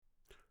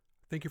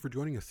Thank you for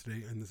joining us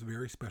today in this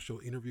very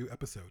special interview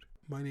episode.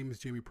 My name is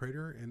Jamie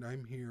Prater, and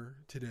I'm here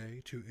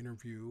today to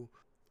interview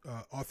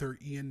author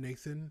Ian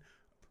Nathan.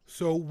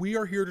 So, we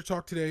are here to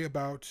talk today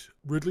about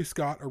Ridley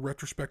Scott, A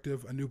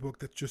Retrospective, a new book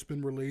that's just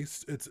been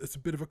released. It's a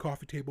bit of a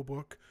coffee table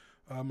book.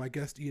 My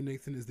guest, Ian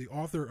Nathan, is the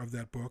author of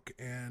that book,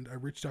 and I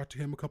reached out to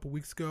him a couple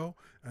weeks ago,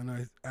 and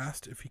I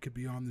asked if he could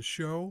be on the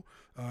show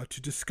to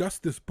discuss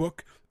this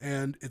book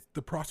and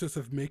the process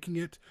of making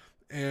it,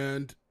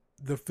 and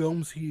the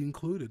films he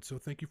included. So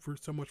thank you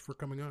so much for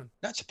coming on.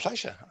 That's a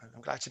pleasure.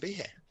 I'm glad to be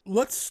here.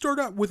 Let's start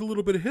out with a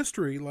little bit of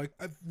history. Like,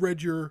 I've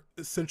read your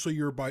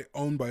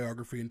own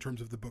biography in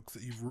terms of the books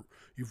that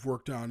you've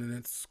worked on, and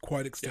it's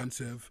quite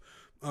extensive.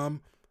 Yeah.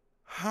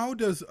 How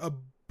does a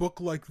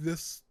book like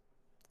this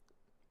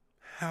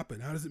happen?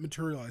 How does it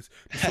materialize?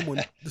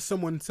 Does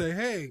someone say,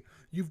 "Hey,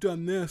 you've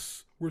done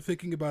this. We're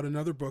thinking about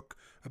another book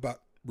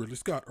about Ridley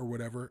Scott or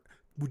whatever.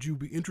 Would you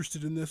be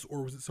interested in this?"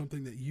 Or was it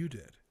something that you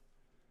did?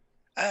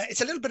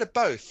 It's a little bit of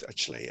both,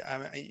 actually.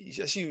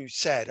 As you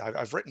said,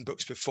 I've written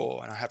books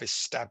before, and I have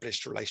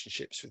established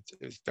relationships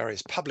with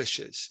various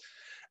publishers.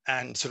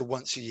 And sort of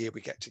once a year,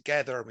 we get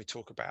together and we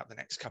talk about the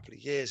next couple of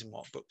years and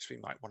what books we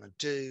might want to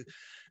do,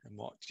 and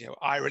what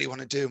I really want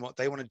to do and what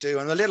they want to do.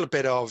 And a little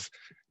bit of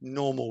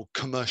normal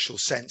commercial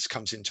sense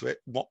comes into it.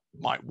 What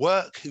might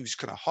work? Who's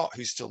kind of hot?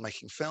 Who's still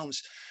making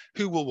films?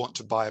 Who will want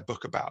to buy a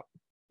book about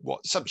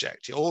what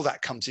subject? All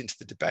that comes into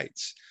the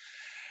debates.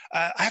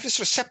 I have to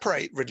sort of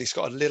separate Ridley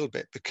Scott a little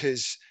bit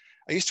because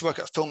I used to work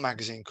at a film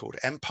magazine called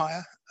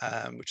Empire,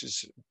 which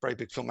is a very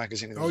big film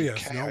magazine in the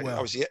UK. I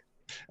was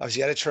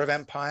the editor of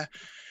Empire.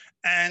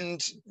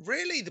 And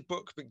really the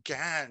book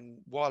began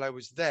while I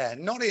was there,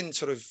 not in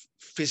sort of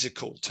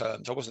physical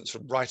terms. I wasn't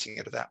sort of writing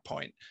it at that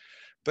point,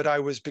 but I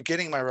was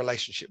beginning my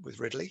relationship with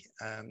Ridley,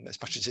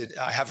 as much as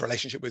I have a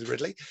relationship with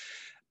Ridley.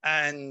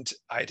 And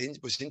I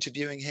was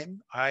interviewing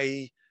him.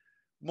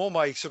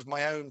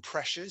 My own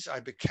pressures, I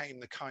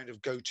became the kind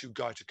of go-to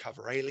guy to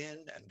cover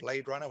Alien and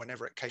Blade Runner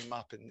whenever it came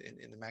up in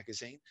the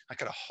magazine. I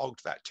kind of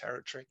hogged that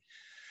territory.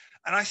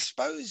 And I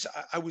suppose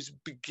I was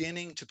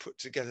beginning to put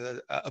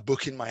together a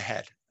book in my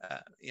head,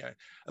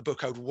 a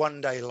book I would one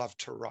day love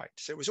to write.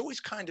 So it was always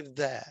kind of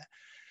there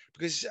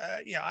because,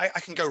 I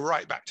can go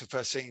right back to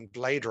first seeing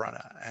Blade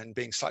Runner and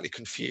being slightly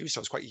confused.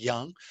 I was quite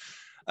young,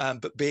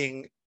 but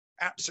being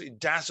absolutely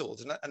dazzled,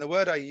 and the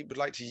word I would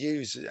like to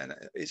use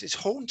is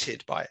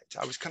haunted by it.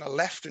 I was kind of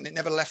left, and it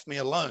never left me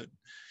alone.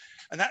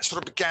 And that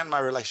sort of began my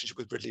relationship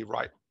with Ridley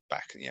right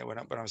back, when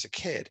I was a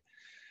kid.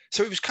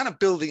 So it was kind of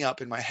building up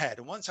in my head.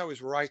 And once I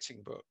was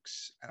writing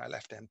books, and I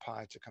left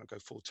Empire to kind of go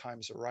full time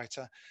as a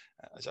writer,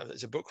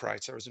 as a book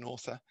writer, as an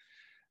author,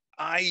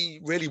 I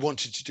really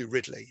wanted to do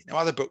Ridley. Now,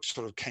 other books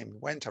sort of came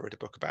and went. I read a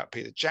book about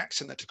Peter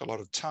Jackson that took a lot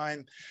of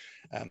time.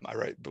 I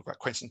wrote a book about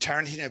Quentin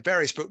Tarantino,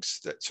 various books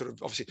that sort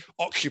of obviously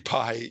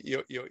occupy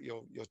your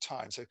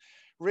time. So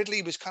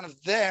Ridley was kind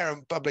of there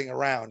and bubbling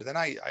around. And then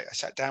I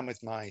sat down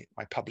with my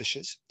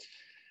publishers,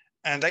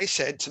 and they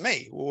said to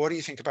me, "Well, what do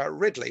you think about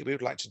Ridley? We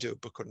would like to do a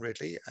book on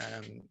Ridley.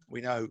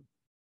 We know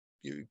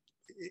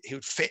he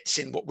fits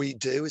in what we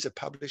do as a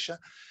publisher."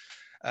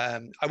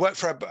 I work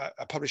for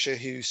a publisher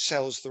who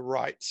sells the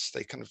rights.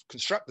 They kind of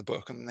construct the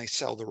book and then they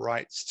sell the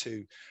rights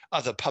to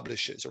other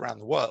publishers around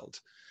the world.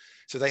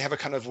 So they have a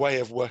kind of way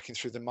of working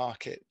through the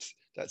market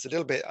that's a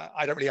little bit,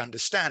 I don't really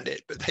understand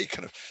it, but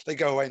they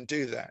go away and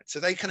do that. So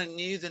they kind of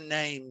knew the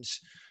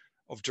names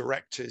of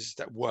directors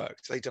that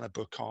worked. They'd done a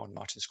book on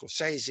Martin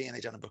Scorsese and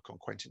they'd done a book on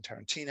Quentin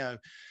Tarantino.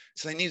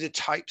 So they knew the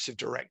types of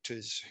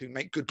directors who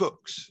make good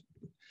books.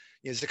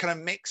 There's a kind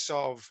of mix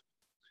of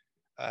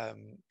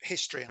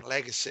history and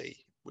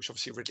legacy, which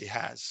obviously Ridley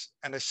has,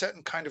 and a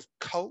certain kind of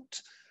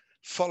cult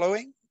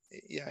following.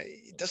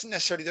 It don't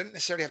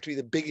necessarily have to be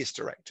the biggest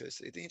directors.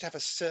 They need to have a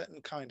certain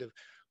kind of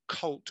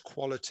cult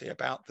quality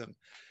about them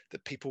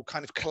that people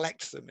kind of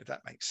collect them, if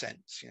that makes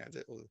sense.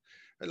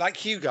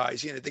 Like you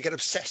guys, they get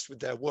obsessed with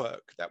their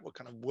work. That what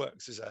kind of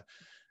works as a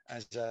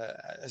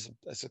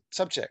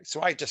subject.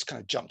 So I just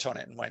kind of jumped on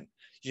it and went,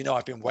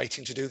 I've been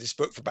waiting to do this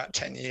book for about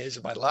 10 years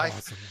of my life.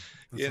 Awesome.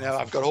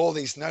 Awesome. I've got all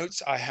these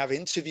notes. I have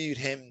interviewed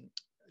him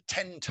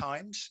 10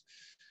 times,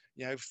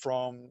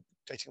 from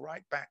dating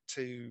right back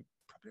to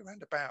probably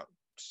around about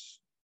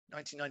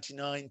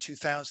 1999,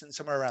 2000,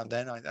 somewhere around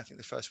then. I think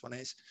the first one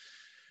is.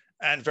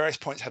 And various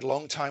points had a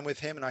long time with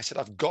him. And I said,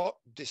 I've got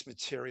this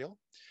material.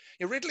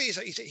 Ridley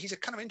he's a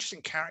kind of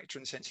interesting character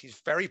in the sense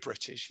he's very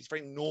British. He's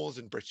very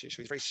Northern British.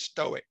 So he's very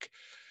stoic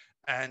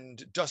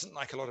and doesn't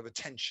like a lot of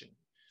attention.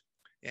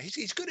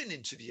 He's good in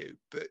interview,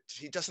 but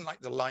he doesn't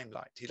like the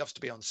limelight. He loves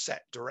to be on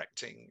set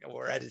directing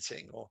or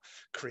editing or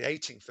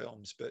creating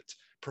films, but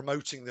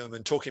promoting them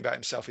and talking about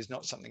himself is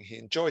not something he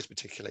enjoys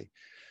particularly.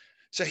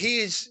 So he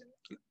is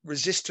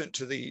resistant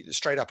to the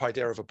straight up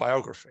idea of a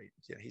biography.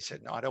 He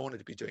said, no, I don't want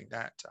to be doing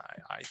that.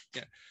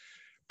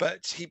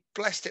 But he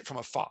blessed it from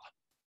afar,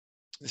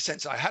 in the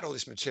sense I had all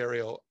this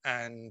material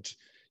and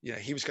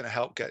he was going to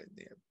help get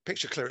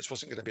picture clearance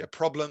wasn't going to be a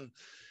problem.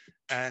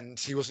 And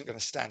he wasn't going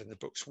to stand in the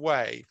book's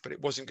way, but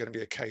it wasn't going to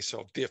be a case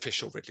of the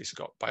official Ridley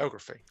Scott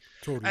biography.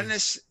 Totally. And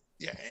this,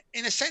 Yeah,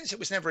 in a sense, it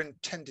was never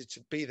intended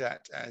to be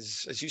that.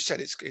 As you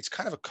said, it's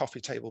kind of a coffee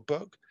table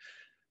book.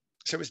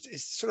 So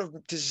it's sort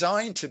of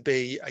designed to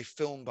be a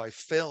film by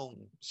film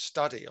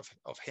study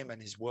of him and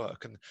his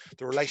work and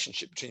the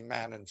relationship between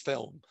man and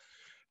film.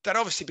 That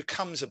obviously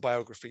becomes a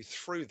biography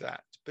through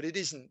that, but it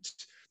isn't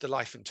the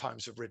life and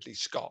times of Ridley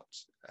Scott.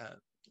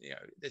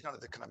 There's none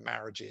of the kind of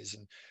marriages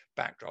and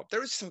backdrop.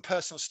 There is some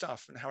personal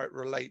stuff and how it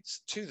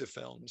relates to the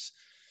films,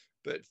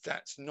 but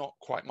that's not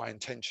quite my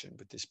intention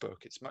with this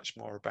book. It's much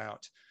more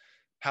about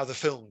how the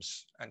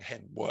films and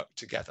him work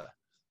together.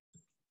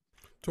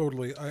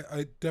 Totally.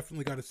 I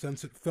definitely got a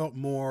sense it felt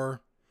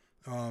more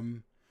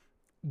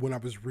when I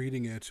was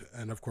reading it,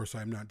 and of course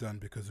I'm not done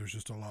because there's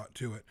just a lot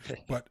to it,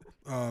 but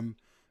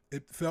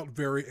it felt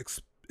very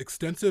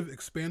extensive,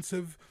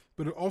 expansive,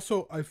 but it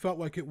also, I felt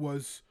like it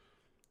was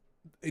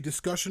a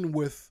discussion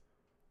with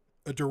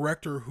a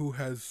director who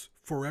has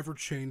forever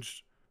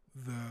changed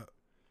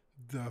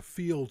the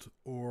field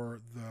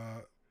or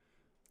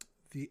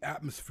the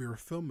atmosphere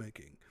of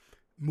filmmaking.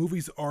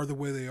 Movies are the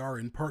way they are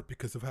in part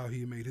because of how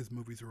he made his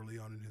movies early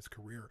on in his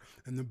career,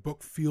 and the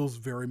book feels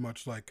very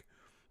much like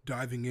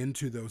diving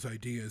into those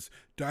ideas,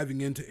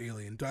 diving into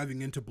Alien,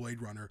 diving into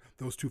Blade Runner.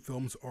 Those two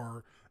films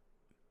are,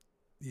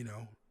 you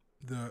know,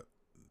 the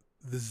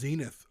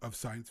zenith of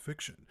science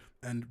fiction,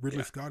 and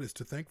Ridley Scott is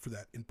to thank for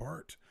that in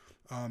part.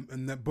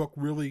 And that book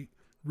really,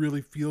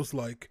 really feels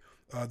like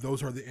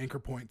those are the anchor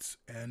points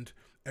and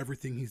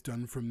everything he's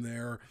done from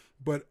there.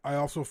 But I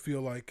also feel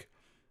like,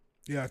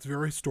 yeah, it's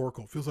very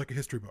historical. It feels like a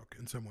history book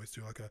in some ways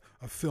too, like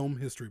a film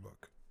history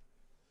book.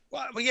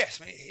 Well, yes,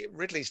 I mean,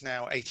 Ridley's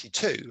now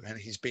 82 and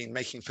he's been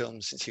making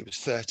films since he was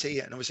 30.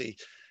 And obviously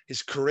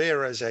his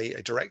career as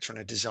a director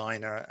and a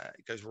designer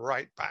goes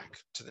right back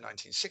to the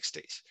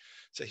 1960s.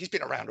 So he's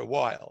been around a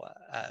while.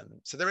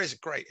 So there is a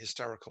great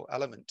historical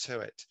element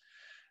to it.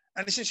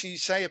 And essentially you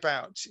say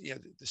about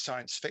the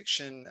science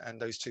fiction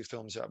and those two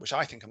films, which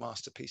I think are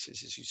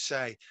masterpieces, as you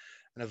say,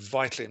 and are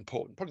vitally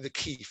important, probably the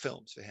key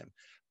films for him.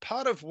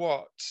 Part of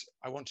what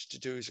I wanted to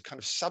do as a kind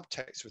of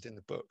subtext within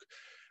the book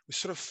was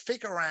sort of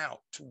figure out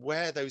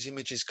where those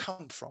images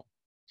come from.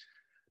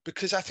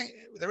 Because I think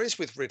there is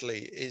with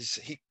Ridley is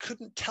he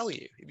couldn't tell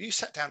you. If you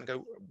sat down and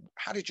go,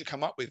 how did you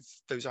come up with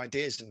those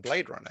ideas in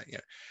Blade Runner?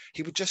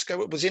 He would just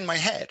go, it was in my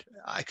head.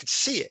 I could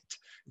see it.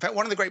 In fact,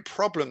 one of the great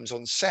problems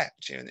on set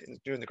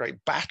during the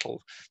great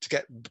battle to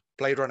get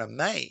Blade Runner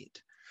made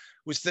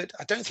was that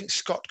I don't think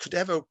Scott could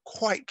ever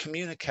quite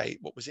communicate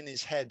what was in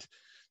his head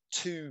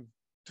to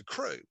the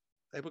crew.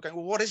 They were going,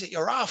 well, what is it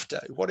you're after?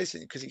 What is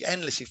it? Because he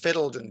endlessly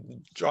fiddled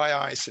and dry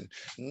ice and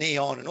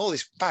neon and all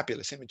these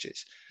fabulous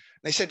images.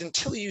 And they said,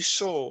 until you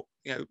saw,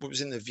 what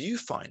was in the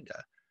viewfinder,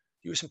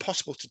 it was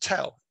impossible to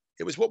tell.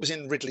 It was what was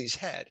in Ridley's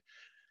head.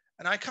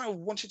 And I kind of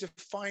wanted to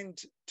find,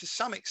 to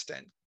some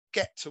extent,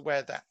 get to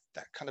where that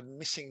kind of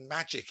missing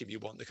magic, if you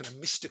want, the kind of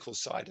mystical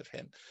side of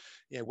him,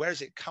 where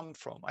does it come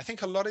from? I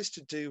think a lot is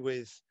to do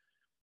with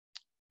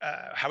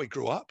how he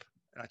grew up.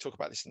 And I talk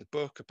about this in the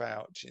book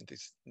about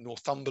this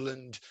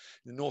Northumberland,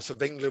 the north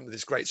of England, with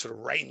this great sort of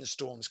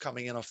rainstorms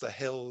coming in off the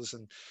hills.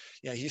 And,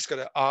 he used to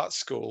go to art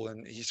school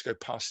and he used to go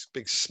past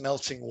big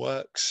smelting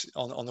works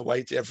on the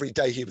way. Every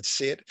day he would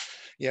see it,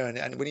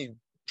 and when he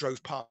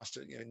drove past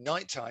it,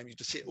 nighttime, you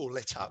just see it all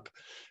lit up.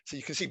 So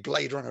you can see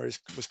Blade Runner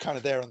was kind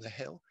of there on the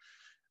hill.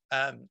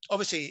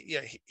 Obviously,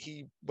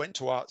 he went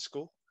to art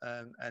school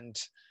and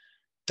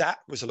that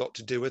was a lot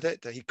to do with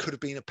it, that he could have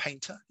been a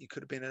painter, he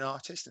could have been an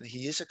artist, and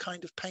he is a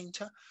kind of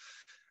painter.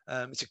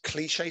 It's a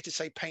cliche to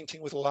say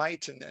painting with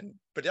light,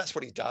 but that's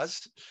what he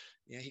does.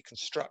 He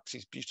constructs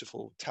these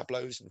beautiful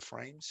tableaus and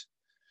frames.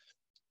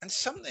 And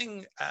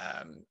something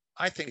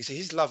I think is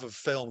his love of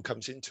film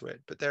comes into it,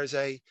 but there's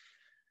a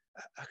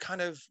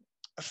kind of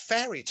a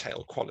fairy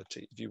tale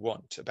quality, if you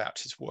want, about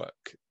his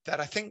work that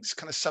I think is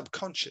kind of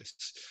subconscious,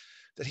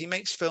 that he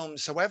makes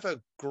films, however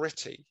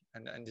gritty,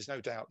 and there's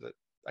no doubt that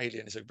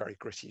Alien is a very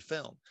gritty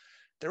film,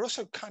 they're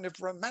also kind of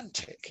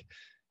romantic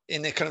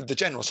in the kind of the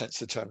general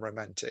sense of the term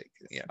romantic.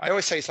 I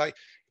always say it's like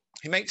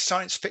he makes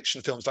science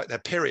fiction films like they're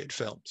period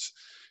films,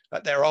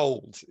 like they're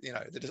old,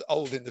 they're just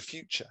old in the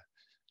future.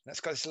 And that's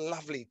got this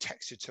lovely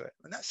texture to it.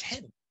 And that's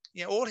him.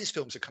 All his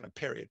films are kind of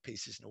period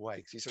pieces in a way,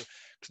 because he sort of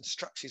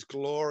constructs these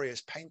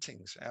glorious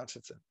paintings out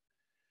of them.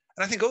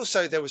 And I think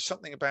also there was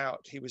something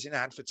about, he was in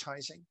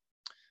advertising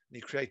and he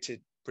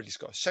created Ridley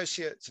Scott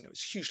Associates, and it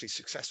was hugely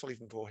successful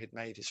even before he'd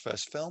made his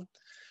first film.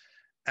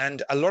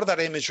 And a lot of that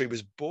imagery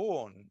was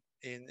born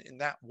in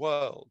that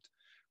world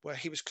where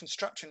he was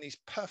constructing these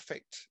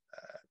perfect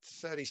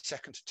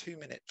 30-second to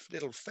 2-minute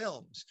little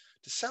films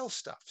to sell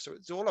stuff. So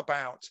it's all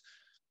about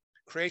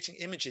creating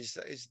images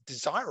that is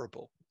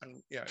desirable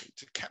and,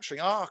 to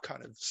capturing our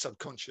kind of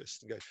subconscious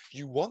and go,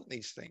 you want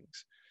these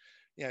things.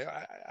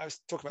 I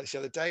was talking about this the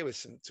other day with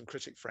some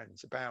critic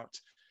friends about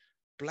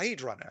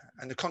Blade Runner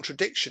and the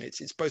contradiction.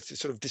 It's both this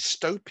sort of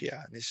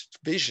dystopia and this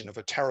vision of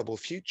a terrible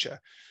future,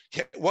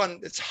 yet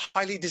one that's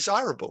highly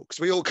desirable because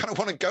we all kind of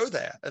want to go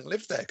there and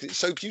live there because it's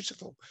so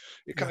beautiful.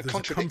 It kind of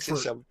contradicts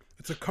itself.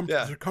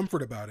 There's a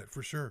comfort about it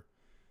for sure.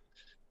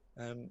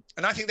 And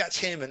I think that's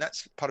him, and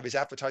that's part of his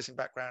advertising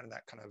background, and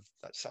that kind of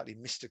that slightly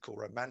mystical,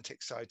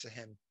 romantic side to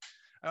him.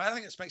 And I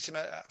think it makes him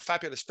a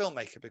fabulous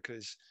filmmaker,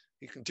 because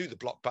he can do the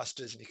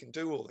blockbusters and he can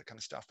do all that kind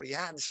of stuff, but he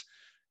adds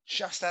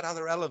just that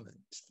other element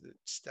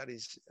that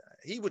is,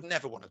 he would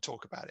never want to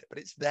talk about it, but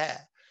it's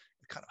there,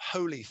 the kind of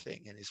holy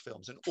thing in his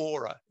films, an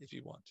aura, if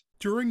you want.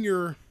 During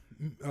your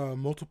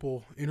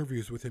multiple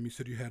interviews with him, you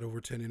said you had over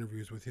 10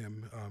 interviews with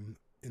him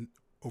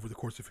over the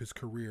course of his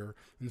career,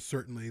 and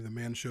certainly the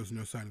man shows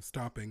no sign of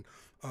stopping.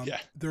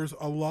 There's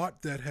a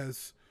lot that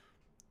has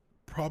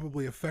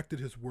probably affected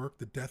his work.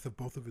 The death of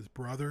both of his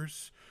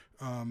brothers.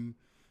 Right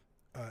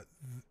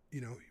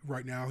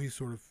now he's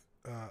sort of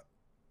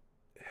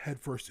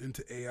headfirst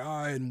into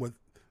AI and what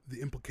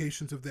the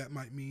implications of that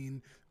might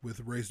mean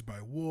with Raised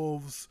by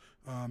Wolves.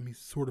 He's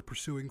sort of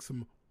pursuing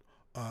some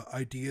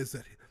ideas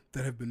that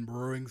have been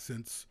brewing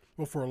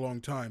for a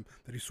long time,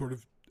 that he sort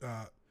of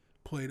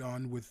played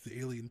on with the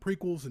Alien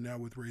prequels, and now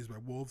with Raised by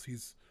Wolves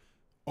he's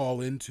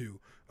all into.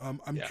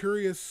 I'm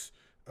curious,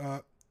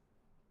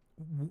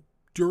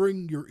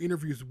 during your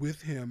interviews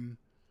with him,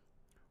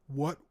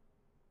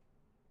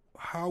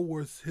 how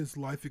was his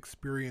life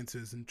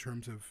experiences in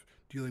terms of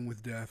dealing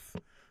with death,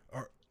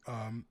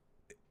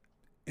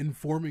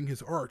 informing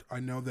his art? I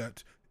know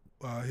that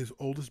his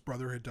oldest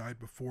brother had died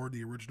before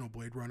the original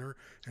Blade Runner,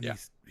 and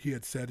he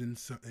had said in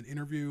an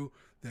interview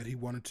that he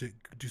wanted to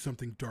do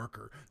something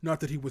darker.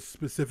 Not that he was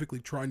specifically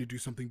trying to do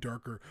something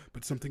darker,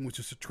 but something was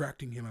just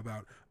attracting him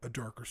about a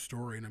darker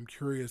story. And I'm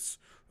curious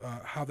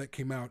how that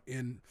came out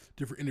in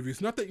different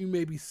interviews. Not that you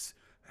maybe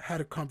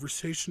had a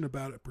conversation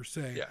about it per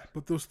se,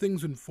 but those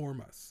things inform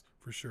us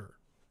for sure.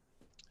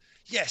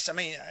 Yes, I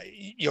mean,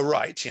 you're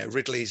right.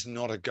 Ridley's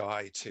not a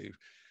guy to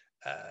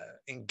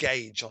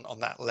engage on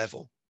that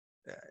level.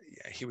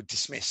 He would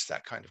dismiss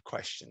that kind of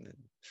question and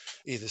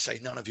either say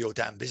none of your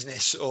damn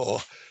business, or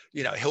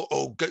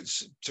he'll go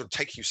sort of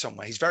take you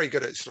somewhere. He's very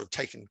good at sort of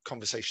taking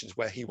conversations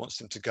where he wants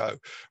them to go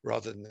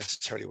rather than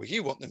necessarily where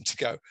you want them to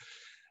go.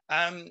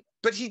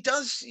 But he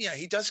does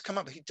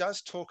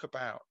talk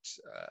about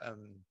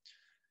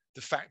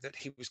the fact that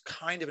he was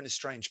kind of in a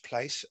strange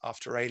place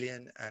after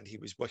Alien, and he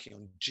was working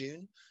on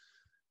Dune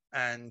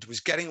and was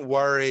getting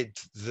worried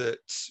that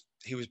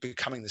he was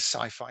becoming the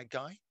sci-fi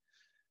guy.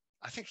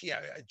 I think,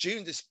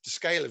 Dune, the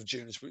scale of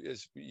Dune,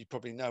 as you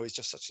probably know, is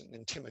just such an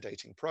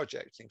intimidating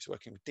project. He was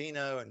working with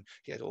Dino, and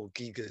he had all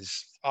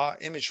Giger's art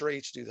imagery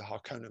to do the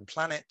Harkonnen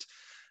planet.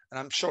 And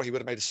I'm sure he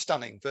would have made a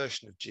stunning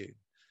version of Dune.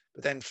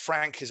 But then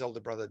Frank, his older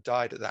brother,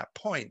 died at that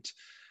point.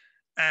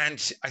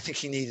 And I think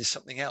he needed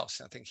something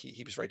else. I think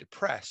he was very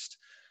depressed.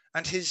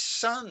 And his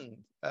son,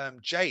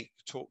 Jake,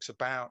 talks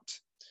about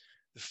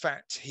the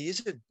fact he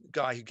is a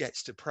guy who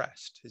gets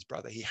depressed. His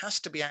brother, he has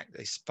to be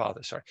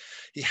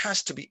he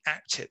has to be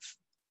active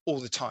all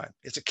the time.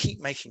 He has to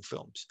keep making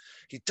films.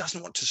 He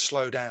doesn't want to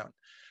slow down.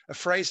 A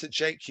phrase that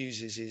Jake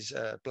uses is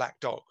black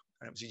dog,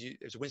 and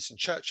it was a Winston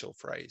Churchill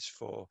phrase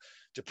for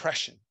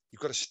depression. You've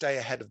got to stay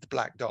ahead of the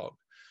black dog.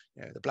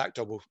 The black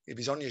dog will, if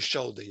he's on your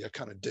shoulder, you're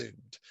kind of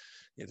doomed.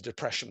 The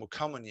depression will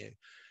come on you.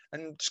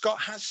 And Scott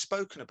has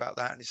spoken about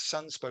that, and his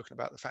son's spoken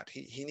about the fact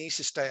he needs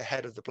to stay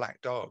ahead of the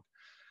black dog.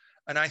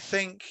 And I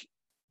think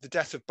the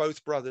death of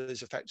both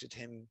brothers affected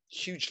him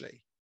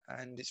hugely.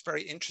 And it's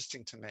very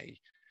interesting to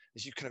me,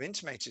 as you kind of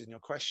intimated in your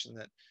question,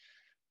 that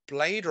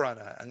Blade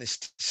Runner and this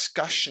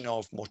discussion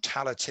of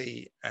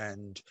mortality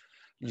and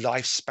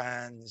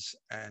lifespans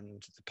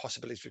and the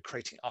possibility of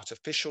creating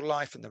artificial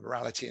life and the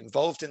morality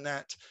involved in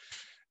that,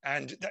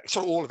 and that,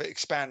 sort of all of it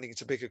expanding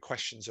into bigger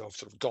questions of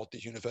sort of God, the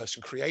universe,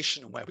 and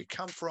creation, and where we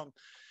come from,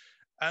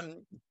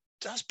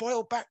 does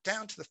boil back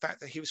down to the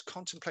fact that he was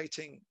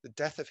contemplating the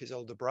death of his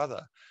older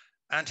brother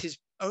and his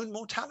own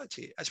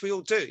mortality, as we all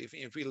do.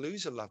 If we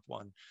lose a loved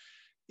one,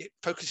 it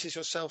focuses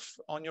yourself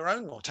on your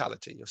own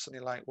mortality. You're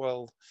suddenly like,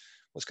 well,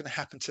 what's going to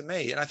happen to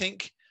me? And I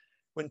think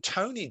when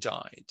Tony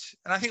died,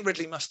 and I think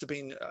Ridley must have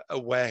been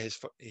aware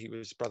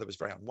his brother was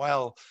very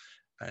unwell,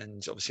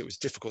 and obviously it was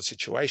a difficult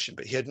situation,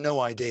 but he had no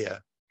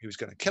idea he was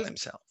going to kill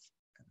himself.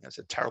 And it was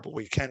a terrible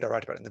weekend. I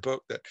write about it in the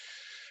book that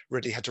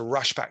Ridley had to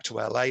rush back to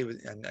LA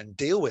and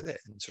deal with it,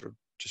 and sort of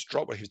just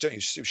drop what he was doing.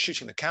 He was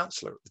shooting The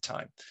Counselor at the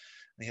time,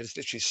 and he had to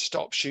literally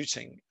stop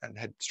shooting and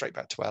head straight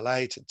back to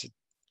LA to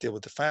deal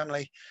with the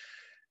family.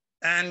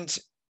 And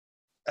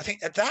I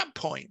think at that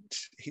point,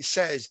 he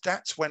says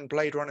that's when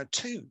Blade Runner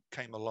 2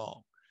 came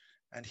along,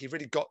 and he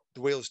really got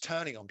the wheels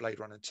turning on Blade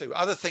Runner 2.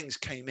 Other things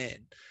came in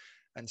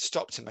and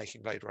stopped him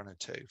making Blade Runner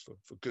 2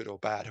 for good or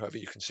bad, however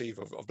you conceive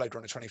of Blade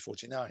Runner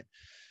 2049.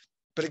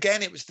 But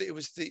again, it was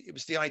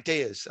the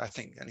ideas, I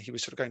think, and he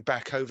was sort of going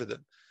back over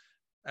them,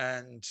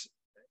 and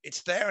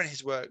it's there in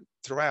his work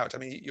throughout. I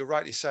mean, you're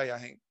rightly say, I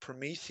think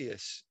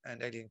Prometheus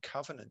and Alien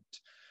Covenant,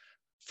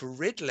 for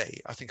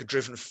Ridley, I think are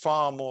driven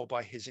far more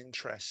by his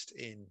interest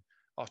in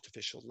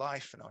artificial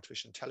life and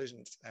artificial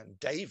intelligence and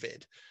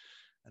David,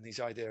 and these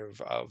idea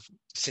of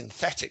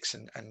synthetics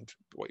and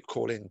what you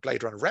call in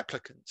Blade Runner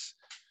replicants.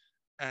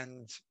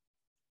 And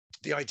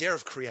the idea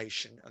of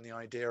creation and the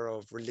idea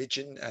of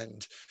religion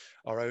and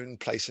our own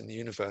place in the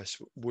universe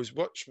was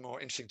much more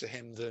interesting to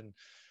him than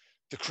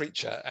the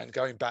creature. And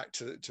going back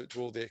to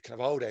all the kind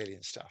of old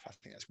Alien stuff, I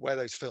think that's where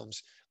those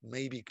films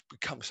maybe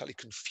become slightly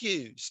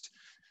confused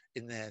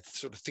in their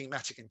sort of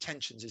thematic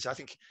intentions. Is I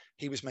think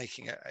he was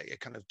making a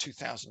kind of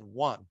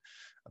 2001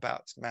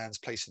 about man's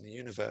place in the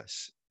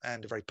universe,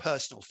 and a very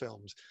personal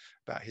films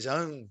about his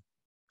own,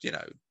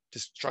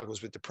 just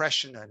struggles with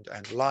depression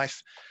and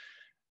life,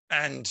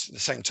 and at the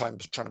same time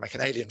trying to make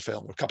an alien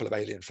film, or a couple of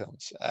alien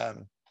films.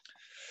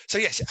 So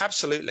yes,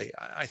 absolutely.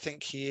 I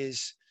think he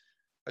is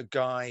a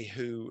guy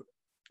who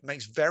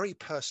makes very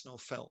personal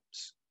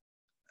films.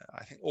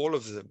 I think all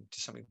of them to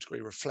some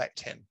degree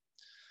reflect him,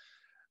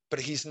 but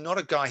he's not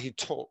a guy who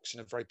talks in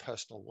a very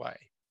personal way.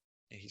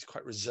 He's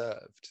quite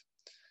reserved.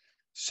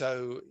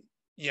 So,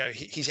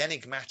 he's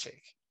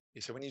enigmatic.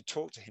 So when you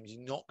talk to him,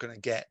 you're not going to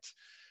get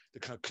the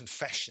kind of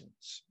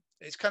confessions.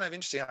 It's kind of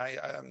interesting.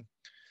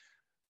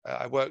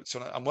 I'm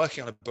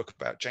working on a book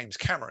about James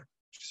Cameron,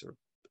 which is a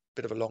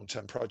bit of a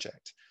long-term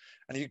project.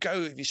 And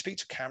if you speak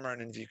to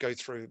Cameron and if you go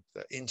through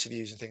the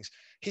interviews and things,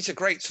 he's a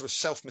great sort of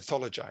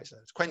self-mythologizer.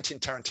 Quentin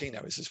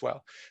Tarantino is as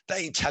well.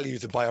 They tell you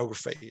the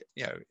biography,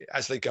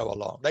 as they go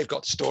along. They've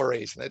got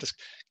stories and they just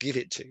give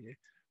it to you.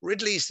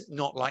 Ridley's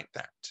not like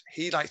that.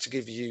 He likes to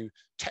give you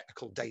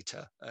technical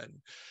data and,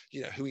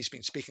 who he's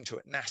been speaking to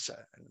at NASA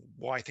and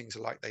why things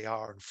are like they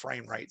are and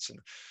frame rates.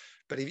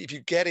 But if you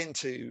get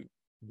into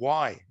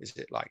why is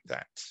it like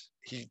that,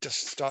 he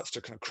just starts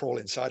to kind of crawl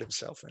inside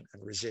himself and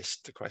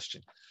resist the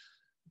question.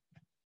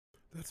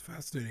 That's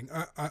fascinating.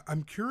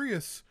 I'm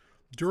curious,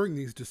 during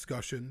these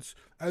discussions,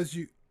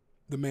 the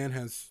man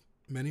has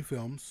many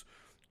films,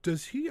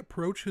 does he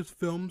approach his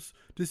films,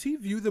 does he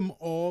view them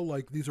all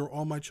like these are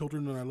all my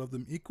children and I love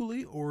them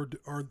equally, or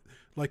are,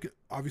 like,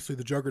 obviously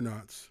the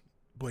juggernauts,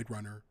 Blade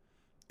Runner,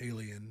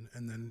 Alien,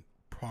 and then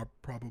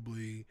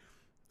probably,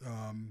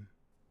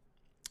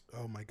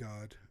 oh my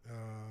God,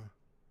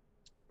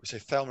 we say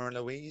Thelma and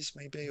Louise,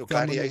 maybe, or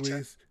Thelma Gladiator.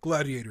 Louise.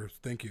 Gladiator,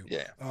 thank you.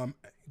 Yeah.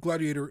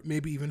 Gladiator,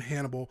 maybe even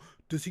Hannibal.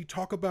 Does he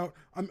talk about?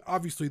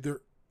 Obviously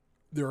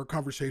there are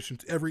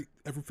conversations. Every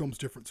film's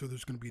different, so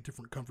there's going to be a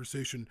different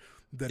conversation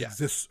that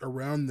exists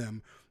around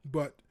them.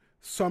 But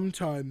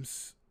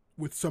sometimes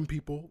with some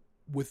people,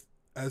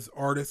 as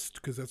artists,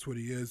 because that's what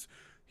he is,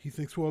 he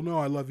thinks, well, no,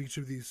 I love each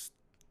of these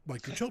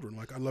like the children.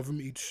 Like I love them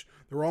each.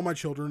 They're all my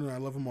children, and I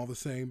love them all the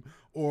same.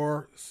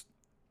 Or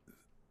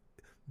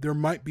there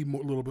might be a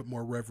little bit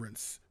more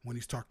reverence when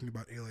he's talking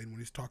about Alien, when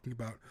he's talking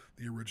about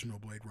the original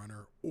Blade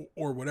Runner,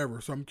 or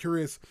whatever. So I'm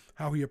curious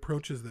how he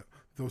approaches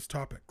those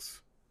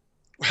topics.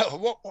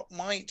 Well, what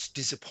might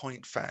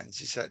disappoint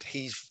fans is that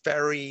he's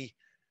very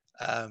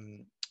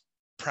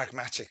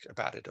pragmatic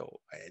about it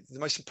all. The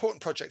most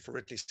important project for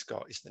Ridley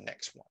Scott is the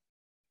next one.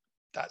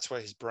 That's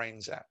where his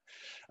brain's at.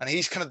 And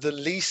he's kind of the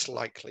least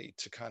likely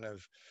to kind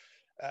of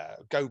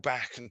go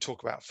back and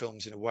talk about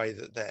films in a way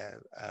that they're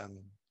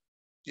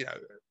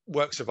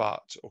works of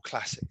art or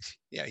classics.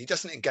 He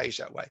doesn't engage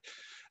that way.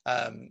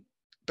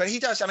 But he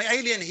does. I mean,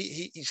 Alien,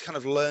 he's kind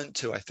of learned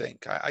to, I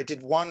think. I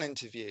did one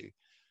interview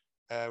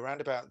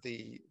around about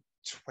the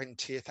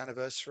 20th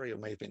anniversary, or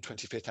maybe been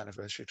 25th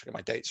anniversary, to get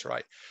my dates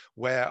right,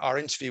 where our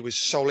interview was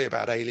solely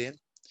about Alien.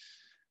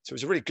 So it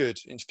was a really good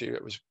interview.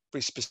 It was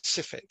really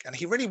specific. And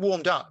he really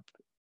warmed up,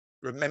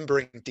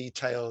 remembering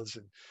details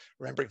and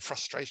remembering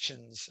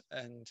frustrations.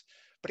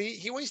 But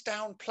he always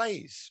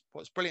downplays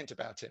what's brilliant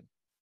about him.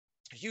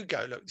 You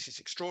go, look, this is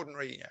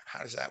extraordinary.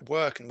 How does that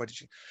work? And what did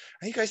you?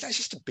 And he goes, that's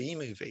just a B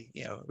movie.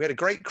 We had a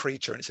great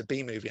creature and it's a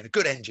B movie and a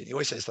good engine. He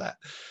always says that.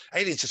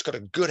 Alien's just got a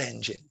good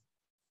engine.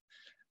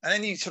 And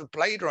then you sort of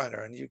Blade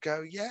Runner and you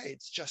go, yeah,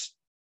 it's just,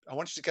 I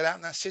wanted to get out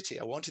in that city.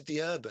 I wanted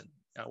the urban.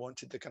 I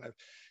wanted the kind of,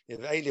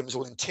 the Alien was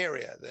all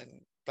interior. Then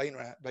Blade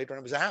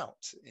Runner was out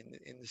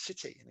in the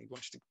city, and he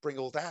wanted to bring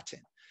all that in.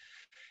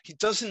 He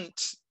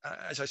doesn't,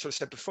 as I sort of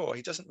said before,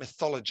 he doesn't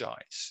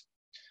mythologize.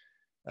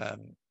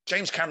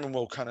 James Cameron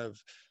will kind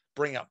of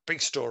bring up big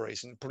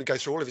stories and probably go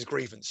through all of his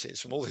grievances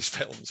from all his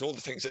films, all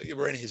the things that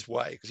were in his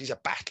way, because he's a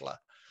battler.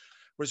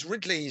 Whereas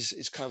Ridley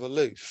is kind of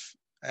aloof,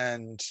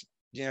 and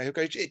he'll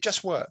go, it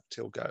just worked,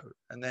 he'll go.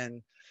 And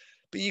then,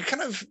 but you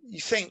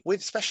think,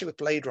 especially with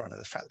Blade Runner,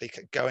 the fact that he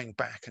kept going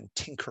back and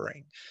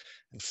tinkering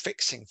and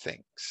fixing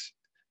things,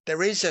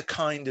 there is a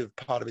kind of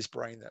part of his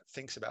brain that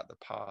thinks about the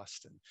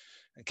past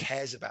and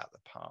cares about the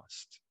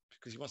past,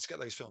 because he wants to get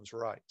those films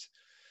right.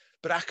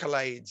 But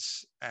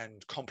accolades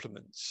and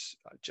compliments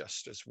are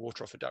just as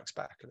water off a duck's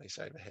back, as they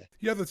say over here.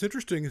 Yeah, that's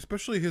interesting,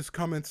 especially his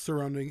comments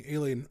surrounding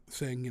Alien,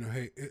 saying,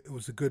 hey, it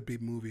was a good B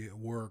movie, it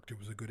worked, it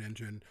was a good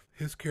engine.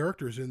 His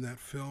characters in that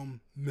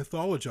film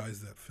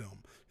mythologize that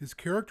film. His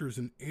characters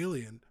in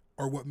Alien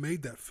are what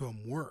made that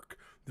film work.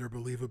 Their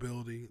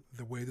believability,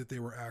 the way that they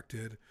were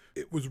acted.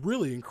 It was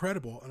really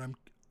incredible, and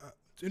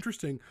it's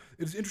interesting.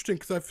 It's interesting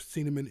because I've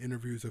seen him in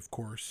interviews, of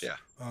course. Yeah.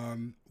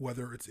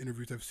 Whether it's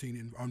interviews I've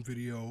seen on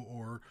video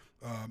or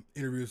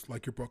interviews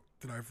like your book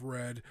that I've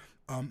read.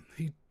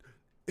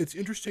 it's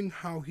interesting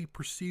how he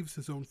perceives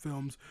his own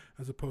films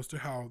as opposed to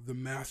how the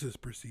masses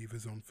perceive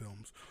his own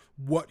films.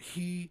 What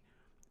he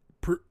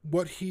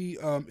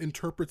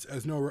interprets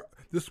as, no,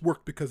 this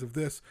worked because of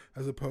this,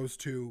 as opposed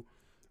to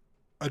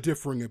a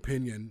differing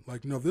opinion,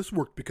 like, no, this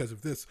worked because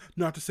of this.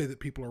 Not to say that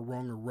people are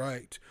wrong or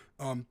right,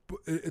 but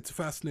it's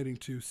fascinating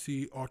to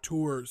see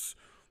auteurs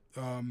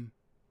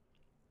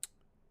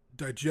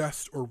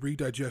digest or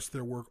redigest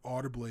their work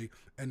audibly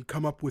and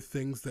come up with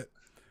things that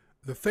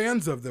the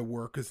fans of the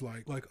work is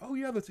like, oh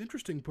yeah, that's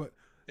interesting, but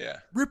Yeah.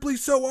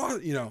 Ripley's so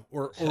awesome,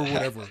 or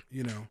whatever,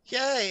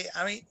 Yeah,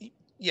 I mean,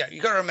 yeah,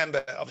 you got to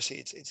remember, obviously,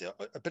 it's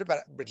a bit about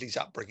Ridley's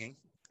upbringing.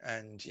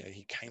 And,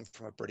 he came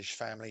from a British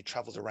family,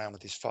 traveled around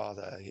with his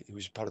father. He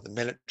was part of the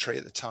military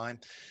at the time.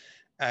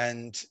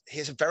 And he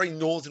has a very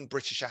Northern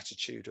British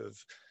attitude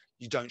of,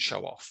 you don't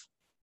show off.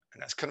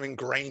 And that's kind of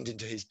ingrained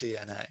into his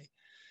DNA.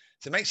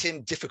 So it makes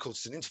him difficult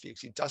as an interview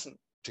because he doesn't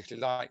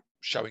particularly like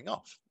showing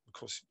off. Of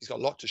course, he's got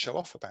a lot to show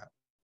off about.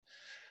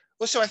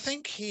 Also, I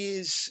think he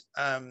is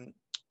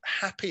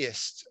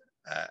happiest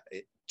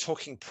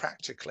talking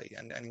practically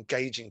and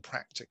engaging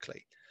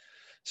practically.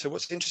 So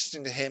what's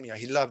interesting to him,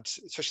 he loved,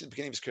 especially at the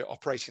beginning of his career,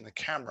 operating the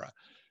camera,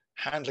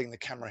 handling the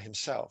camera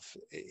himself.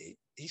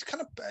 He's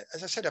kind of,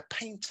 as I said, a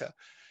painter.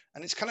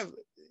 And it's kind of,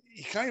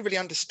 you can only really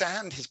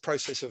understand his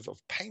process of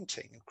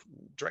painting and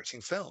directing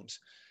films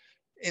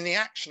in the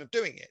action of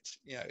doing it.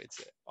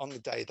 It's on the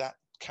day that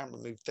camera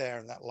moved there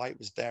and that light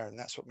was there, and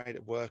that's what made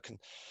it work. And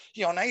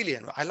on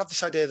Alien, I love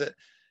this idea that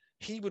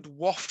he would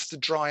waft the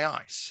dry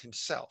ice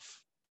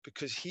himself,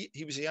 because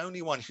he was the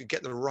only one who could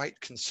get the right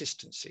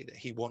consistency that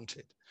he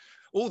wanted.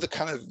 All the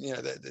kind of,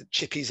 the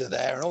chippies are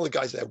there and all the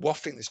guys are there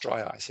wafting this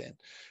dry ice in.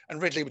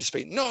 And Ridley would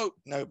speak, no,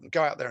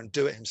 go out there and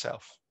do it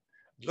himself.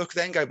 Look,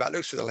 then go back,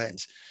 look through the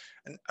lens.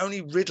 And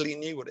only Ridley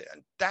knew what it,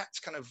 and that's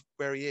kind of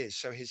where he is.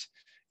 So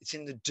it's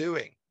in the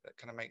doing that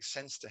kind of makes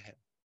sense to him.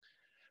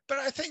 But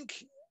I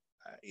think,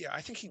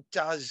 I think he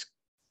does,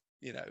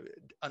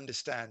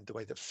 understand the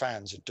way that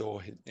fans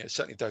adore him,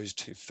 certainly those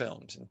two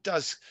films, and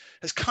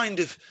has kind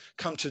of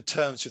come to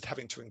terms with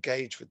having to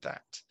engage with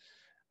that.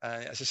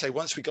 As I say,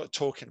 once we got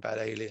talking about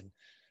Alien,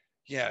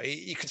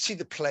 you could see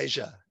the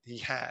pleasure he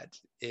had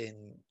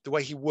in the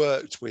way he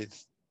worked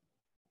with,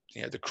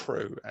 the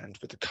crew and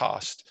with the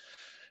cast.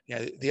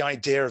 The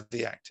idea of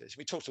the actors.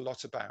 We talked a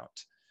lot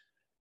about,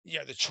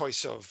 the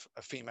choice of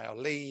a female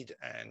lead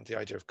and the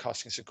idea of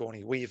casting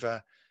Sigourney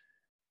Weaver.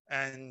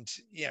 And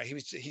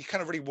he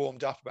kind of really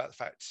warmed up about the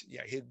fact,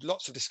 he had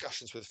lots of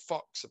discussions with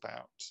Fox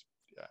about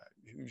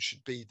who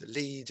should be the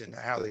lead and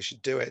how they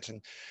should do it.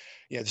 And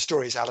the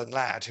story is Alan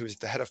Ladd, who was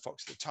the head of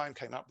Fox at the time,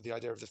 came up with the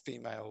idea of the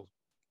female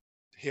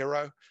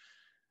hero,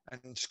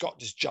 and Scott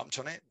just jumped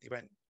on it. He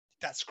went,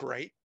 "That's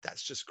great.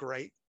 That's just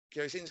great."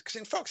 Because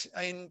in Fox,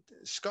 in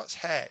Scott's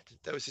head,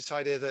 there was this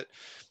idea that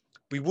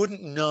we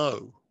wouldn't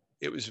know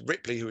it was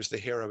Ripley who was the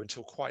hero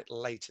until quite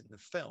late in the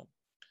film.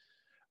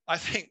 I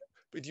think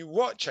when you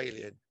watch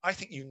Alien, I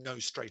think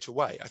straight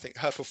away. I think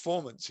her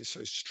performance is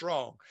so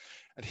strong,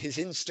 and his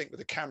instinct with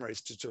the camera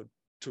is to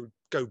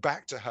go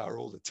back to her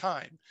all the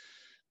time,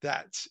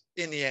 that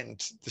in the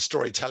end, the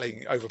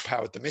storytelling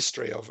overpowered the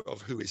mystery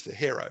of who is the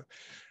hero.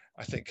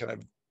 I think kind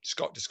of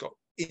Scott just got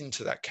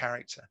into that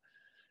character.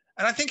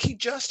 And I think he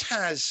just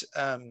has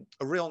a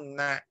real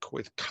knack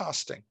with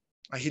casting.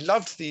 He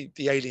loved the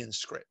Alien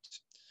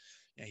script.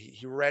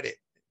 He read it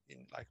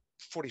in like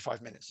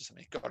 45 minutes or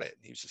something. He got it,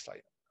 and he was just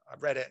like, I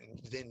read it, and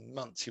within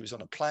months he was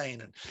on a plane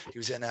and he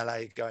was in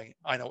LA going,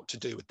 I know what to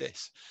do with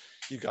this.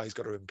 You guys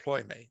got to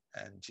employ me.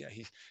 And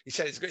he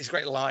said his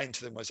great line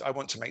to them was, I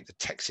want to make the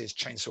Texas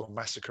Chainsaw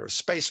Massacre of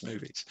space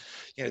movies.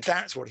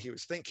 That's what he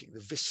was thinking, the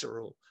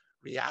visceral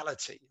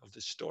reality of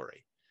the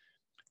story.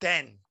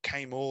 Then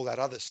came all that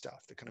other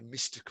stuff, the kind of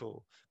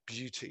mystical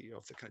beauty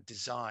of the kind of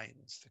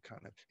designs, the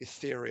kind of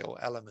ethereal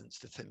elements,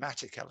 the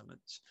thematic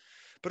elements.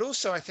 But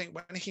also I think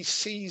when he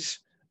sees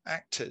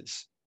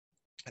actors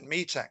and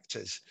meet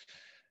actors,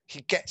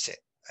 he gets it.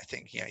 I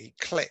think, he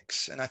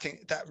clicks. And I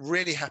think that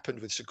really happened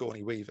with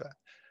Sigourney Weaver.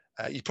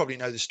 You probably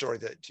know the story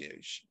that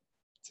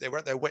they were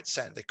at their wit's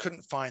end. They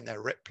couldn't find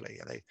their Ripley,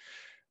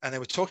 and they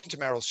were talking to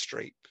Meryl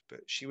Streep,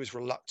 but she was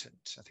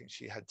reluctant. I think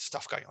she had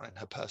stuff going on in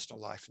her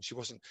personal life, and she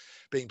wasn't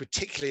being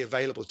particularly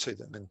available to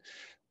them. And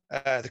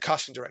the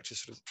casting director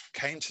sort of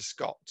came to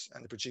Scott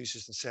and the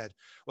producers and said,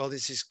 well,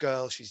 there's this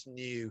girl, she's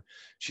new,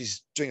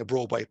 she's doing a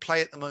Broadway play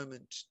at the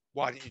moment.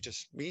 Why don't you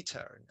just meet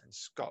her? And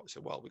Scott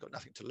said, well, we've got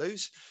nothing to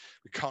lose.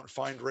 We can't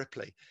find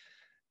Ripley.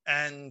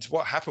 And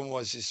what happened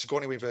was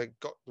Sigourney Weaver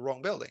got the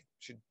wrong building.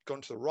 She'd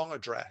gone to the wrong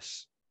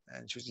address,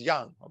 and she was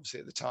young, obviously,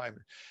 at the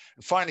time,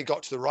 and finally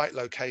got to the right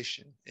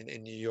location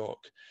in New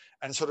York,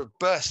 and sort of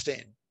burst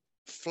in,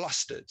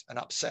 flustered and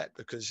upset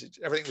because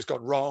everything was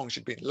gone wrong.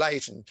 She'd been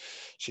late, and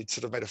she'd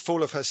sort of made a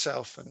fool of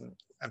herself. And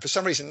for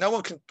some reason, no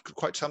one could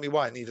quite tell me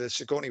why, neither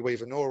Sigourney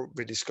Weaver nor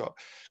Ridley Scott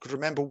could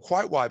remember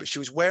quite why, but she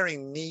was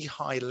wearing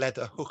knee-high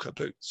leather hooker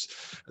boots,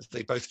 as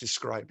they both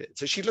described it.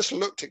 So she just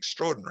looked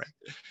extraordinary.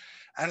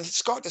 And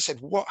Scott just said,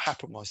 what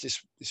happened was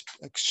this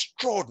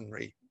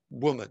extraordinary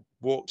woman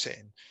walked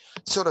in,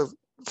 sort of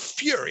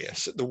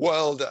furious at the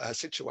world, at her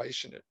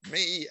situation, at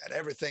me, at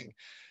everything.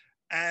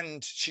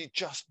 And she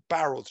just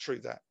barreled through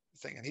that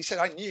thing. And he said,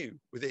 I knew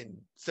within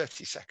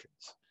 30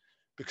 seconds,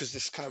 because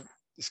this kind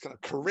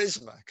of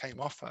charisma came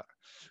off her,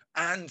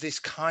 and this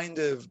kind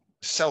of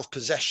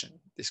self-possession,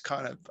 this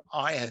kind of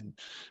iron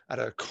at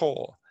her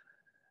core.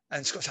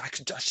 And Scott said, I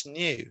just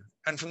knew.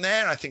 And from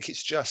there, I think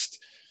it's just,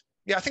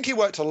 I think he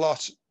worked a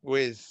lot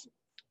with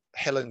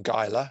Helen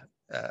Geiler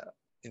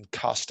in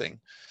casting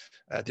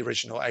the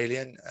original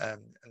Alien.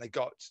 And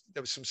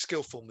there was some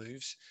skillful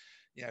moves,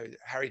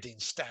 Harry Dean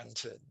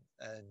Stanton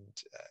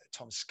and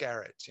Tom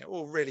Skerritt,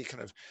 all really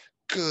kind of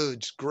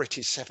good,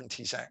 gritty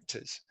 70s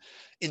actors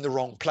in the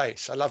wrong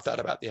place. I love that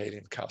about the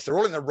Alien cast. They're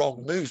all in the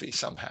wrong movie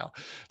somehow,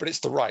 but it's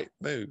the right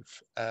move.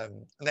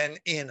 And then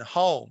Ian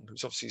Holm,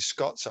 who's obviously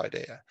Scott's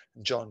idea,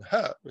 and John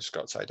Hurt was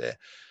Scott's idea,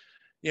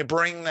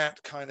 bring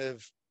that kind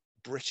of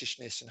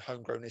Britishness and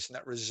homegrownness and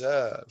that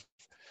reserve.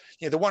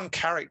 The one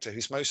character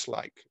who's most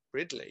like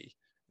Ridley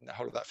in the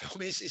whole of that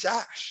film is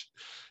Ash.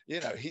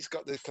 He's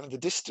got the kind of the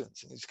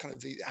distance, and he's kind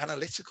of the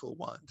analytical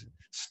one,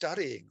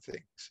 studying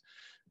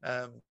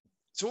things.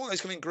 So all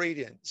those kind of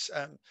ingredients.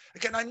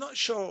 Again, I'm not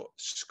sure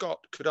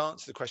Scott could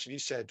answer the question. You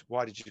said,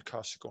 why did you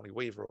cast Sigourney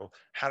Weaver, or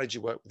how did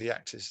you work with the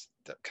actors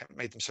that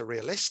made them so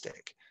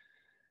realistic?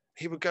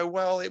 He would go,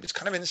 well, it was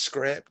kind of in the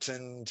script,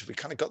 and we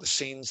kind of got the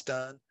scenes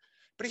done.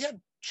 But he had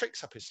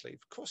tricks up his sleeve.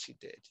 Of course he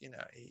did.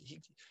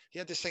 He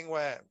had this thing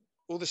where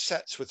all the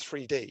sets were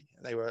 3D,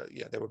 and they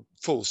were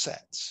full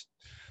sets.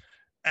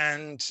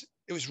 And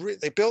it was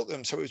they built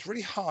them, so it was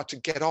really hard to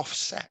get off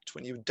set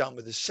when you were done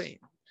with the scene,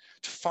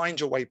 to find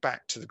your way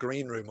back to the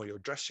green room or your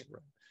dressing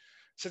room.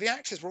 So the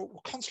actors were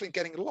constantly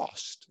getting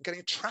lost,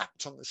 getting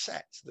trapped on the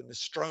set, the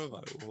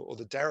Nostromo or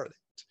the derelict.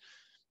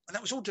 And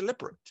that was all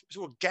deliberate. It was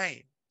all a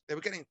game. They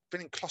were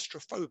feeling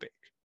claustrophobic.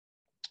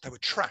 They were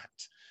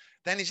trapped.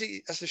 Then as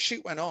the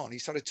shoot went on, he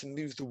started to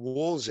move the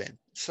walls in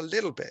just a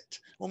little bit,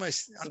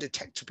 almost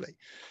undetectably.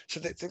 So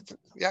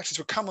the actors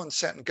would come on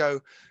set and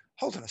go,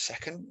 hold on a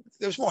second,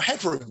 there was more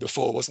headroom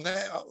before, wasn't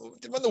there?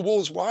 When the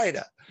walls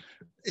wider,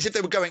 as if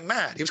they were going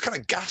mad. He was kind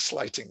of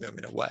gaslighting them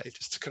in a way,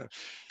 just to kind of,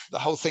 the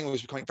whole thing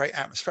was becoming very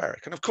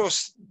atmospheric. And of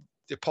course,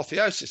 the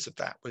apotheosis of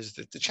that was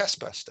the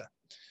chestburster,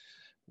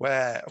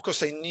 where, of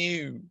course, they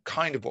knew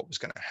kind of what was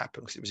going to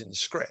happen because it was in the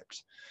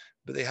script,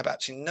 but they have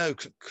absolutely no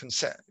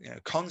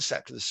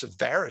concept of the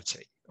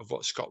severity of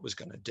what Scott was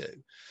going to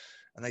do.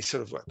 And they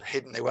sort of were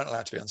hidden. They weren't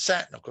allowed to be on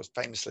set. And of course,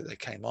 famously, they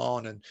came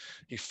on and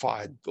he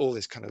fired all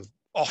this kind of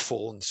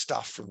offal and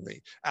stuff from the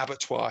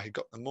abattoir he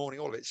got in the morning,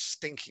 all of it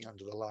stinking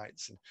under the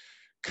lights, and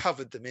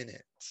covered them in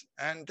it.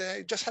 And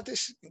they just had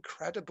this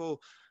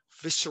incredible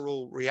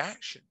visceral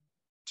reaction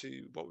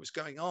to what was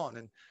going on.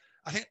 And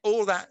I think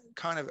all that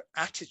kind of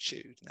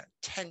attitude and that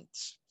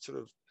tense sort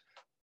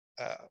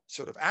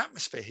of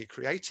atmosphere he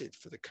created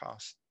for the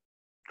cast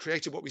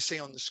created what we see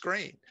on the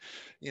screen.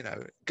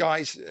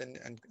 Guys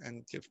and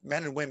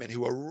men and women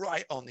who are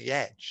right on the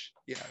edge,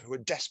 who are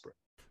desperate.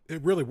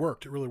 It really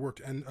worked.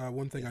 And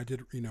one thing I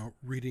did,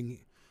 reading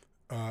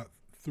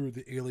through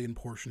the Alien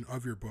portion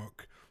of your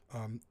book,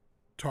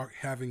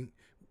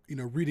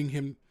 reading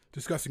him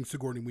discussing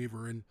Sigourney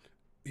Weaver and,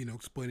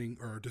 explaining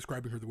or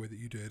describing her the way that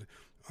you did.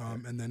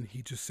 And then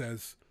he just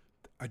says,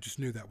 I just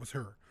knew that was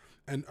her.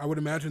 And I would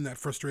imagine that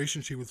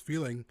frustration she was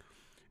feeling,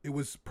 it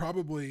was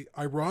probably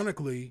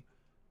ironically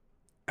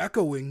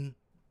echoing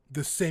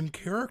the same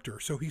character.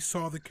 So he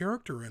saw the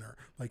character in her.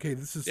 Like, hey,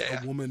 this is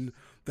a woman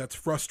that's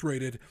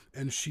frustrated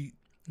and she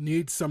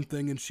needs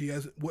something and she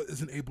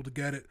isn't able to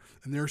get it.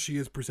 And there she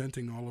is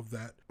presenting all of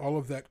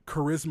that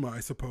charisma, I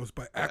suppose,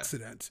 by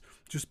accident,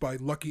 just by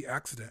lucky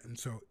accident. And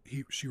so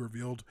she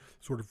revealed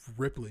sort of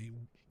Ripley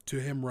to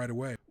him right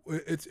away.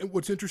 It's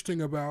what's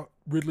interesting about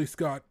Ridley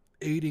Scott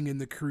aiding in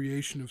the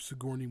creation of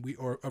Sigourney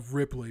or of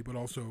Ripley, but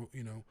also,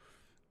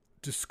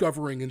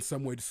 discovering in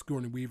some way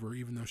Sigourney Weaver,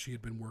 even though she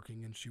had been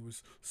working and she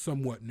was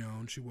somewhat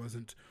known. She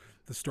wasn't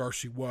the star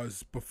she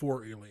was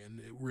before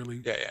Alien. It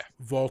really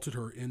vaulted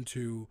her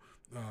into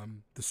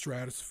the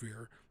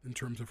stratosphere in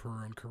terms of her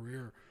own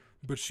career.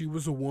 But she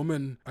was a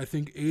woman, I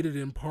think, aided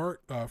in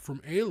part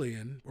from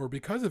Alien, or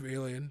because of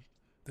Alien,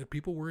 that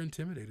people were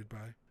intimidated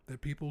by, that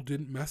people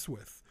didn't mess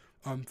with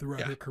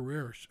throughout her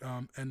career.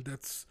 And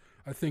that's,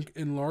 I think,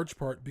 in large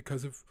part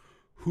because of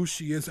who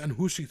she is and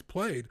who she's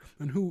played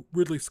and who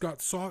Ridley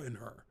Scott saw in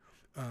her.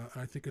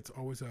 I think it's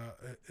always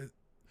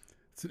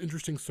it's an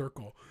interesting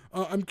circle.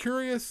 I'm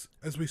curious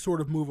as we sort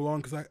of move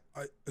along, because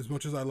I as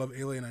much as I love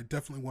Alien, I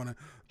definitely want to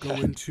go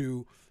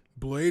into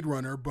Blade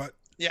Runner, but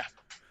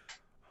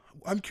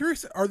I'm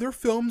curious, are there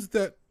films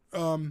that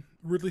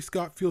Ridley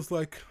Scott feels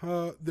like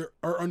they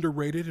are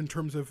underrated in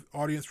terms of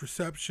audience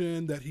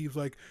reception, that he's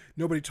like,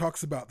 nobody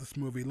talks about this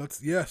movie?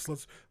 Let's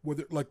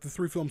whether, like, the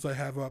three films I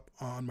have up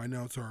on my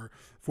notes are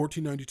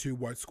 1492,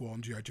 White Squall,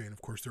 and G.I. Jane.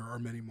 Of course, there are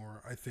many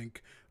more. I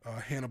think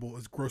Hannibal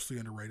is grossly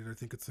underrated. I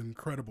think it's an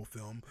incredible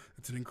film.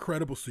 It's an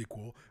incredible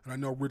sequel, and I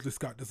know Ridley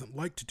Scott doesn't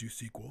like to do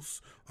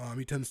sequels.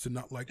 He tends to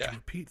not like to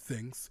repeat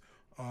things.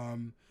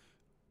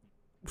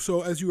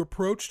 So as you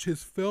approached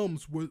his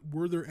films,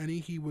 were there any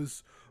he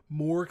was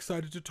more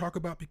excited to talk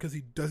about because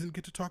he doesn't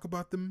get to talk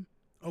about them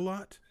a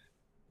lot?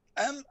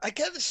 I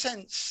get the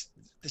sense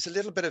there's a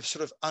little bit of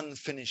sort of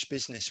unfinished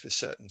business with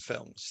certain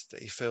films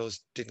that he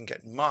feels didn't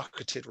get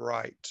marketed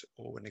right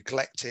or were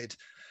neglected.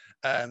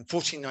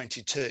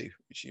 1492,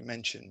 which you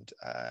mentioned,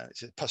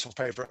 is a personal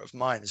favorite of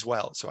mine as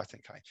well. So I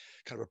think I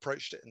kind of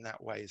approached it in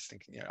that way, as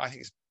thinking, I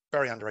think it's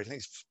very underrated. I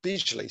think it's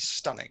visually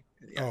stunning.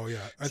 Oh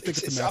yeah, I think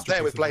it's a It's up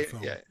there masterpiece with of a Blade.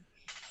 film.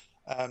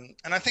 Yeah,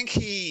 and I think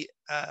he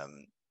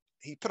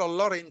put a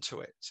lot into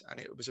it, and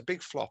it was a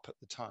big flop at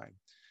the time.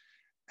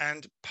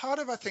 And part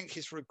of, I think,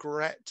 his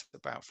regret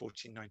about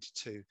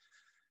 1492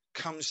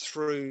 comes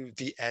through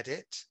the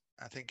edit.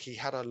 I think he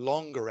had a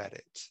longer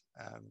edit.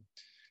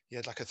 He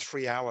had like a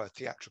 3-hour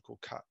theatrical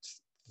cut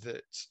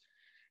that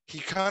he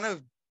kind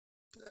of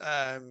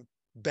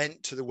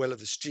bent to the will of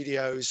the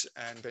studios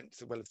and bent to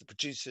the will of the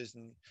producers.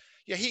 And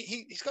yeah,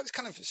 he's got this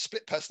kind of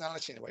split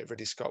personality in a way,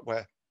 Ridley Scott,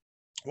 where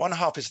one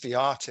half is the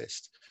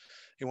artist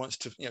who wants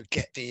to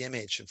get the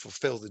image and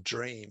fulfill the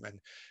dream and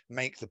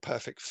make the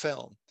perfect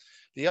film.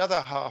 The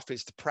other half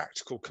is the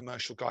practical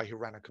commercial guy who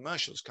ran a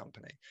commercials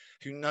company,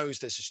 who knows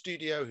there's a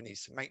studio, who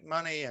needs to make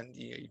money, and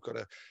you've got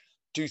to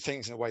do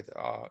things in a way that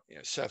are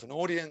serve an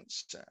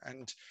audience.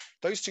 And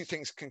those two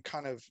things can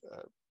kind of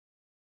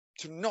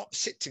to not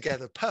sit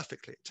together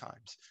perfectly at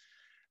times.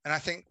 And I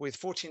think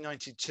with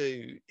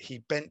 1492, he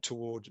bent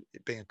toward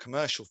it being a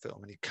commercial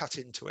film, and he cut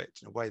into it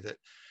in a way that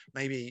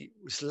maybe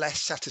was less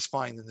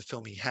satisfying than the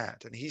film he had.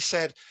 And he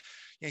said,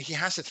 he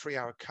has a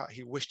 3-hour cut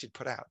he wished he'd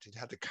put out. He'd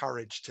had the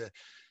courage to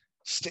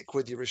stick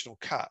with the original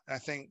cut. And I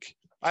think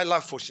I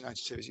love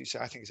 1492, as you say.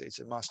 I think it's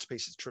a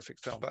masterpiece. It's a terrific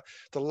film. But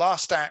the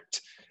last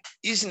act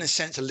is, in a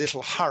sense, a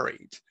little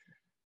hurried.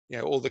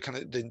 All the kind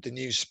of the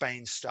New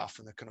Spain stuff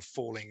and the kind of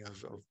falling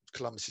of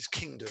Columbus's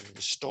kingdom and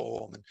the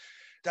storm, and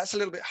that's a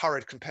little bit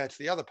hurried compared to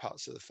the other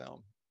parts of the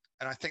film.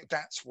 And I think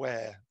that's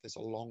where there's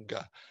a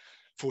longer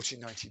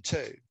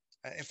 1492.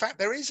 In fact,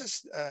 there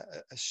is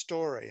a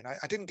story, and I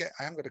haven't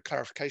got a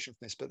clarification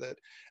from this, but that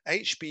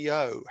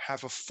HBO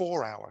have a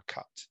 4-hour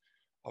cut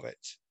of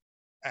it,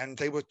 and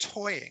they were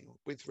toying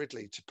with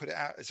Ridley to put it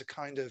out as a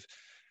kind of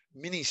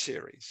mini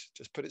series,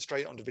 just put it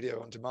straight onto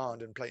video on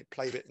demand and play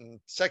it in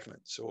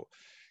segments or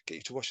get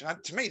you to watch it.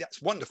 And to me,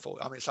 that's wonderful.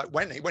 I mean, it's like,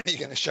 when are you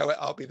going to show it?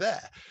 I'll be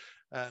there.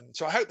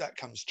 So I hope that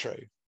comes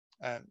true.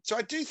 So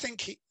I do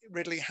think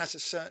Ridley has a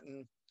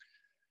certain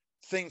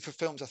thing for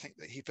films, I think,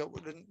 that he felt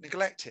were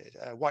neglected.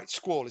 White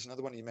Squall is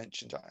another one you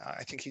mentioned.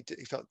 I think he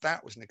felt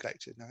that was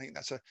neglected. And I think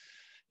that's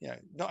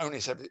not only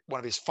is it one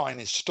of his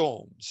finest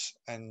storms,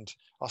 and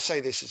I'll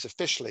say this as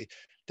officially,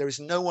 there is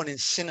no one in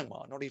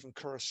cinema, not even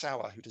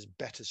Kurosawa, who does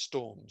better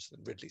storms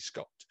than Ridley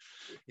Scott.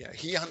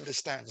 He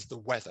understands the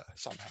weather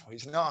somehow.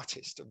 He's an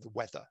artist of the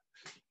weather.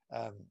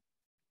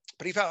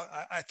 But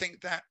I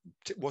think that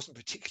it wasn't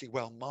particularly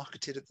well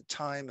marketed at the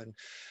time, and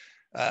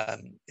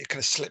it kind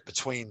of slipped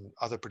between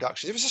other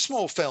productions. It was a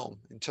small film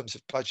in terms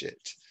of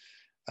budget,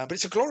 but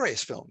it's a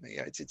glorious film.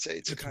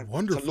 It's a kind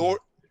wonderful.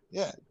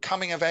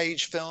 Coming of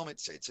age film.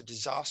 It's a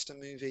disaster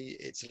movie.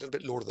 It's a little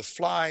bit Lord of the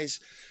Flies.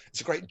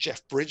 It's a great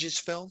Jeff Bridges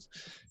film,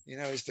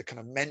 as the kind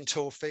of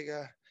mentor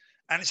figure.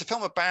 And it's a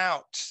film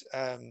about,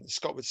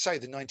 Scott would say,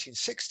 the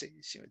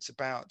 1960s. It's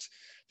about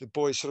the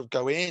boys sort of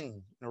go in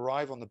and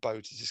arrive on the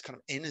boat as this kind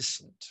of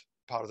innocent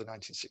part of the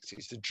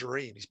 1960s, the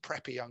dream, these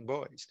preppy young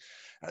boys.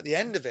 And at the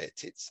end of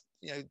it, it's,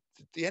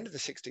 the end of the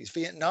 60s,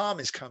 Vietnam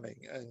is coming,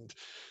 and,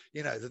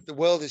 the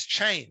world has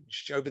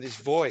changed over this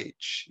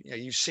voyage.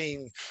 You've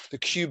seen the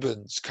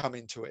Cubans come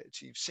into it.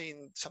 You've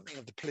seen something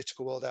of the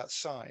political world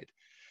outside.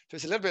 So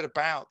it's a little bit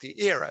about the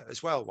era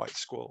as well, White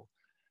Squall.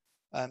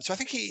 So I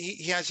think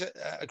he has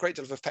a great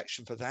deal of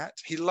affection for that.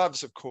 He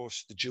loves, of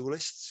course, The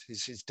Duelists,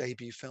 his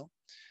debut film,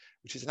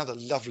 which is another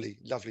lovely,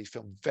 lovely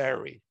film,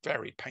 very,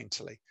 very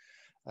painterly,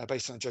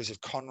 based on a Joseph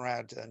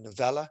Conrad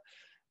novella.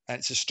 And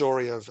it's a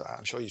story of,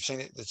 I'm sure you've seen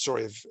it, the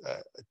story of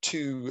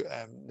two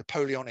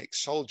Napoleonic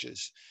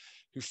soldiers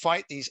who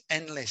fight these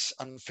endless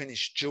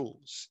unfinished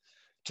duels,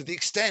 to the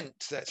extent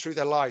that through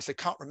their lives, they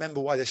can't remember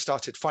why they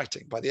started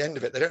fighting. By the end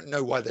of it, they don't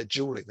know why they're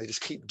dueling. They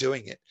just keep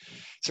doing it.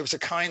 So it's a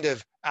kind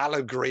of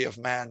allegory of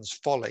man's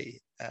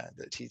folly,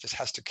 that he just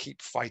has to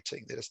keep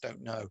fighting. They just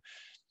don't know.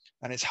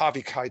 And it's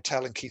Harvey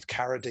Keitel and Keith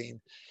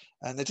Carradine,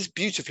 and they're just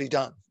beautifully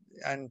done.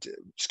 And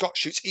Scott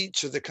shoots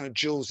each of the kind of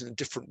duels in a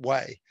different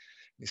way.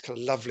 These kind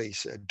of lovely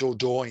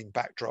Dordogne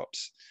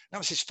backdrops. That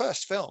was his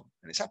first film,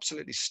 and it's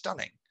absolutely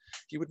stunning.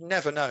 You would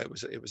never know it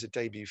was a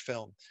debut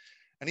film.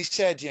 And he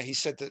said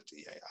that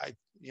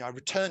I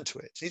return to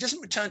it. He doesn't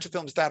return to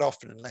films that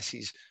often unless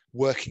he's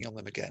working on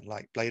them again,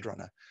 like Blade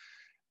Runner.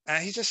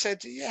 And he just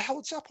said,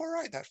 holds up all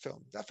right, that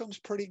film. That film's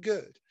pretty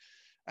good.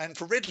 And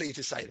for Ridley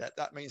to say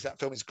that means that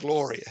film is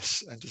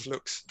glorious and just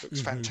looks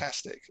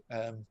fantastic.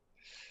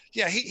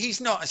 He's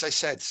not, as I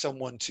said,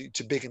 someone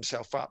to big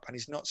himself up, and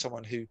he's not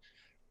someone who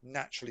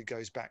naturally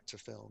goes back to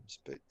films.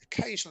 But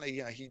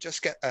occasionally, you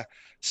just get a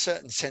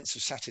certain sense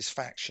of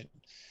satisfaction.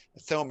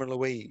 Thelma and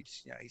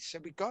Louise, he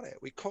said, we got it.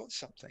 We caught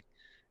something.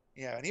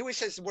 Yeah, and he always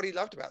says what he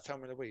loved about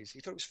Thelma and Louise. He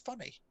thought it was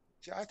funny.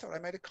 See, I thought I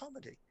made a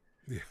comedy,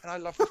 Yeah, and I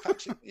love the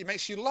fact it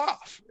makes you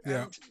laugh.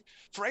 yeah. And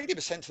for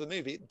 80% of the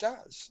movie, it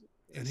does.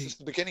 And It's he just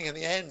the beginning and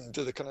the end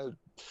of the kind of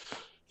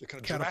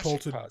dramatic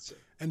catapulted, parts.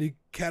 and he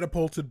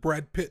catapulted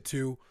Brad Pitt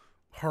to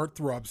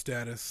heartthrob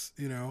status.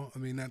 You know, I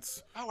mean,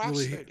 that's Oh, really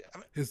absolutely. I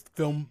mean, his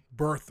film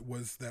birth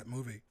was that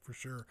movie for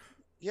sure.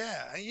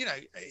 yeah,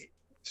 and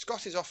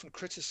Scott is often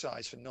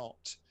criticised for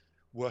not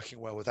working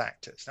well with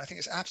actors, and I think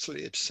it's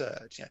absolutely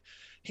absurd.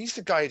 He's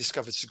the guy who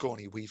discovered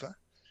Sigourney Weaver.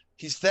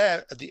 He's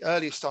there at the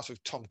earliest start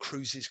of Tom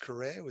Cruise's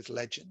career with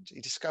Legend. He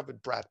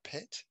discovered Brad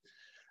Pitt.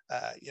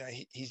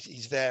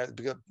 He's there at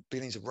the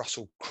beginnings of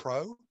Russell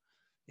Crowe.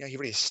 He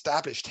really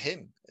established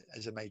him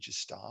as a major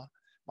star.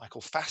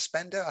 Michael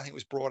Fassbender, I think,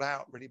 was brought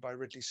out really by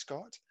Ridley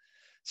Scott.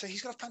 So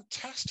he's got a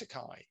fantastic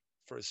eye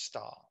for a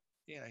star.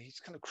 He's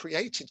kind of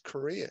created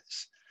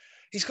careers.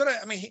 He's got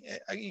I mean,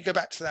 you go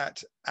back to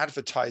that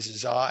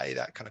advertiser's eye,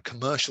 that kind of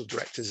commercial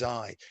director's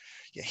eye.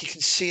 He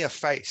can see a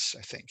face.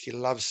 I think he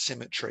loves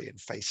symmetry in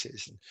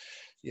faces, and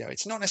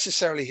it's not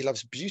necessarily he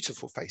loves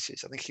beautiful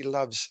faces. I think he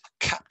loves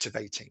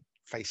captivating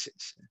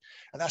faces,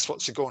 and that's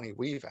what Sigourney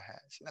Weaver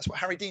has, and that's what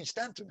Harry Dean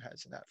Stanton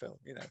has in that film.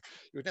 You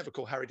would never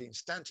call Harry Dean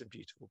Stanton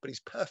beautiful, but he's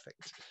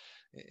perfect.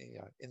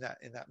 In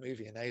that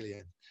movie, in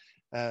Alien.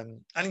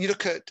 And you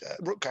look at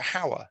Rutger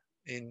Hauer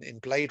in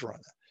Blade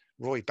Runner,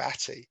 Roy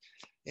Batty.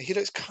 He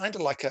looks kind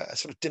of like a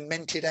sort of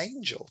demented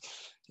angel.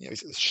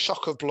 He's got a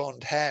shock of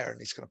blonde hair and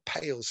he's got a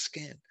pale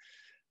skin.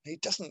 He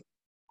doesn't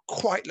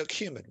quite look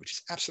human, which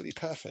is absolutely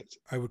perfect.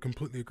 I would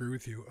completely agree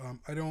with you.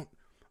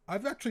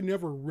 I've actually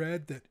never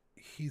read that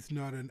he's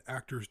not an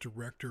actor's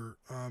director.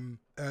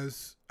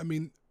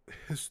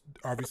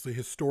 Obviously,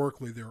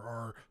 historically, there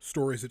are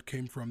stories that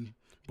came from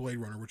Blade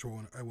Runner, which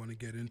I want to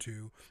get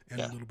into, and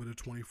a little bit of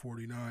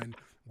 2049,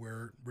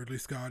 where Ridley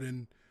Scott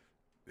and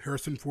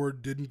Harrison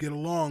Ford didn't get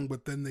along,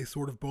 but then they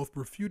sort of both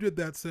refuted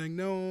that, saying,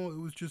 no, it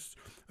was just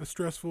a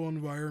stressful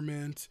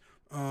environment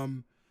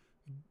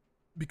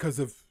because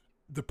of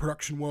the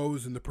production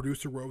woes and the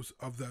producer woes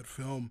of that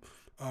film,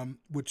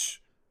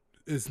 which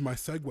is my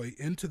segue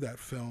into that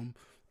film,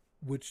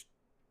 which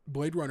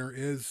Blade Runner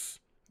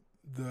is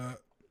the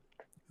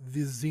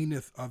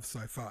zenith of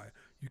sci-fi.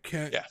 You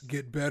can't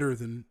get better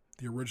than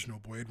the original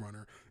Blade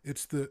Runner.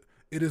 It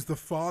is the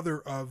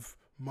father of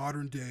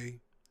modern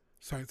day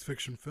science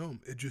fiction film.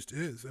 It just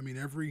is. I mean,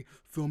 every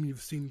film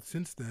you've seen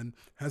since then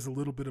has a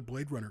little bit of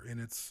Blade Runner in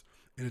its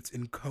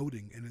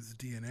encoding, in its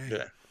DNA.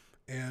 Yeah.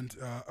 And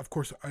of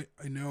course, I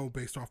know,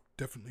 based off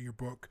definitely your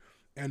book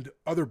and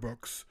other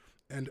books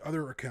and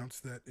other accounts,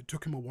 that it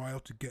took him a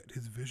while to get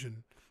his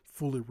vision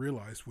fully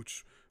realized,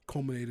 which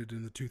culminated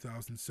in the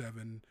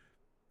 2007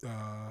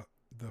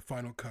 the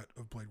final cut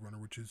of Blade Runner,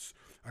 which is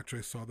actually,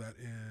 I saw that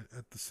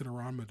at the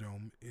Cinerama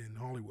Dome in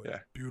Hollywood.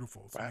 Yeah.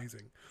 Beautiful. It's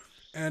amazing.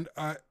 And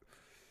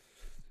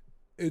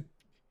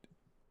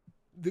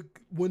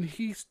when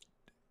he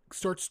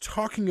starts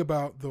talking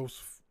about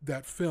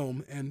that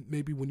film, and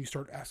maybe when you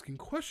start asking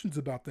questions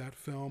about that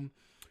film,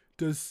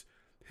 does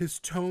his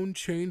tone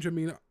change? I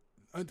mean,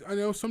 I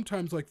know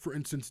sometimes, like, for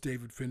instance,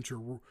 David Fincher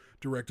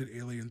directed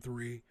Alien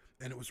 3,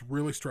 and it was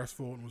really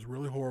stressful and was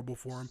really horrible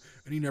for him,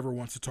 and he never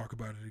wants to talk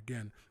about it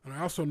again. And I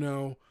also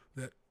know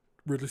that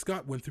Ridley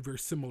Scott went through very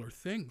similar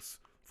things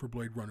for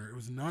Blade Runner. It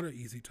was not an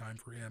easy time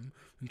for him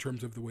in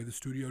terms of the way the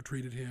studio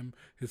treated him,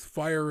 his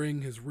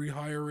firing, his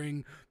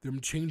rehiring,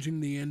 them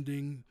changing the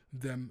ending,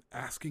 them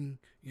asking,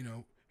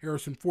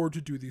 Harrison Ford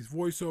to do these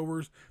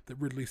voiceovers that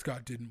Ridley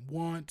Scott didn't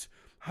want.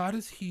 How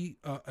does he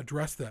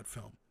address that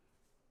film?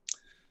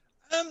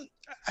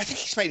 I think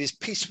he's made his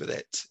peace with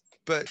it,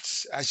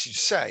 but as you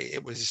say,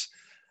 it was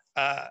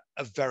a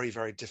very,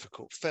 very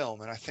difficult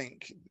film, and I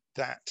think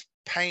that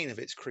pain of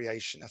its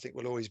creation, I think,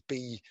 will always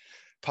be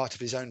part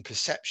of his own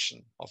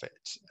perception of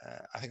it.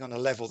 I think on a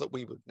level that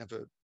we would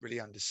never really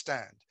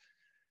understand.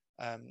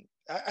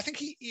 I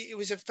think it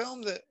was a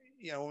film that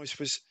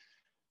was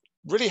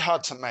really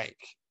hard to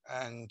make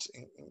and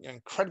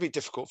incredibly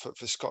difficult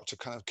for Scott to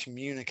kind of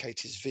communicate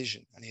his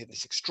vision. And he had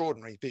this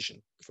extraordinary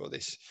vision for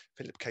this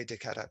Philip K.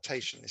 Dick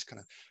adaptation, this kind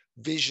of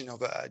vision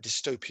of a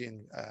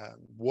dystopian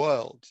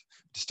world,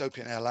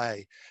 dystopian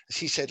LA, as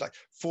he said, like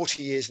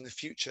 40 years in the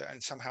future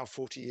and somehow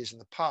 40 years in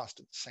the past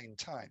at the same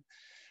time.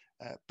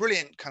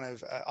 Brilliant kind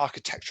of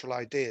architectural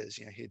ideas.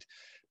 He'd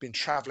been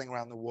traveling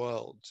around the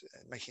world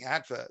making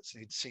adverts,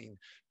 and he'd seen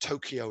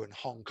Tokyo and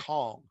Hong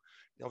Kong.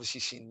 He'd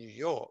obviously seen New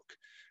York,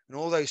 and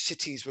all those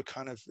cities were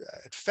kind of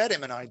had fed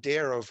him an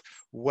idea of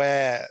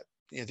where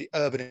the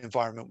urban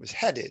environment was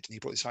headed. And he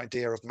brought this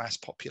idea of mass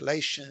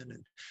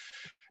population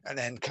and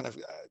then kind of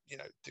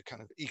the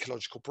kind of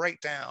ecological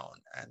breakdown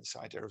and this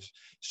idea of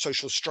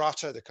social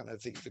strata, the kind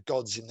of the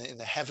gods in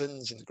the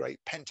heavens, in the great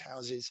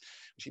penthouses,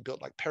 which he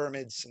built like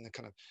pyramids, and the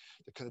kind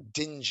of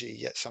dingy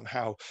yet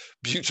somehow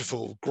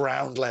beautiful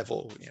ground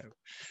level,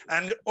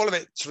 and all of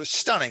it sort of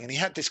stunning. And he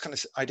had this kind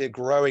of idea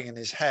growing in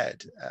his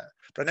head,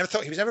 but I never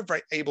thought he was ever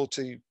very able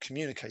to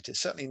communicate it.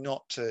 Certainly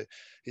not to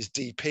his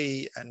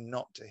DP and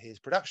not to his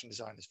production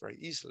designers very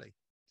easily.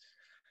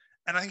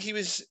 And I think it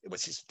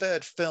was his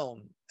third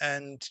film.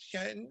 And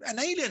an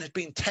Alien had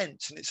been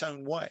tense in its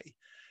own way,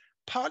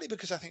 partly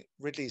because I think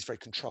Ridley is very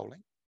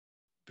controlling,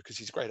 because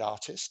he's a great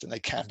artist and they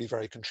can be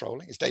very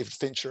controlling, as David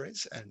Fincher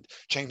is and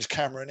James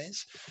Cameron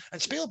is,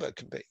 and Spielberg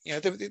can be.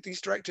 These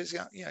directors,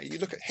 you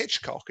look at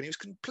Hitchcock and he was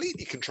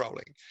completely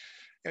controlling.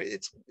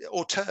 It's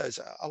auteurs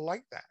are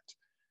like that.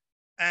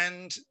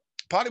 And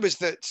partly was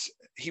that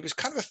he was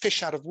kind of a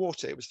fish out of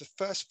water. It was the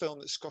first film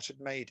that Scott had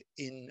made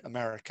in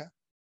America.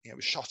 It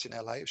was shot in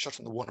LA, it was shot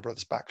on the Warner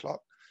Brothers backlot.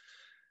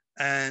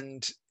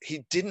 And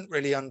he didn't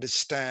really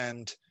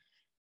understand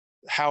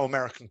how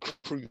American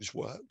crews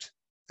worked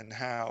and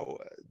how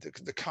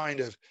the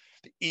kind of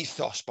the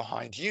ethos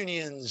behind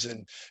unions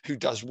and who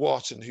does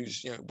what and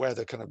who's, where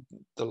the kind of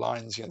the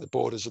lines, the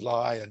borders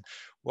lie and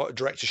what a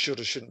director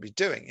should or shouldn't be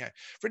doing.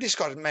 Ridley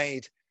Scott had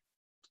made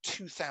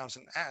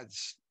 2,000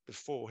 ads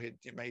before he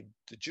made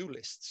the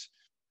Duelists.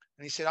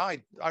 And he said,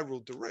 I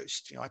ruled the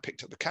roost. I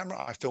picked up the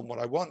camera, I filmed what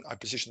I want, I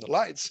positioned the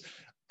lights,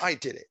 I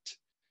did it.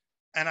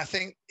 And I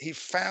think he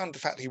found the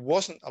fact that he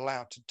wasn't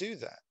allowed to do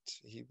that.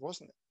 He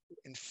wasn't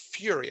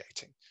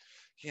infuriating.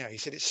 He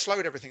said it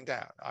slowed everything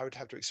down. I would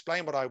have to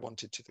explain what I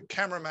wanted to the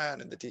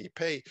cameraman and the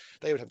DP.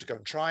 They would have to go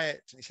and try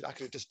it. And he said, I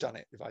could have just done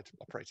it if I'd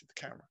operated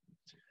the camera.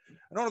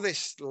 And all of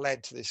this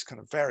led to this kind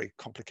of very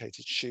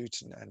complicated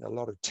shoot and a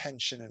lot of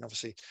tension. And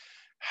obviously,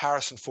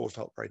 Harrison Ford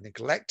felt very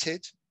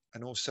neglected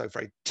and also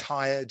very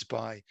tired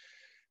by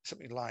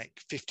something like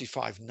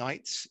 55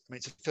 Nights. I mean,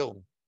 it's a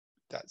film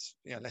that's,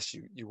 unless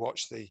you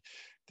watch the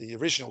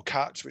original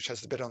cut, which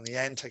has the bit on the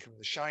end taken from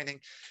The Shining,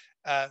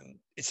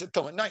 it's a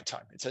film at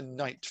nighttime. It's a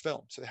night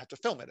film, so they have to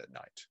film it at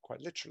night,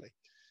 quite literally.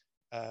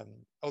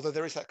 Although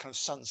there is that kind of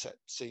sunset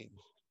scene,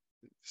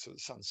 so the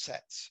sun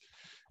sets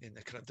in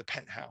the kind of the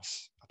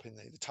penthouse up in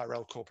the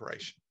Tyrell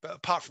Corporation. But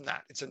apart from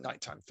that, it's a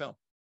nighttime film.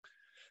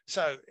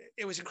 So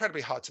it was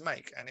incredibly hard to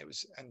make, and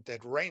they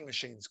had rain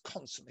machines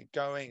constantly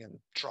going and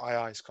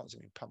dry ice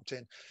constantly being pumped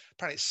in.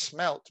 Apparently, it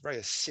smelt very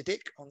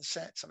acidic on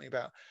set. Something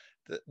about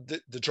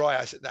the dry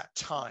ice at that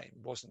time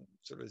wasn't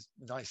sort of as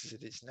nice as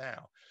it is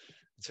now,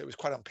 and so it was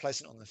quite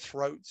unpleasant on the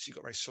throats. You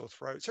got very sore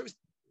throats. So it was,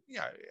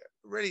 a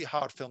really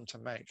hard film to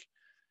make.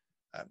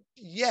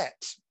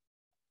 Yet,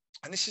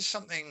 and this is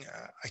something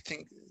I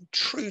think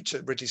true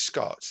to Ridley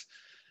Scott,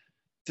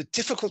 the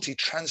difficulty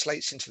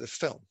translates into the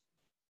film.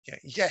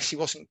 Yes, he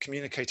wasn't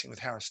communicating with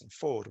Harrison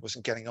Ford,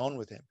 wasn't getting on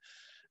with him.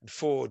 And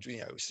Ford,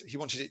 he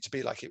wanted it to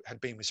be like it had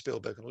been with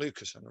Spielberg and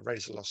Lucas on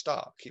Raiders of the Lost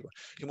Ark.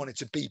 He wanted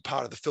to be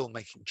part of the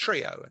filmmaking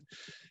trio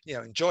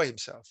and, enjoy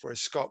himself.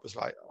 Whereas Scott was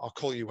like, I'll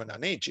call you when I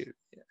need you.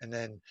 And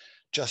then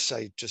just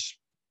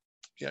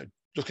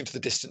look into the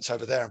distance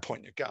over there and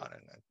point your gun.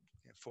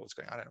 And Ford's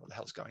going, I don't know what the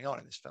hell's going on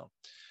in this film.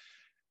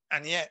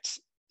 And yet,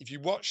 if you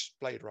watch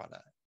Blade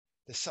Runner,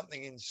 there's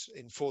something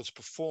in Ford's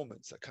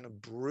performance, that kind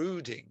of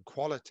brooding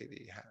quality that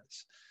he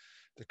has,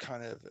 the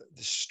kind of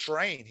the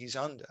strain he's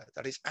under,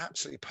 that is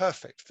absolutely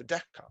perfect for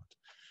Deckard.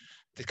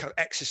 The kind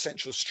of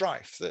existential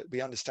strife that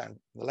we understand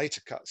in the later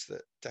cuts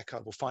that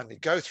Deckard will finally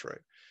go through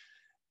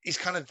is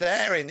kind of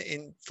there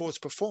in Ford's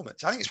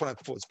performance. I think it's one of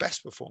Ford's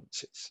best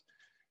performances,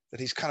 that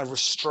he's kind of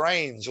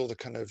restrains all the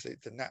kind of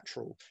the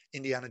natural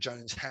Indiana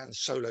Jones Han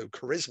Solo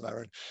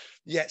charisma, and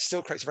yet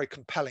still creates a very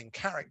compelling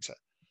character.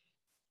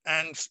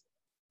 And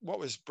what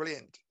was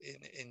brilliant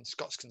in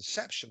Scott's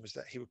conception was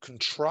that he would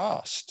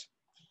contrast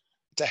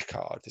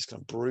Deckard, this kind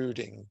of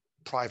brooding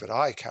private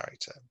eye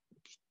character,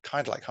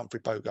 kind of like Humphrey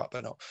Bogart,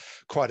 but not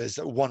quite as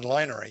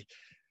one-linery,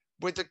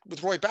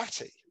 with Roy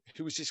Batty,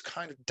 who was this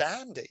kind of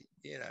dandy.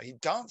 He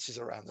dances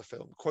around the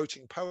film,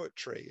 quoting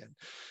poetry and,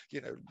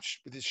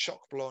 with his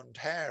shock blonde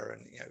hair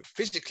and,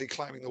 physically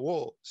climbing the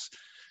walls.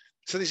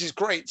 So this is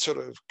great sort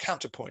of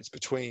counterpoints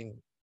between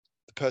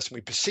the person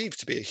we perceive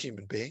to be a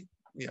human being,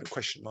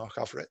 question mark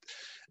after it,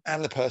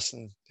 and the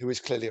person who is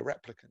clearly a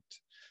replicant.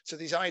 So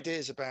these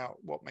ideas about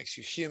what makes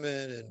you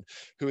human and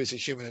who is a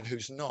human and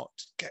who's not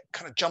get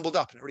kind of jumbled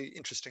up in a really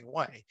interesting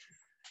way.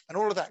 And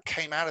all of that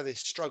came out of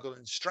this struggle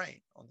and strain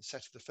on the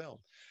set of the film.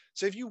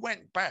 So if you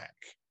went back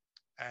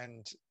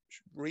and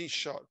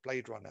reshot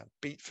Blade Runner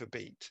beat for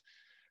beat,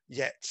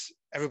 yet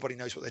everybody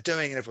knows what they're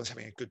doing and everyone's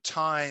having a good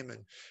time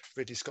and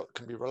Ridley Scott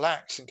can be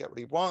relaxed and get what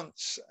he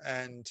wants,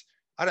 and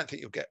I don't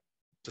think you'll get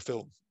the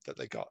film that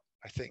they got.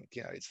 I think,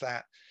 it's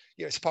that,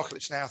 it's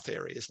Apocalypse Now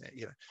theory, isn't it?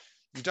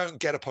 You don't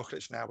get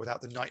Apocalypse Now without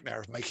the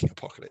nightmare of making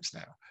Apocalypse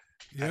Now.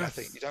 Yes. And I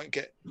think you don't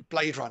get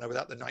Blade Runner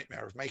without the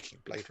nightmare of making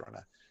Blade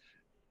Runner.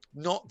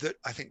 Not that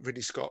I think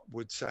Ridley Scott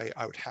would say,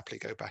 I would happily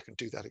go back and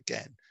do that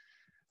again.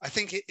 I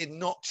think it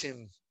knocked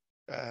him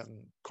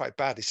quite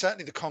badly.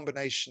 Certainly the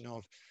combination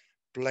of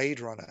Blade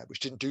Runner,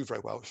 which didn't do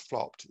very well,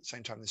 flopped. At the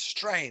same time, the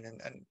strain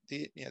and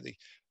the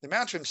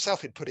amount of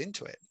himself he'd put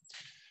into it,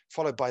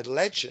 followed by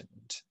Legend,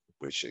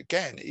 which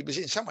again, it was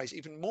in some ways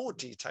even more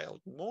detailed,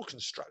 more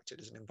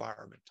constructed as an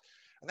environment.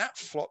 And that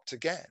flopped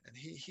again. And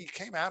he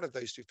came out of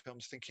those two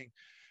films thinking,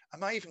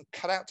 am I even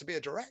cut out to be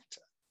a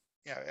director?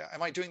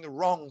 Am I doing the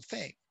wrong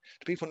thing?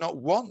 Do people not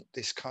want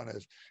this kind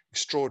of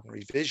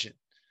extraordinary vision?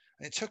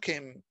 And it took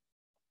him,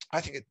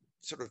 I think,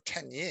 sort of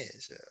 10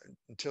 years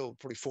until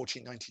probably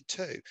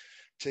 1492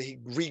 till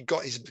he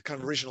got his kind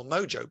of original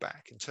mojo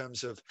back in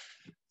terms of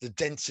the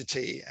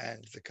density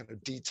and the kind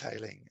of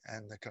detailing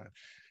and the kind of,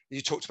 you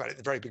talked about it at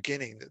the very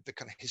beginning, the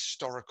kind of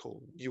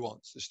historical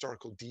nuance,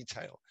 historical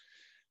detail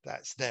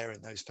that's there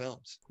in those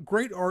films.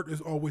 Great art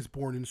is always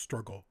born in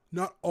struggle.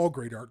 Not all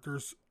great art.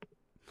 There's,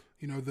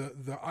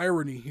 the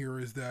irony here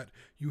is that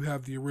you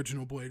have the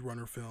original Blade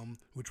Runner film,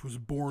 which was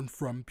born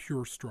from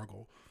pure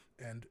struggle,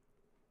 and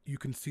you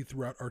can see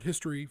throughout art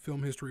history,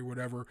 film history,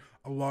 whatever,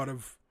 a lot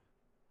of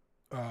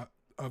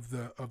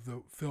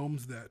the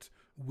films that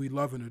we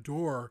love and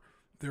adore,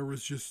 there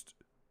was just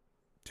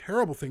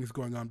terrible things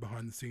going on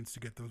behind the scenes to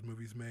get those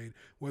movies made,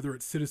 whether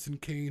it's Citizen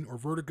Kane or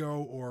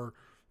Vertigo or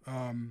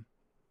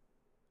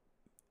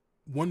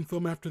one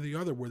film after the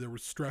other where there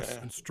was stress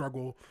and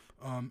struggle.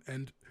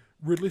 And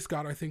Ridley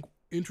Scott, I think,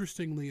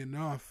 interestingly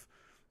enough,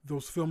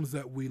 those films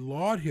that we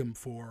laud him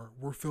for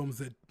were films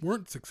that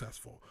weren't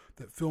successful,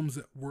 that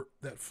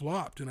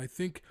flopped, and I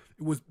think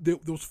it was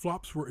those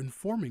flops were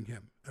informing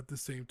him at the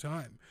same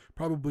time,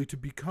 probably to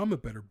become a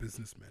better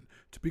businessman,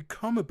 to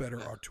become a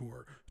better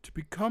auteur, to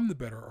become the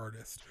better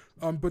artist.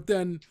 But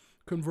then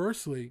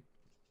conversely,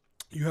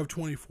 you have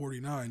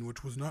 2049,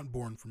 which was not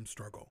born from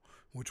struggle,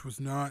 which was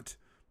not,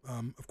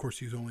 of course,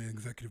 he's only an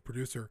executive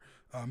producer,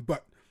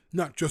 but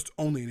not just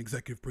only an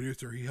executive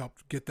producer. He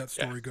helped get that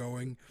story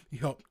going. He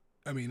helped.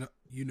 I mean,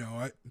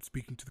 I'm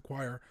speaking to the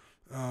choir,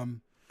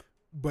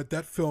 but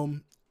that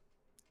film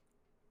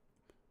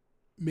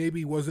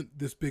maybe wasn't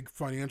this big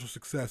financial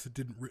success.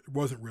 It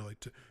wasn't really,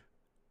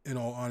 in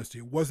all honesty,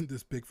 it wasn't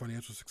this big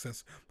financial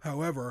success.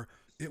 However,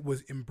 it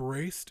was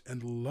embraced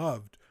and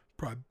loved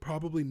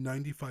probably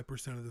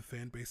 95% of the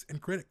fan base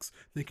and critics,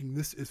 thinking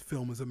this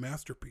film is a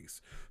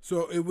masterpiece.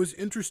 So it was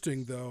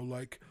interesting, though,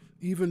 like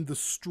even the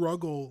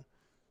struggle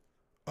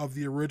of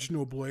the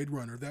original Blade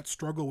Runner, that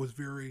struggle was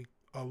very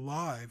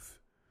alive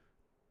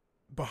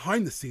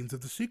behind the scenes of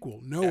the sequel,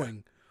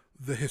 knowing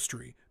the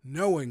history,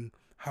 knowing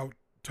how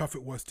tough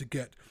it was to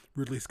get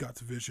Ridley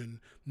Scott's vision,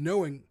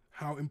 knowing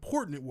how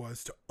important it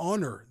was to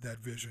honor that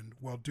vision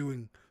while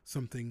doing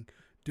something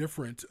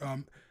different.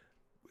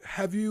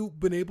 Have you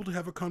been able to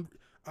have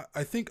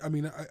I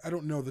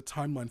don't know the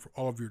timeline for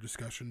all of your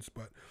discussions,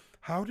 but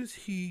how does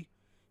he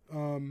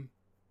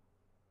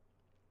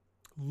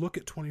look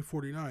at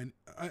 2049?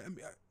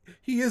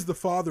 He is the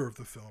father of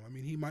the film. I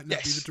mean, he might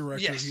not be the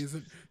director. Yes.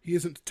 He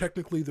isn't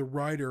technically the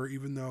writer,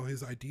 even though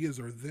his ideas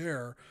are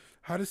there.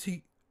 How does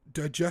he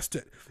digest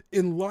it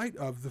in light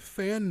of the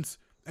fans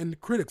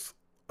and critics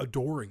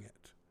adoring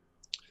it?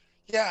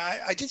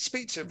 Yeah, I did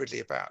speak to Ridley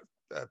about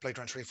Blade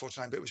Runner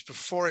 2049, but it was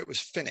before it was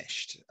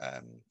finished.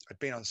 I'd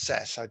been on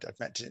set. I'd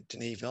met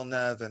Denis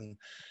Villeneuve and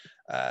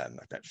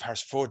I'd met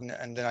Harrison Ford,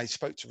 and then I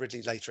spoke to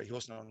Ridley later. He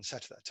wasn't on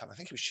set at that time. I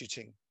think he was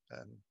shooting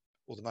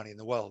All the Money in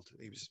the World.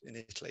 He was in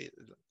Italy.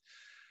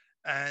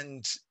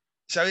 And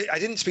so I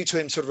didn't speak to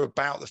him sort of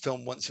about the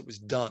film once it was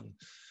done.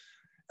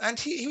 And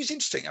he was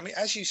interesting. I mean,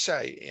 as you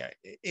say,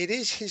 it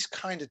is his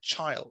kind of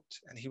child,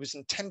 and he was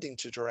intending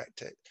to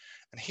direct it.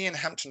 And he and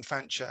Hampton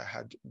Fancher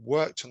had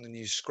worked on the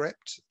new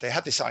script. They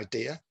had this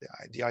idea,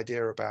 the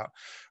idea about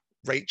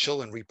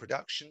Rachel and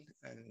reproduction,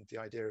 and the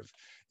idea of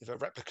if a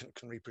replicant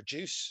can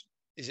reproduce,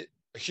 is it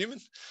a human?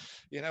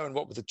 And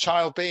what would the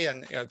child be?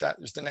 And that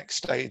was the next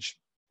stage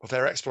of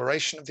their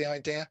exploration of the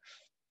idea.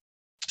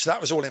 So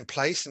that was all in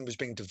place and was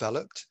being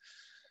developed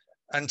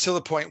until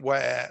the point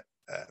where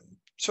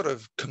sort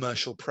of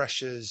commercial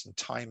pressures and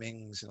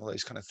timings and all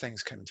those kind of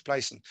things came into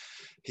place, and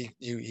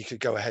he could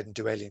go ahead and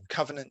do Alien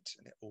Covenant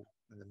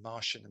and The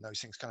Martian, and those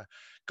things kind of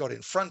got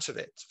in front of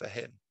it for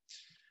him,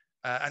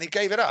 and he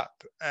gave it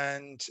up.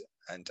 And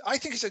I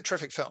think it's a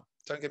terrific film.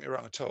 Don't get me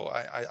wrong at all.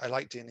 I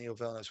like Denis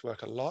Villeneuve's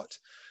work a lot.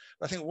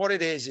 I think what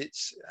it is,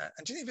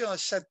 and Denis Villeneuve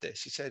said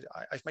this, he said,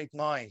 I've made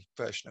my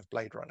version of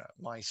Blade Runner,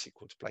 my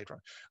sequel to Blade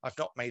Runner. I've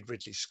not made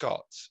Ridley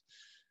Scott's.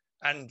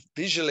 And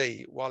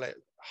visually, while it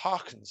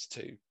harkens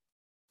to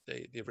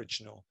the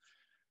original,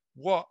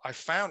 what I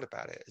found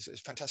about it, as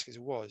fantastic as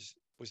it was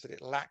that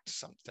it lacked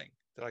something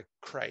that I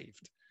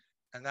craved.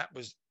 And that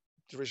was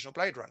the original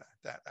Blade Runner,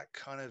 that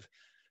kind of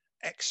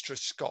extra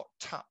Scott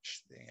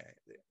touch.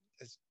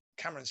 As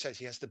Cameron says,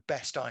 he has the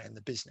best eye in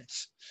the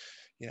business.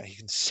 He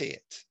can see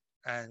it.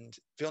 And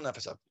Villeneuve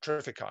has a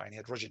terrific eye, and he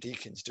had Roger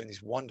Deakins doing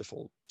these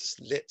wonderful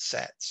lit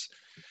sets.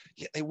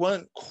 Yet they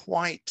weren't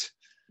quite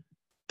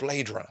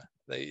Blade Runner.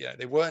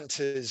 They weren't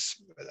as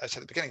I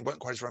said at the beginning, weren't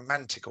quite as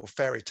romantic or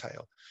fairy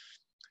tale.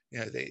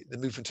 The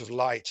movement of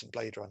light in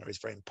Blade Runner is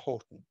very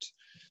important.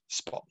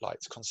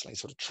 Spotlights constantly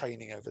sort of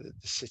training over the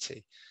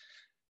city.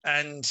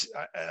 And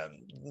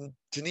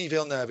Denis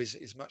Villeneuve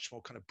is much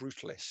more kind of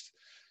brutalist.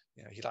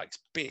 He likes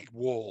big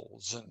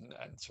walls and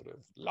sort of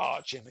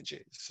large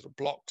images, sort of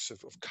blocks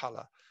of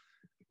color,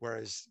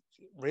 whereas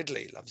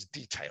Ridley loves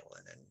detail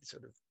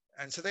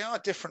and so they are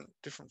different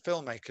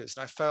filmmakers.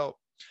 And I felt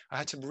I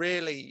had to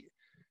really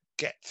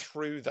get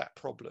through that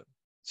problem.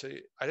 So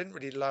I didn't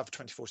really love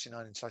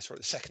 2049 until I saw it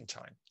the second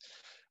time,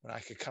 when I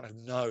could kind of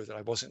know that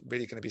I wasn't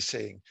really going to be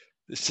seeing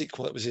the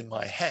sequel that was in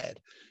my head,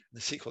 and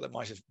the sequel that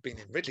might have been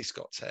in Ridley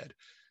Scott's head.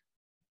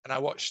 And I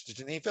watched the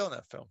Denis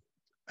Villeneuve film.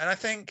 And I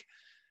think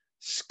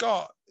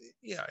Scott,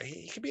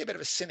 he can be a bit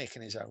of a cynic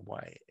in his own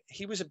way.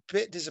 He was a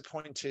bit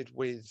disappointed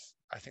with,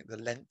 I think, the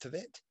length of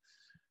it.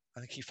 I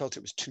think he felt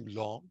it was too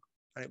long.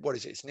 And what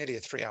is it? It's nearly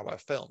a 3-hour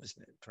film,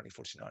 isn't it?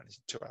 2049 is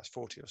 2 hours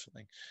 40 or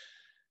something.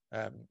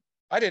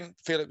 I didn't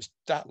feel it was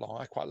that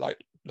long. I quite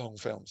like long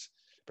films.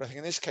 But I think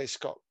in this case,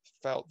 Scott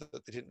felt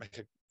that they didn't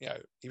make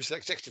he was the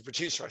executive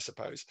producer, I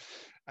suppose,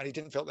 and he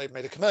didn't feel they'd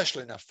made a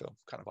commercial enough film.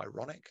 Kind of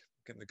ironic,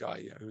 given the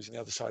guy who was on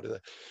the other side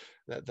of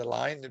the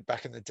line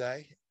back in the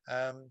day.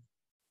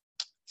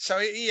 So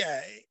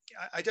yeah,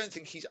 I don't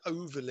think he's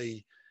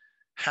overly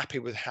happy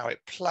with how it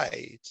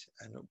played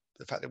and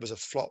the fact it was a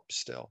flop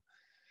still.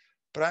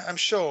 But I'm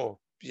sure,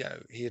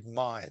 he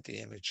admired the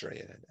imagery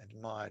and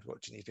admired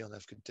what Denis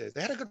Villeneuve could do.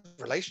 They had a good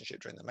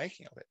relationship during the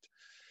making of it.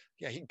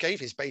 Yeah, he gave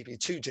his baby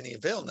to Denis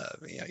Villeneuve.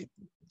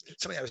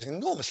 Something that was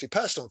enormously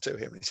personal to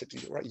him. He said,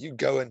 "Right, you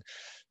go and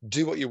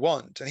do what you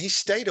want." And he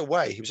stayed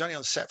away. He was only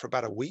on set for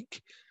about a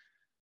week,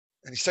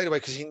 and he stayed away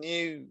because he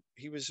knew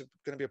he was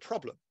going to be a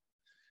problem.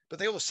 But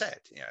they all said,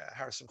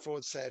 Harrison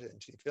Ford said, and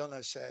Denis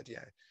Villeneuve said,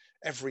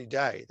 every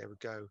day they would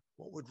go,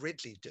 "What would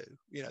Ridley do?"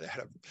 They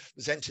had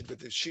presented with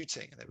the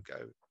shooting, and they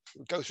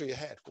would go through your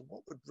head, "Well,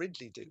 what would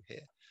Ridley do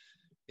here?"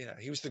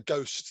 He was the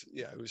ghost,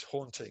 who was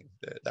haunting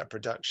that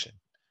production.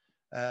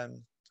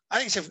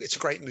 I think it's a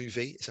great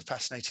movie. It's a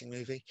fascinating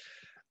movie.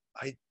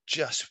 I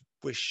just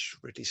wish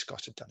Ridley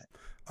Scott had done it.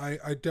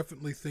 I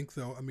definitely think,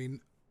 though, I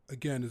mean,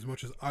 again, as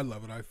much as I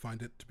love it, I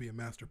find it to be a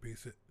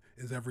masterpiece. It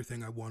is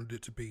everything I wanted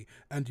it to be,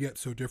 and yet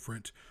so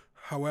different.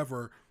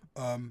 However,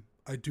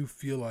 I do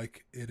feel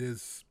like it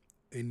is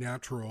a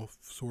natural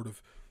sort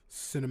of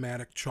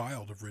cinematic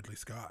child of Ridley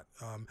Scott.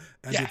 And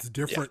it's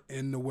different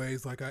in the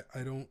ways like I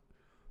don't.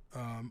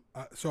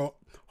 So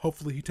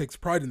hopefully he takes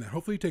pride in that.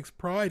 Hopefully he takes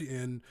pride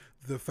in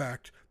the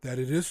fact that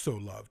it is so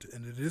loved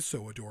and it is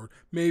so adored.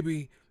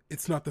 Maybe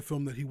it's not the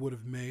film that he would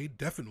have made.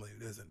 Definitely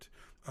it isn't.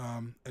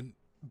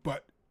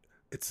 But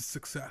it's a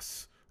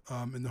success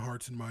in the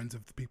hearts and minds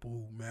of the people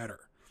who matter,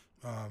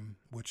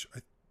 which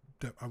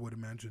I would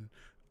imagine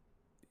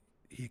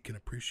he can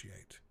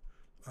appreciate.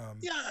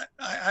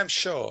 I'm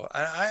sure.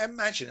 I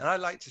imagine, and I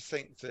like to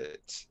think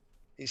that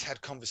he's had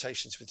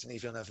conversations with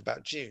Denis Villeneuve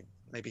about Dune.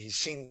 Maybe he's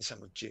seen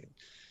some of Dune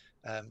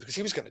because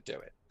he was going to do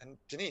it, and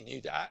Denis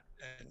knew that,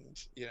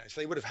 and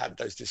so they would have had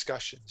those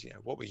discussions.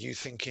 What were you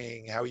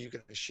thinking? How are you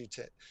going to shoot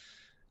it?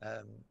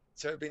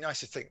 So it'd be nice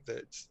to think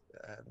that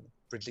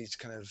Ridley's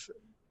kind of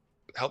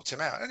helped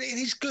him out, and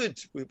he's good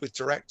with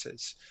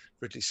directors.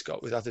 Ridley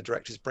Scott, with other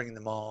directors, bringing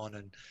them on,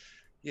 and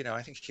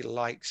I think he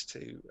likes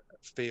to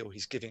feel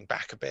he's giving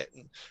back a bit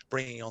and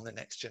bringing on the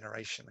next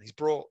generation. He's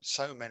brought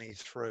so many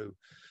through.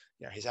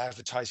 His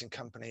advertising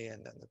company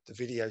and the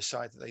video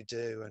side that they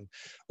do, and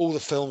all the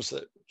films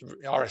that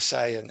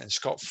RSA and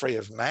Scott Free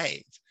have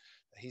made,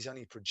 he's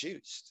only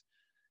produced.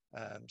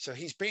 So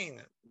he's been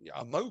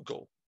a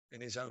mogul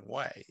in his own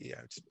way,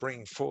 to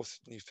bring forth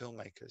new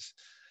filmmakers.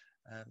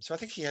 So I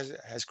think he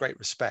has great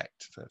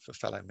respect for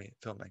fellow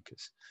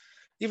filmmakers.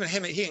 Even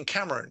he and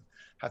Cameron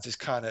have this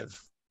kind of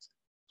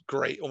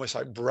great, almost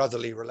like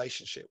brotherly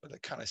relationship where they're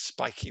kind of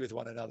spiky with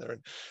one another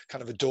and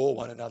kind of adore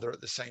one another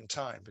at the same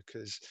time,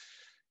 because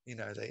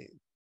they're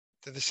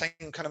the same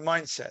kind of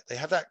mindset. They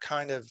have that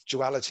kind of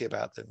duality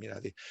about them,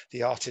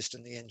 the artist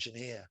and the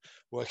engineer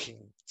working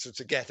sort of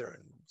together,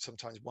 and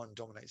sometimes one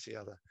dominates the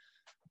other.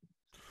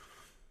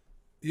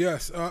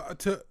 Yes,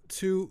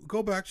 to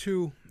go back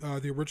to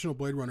the original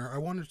Blade Runner, I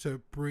wanted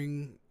to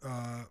bring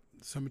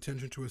some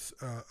attention to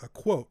a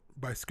quote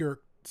by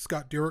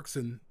Scott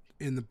Derrickson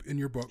in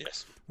your book,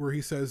 yes, where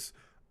he says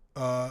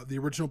the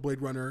original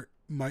Blade Runner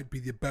might be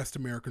the best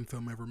American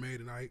film ever made,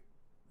 and I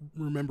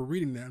remember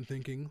reading that and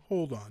thinking,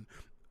 hold on,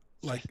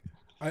 like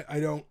I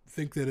don't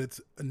think that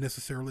it's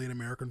necessarily an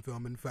American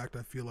film. In fact,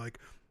 I feel like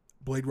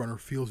Blade Runner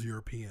feels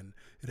European.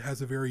 It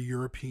has a very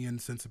European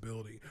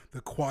sensibility.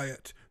 The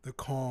quiet, the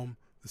calm,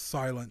 the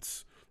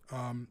silence,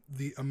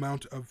 the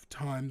amount of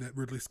time that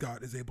Ridley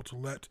Scott is able to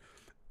let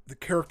the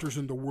characters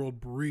in the world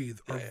breathe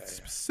are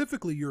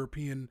specifically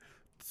European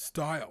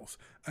styles.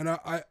 And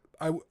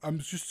I'm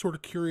just sort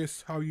of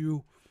curious how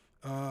you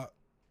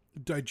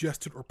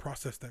digested or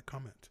processed that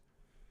comment.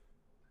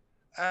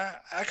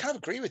 I kind of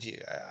agree with you.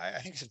 I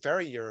think it's a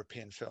very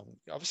European film.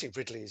 Obviously,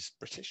 Ridley is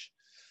British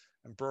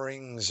and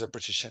brings a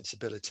British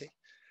sensibility.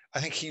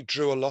 I think he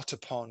drew a lot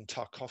upon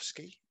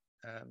Tarkovsky.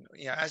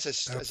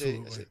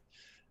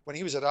 When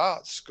he was at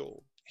art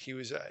school, he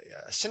was a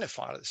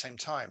cinephile at the same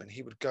time, and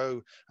he would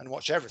go and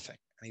watch everything.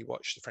 And he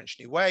watched the French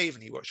New Wave,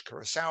 and he watched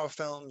Kurosawa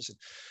films,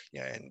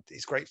 and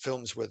his great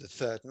films were The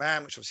Third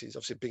Man, which is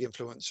obviously a big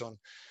influence on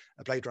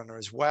Blade Runner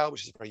as well,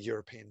 which is a very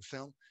European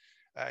film.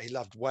 He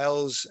loved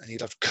Wells, and he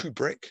loved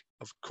Kubrick,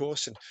 of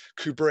course. And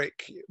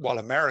Kubrick, while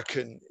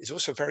American, is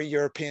also a very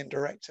European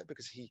director,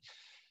 because he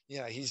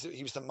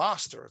was the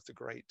master of the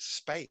great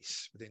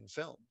space within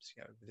films.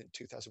 Within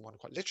 2001,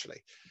 quite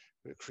literally,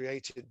 it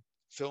created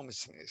film is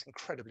something that's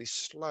incredibly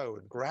slow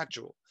and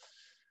gradual.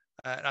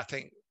 And I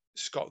think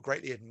Scott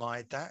greatly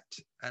admired that,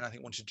 and I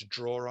think wanted to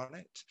draw on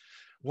it,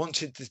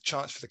 wanted the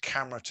chance for the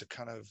camera to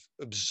kind of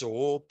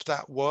absorb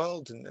that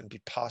world and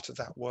be part of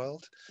that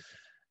world.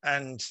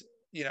 And,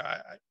 you know,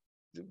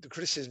 the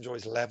criticisms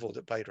always leveled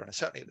at Blade Runner,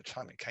 certainly at the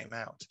time it came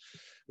out,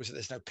 was that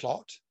there's no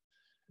plot.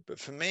 But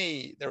for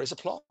me, there is a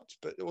plot,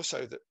 but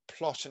also that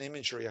plot and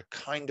imagery are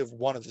kind of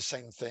one of the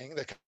same thing.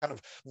 They're kind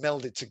of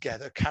melded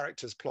together.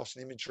 Characters, plot,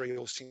 and imagery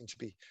all seem to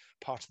be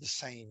part of the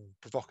same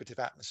provocative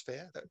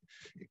atmosphere that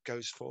it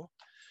goes for.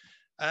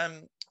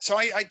 So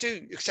I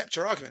do accept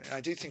your argument, and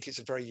I do think it's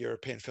a very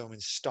European film in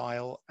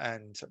style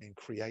and in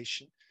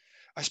creation.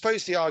 I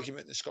suppose the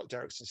argument that Scott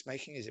Derrickson's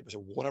making is it was a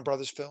Warner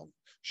Brothers film,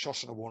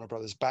 shot on a Warner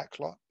Brothers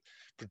backlot,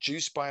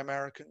 produced by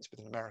Americans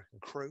with an American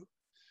crew.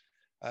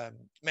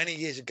 Many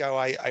years ago,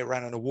 I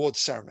ran an awards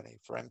ceremony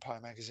for Empire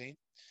magazine,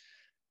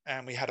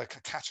 and we had a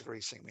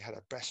category thing. We had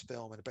a best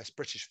film and a best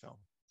British film.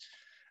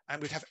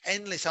 And we'd have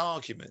endless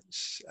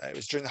arguments. It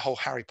was during the whole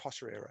Harry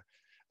Potter era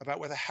about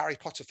whether Harry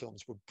Potter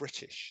films were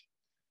British.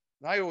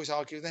 And I always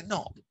argue they're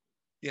not.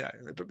 You know,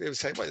 they would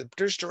say, well, the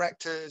British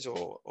directors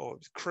or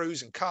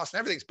crews and cast and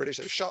everything's British.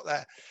 They were shot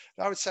there.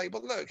 And I would say,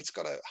 well, look, it's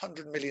got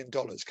 $100 million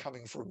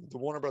coming from the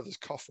Warner Brothers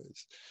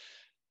coffers.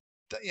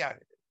 Yeah,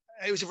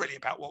 it was really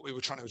about what we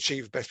were trying to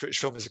achieve. Best British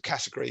film as a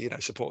category, you know,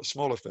 support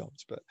smaller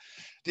films. But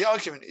the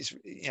argument is,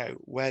 you know,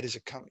 where does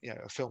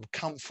a film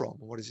come from,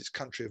 and what is its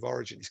country of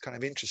origin? It's kind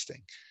of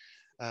interesting.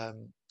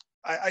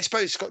 I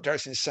suppose Scott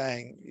Derrickson is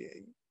saying,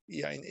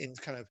 you know, in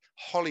kind of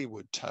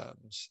Hollywood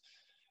terms,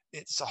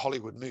 it's a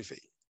Hollywood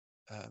movie.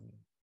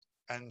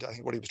 And I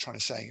think what he was trying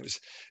to say,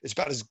 it's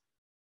about as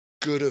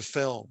good a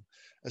film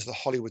as the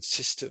Hollywood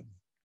system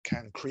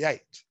can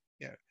create,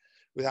 you know,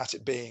 without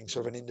it being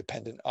sort of an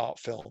independent art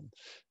film,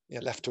 you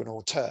know, left to an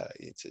auteur.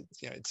 It's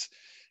you know, it's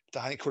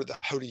I call it the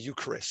Holy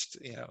Eucharist,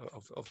 you know,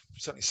 of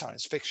certainly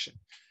science fiction.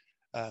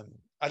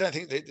 I don't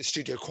think the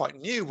studio quite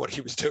knew what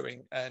he was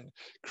doing and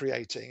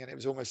creating, and it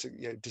was almost,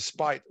 you know,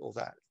 despite all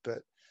that. But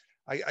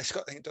I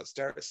think Dr.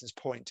 Derrickson's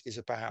point is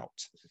about,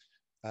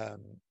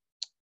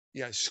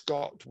 you know,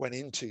 Scott went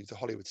into the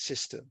Hollywood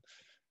system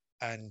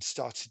and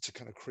started to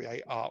kind of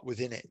create art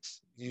within it,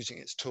 using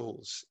its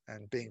tools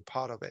and being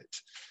part of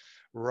it,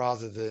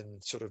 rather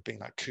than sort of being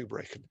like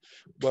Kubrick and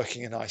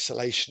working in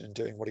isolation and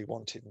doing what he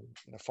wanted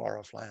in a far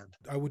off land.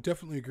 I would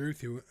definitely agree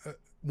with you.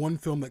 One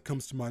film that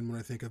comes to mind when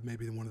I think of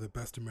maybe one of the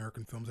best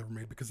American films ever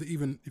made, because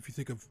even if you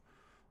think of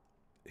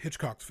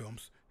Hitchcock's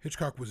films,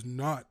 Hitchcock was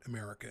not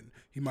American.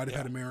 He might have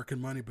had American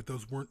money, but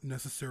those weren't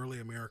necessarily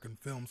American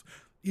films,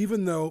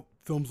 even though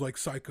films like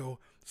Psycho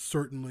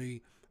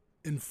certainly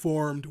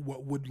informed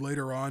what would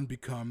later on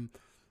become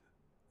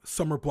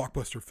summer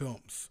blockbuster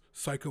films.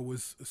 Psycho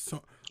was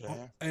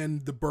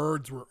and The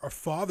Birds were a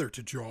father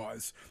to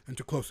Jaws and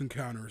to Close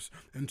Encounters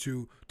and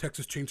to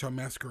Texas Chainsaw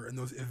Massacre and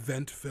those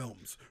event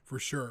films for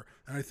sure.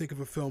 And I think of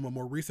a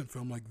more recent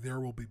film like There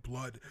Will Be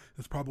Blood.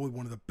 That's probably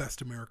one of the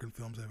best American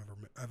films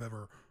I've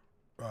ever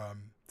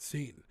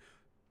seen.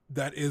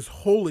 That is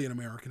wholly an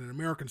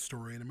American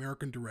story, an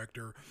American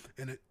director,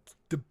 and it's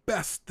the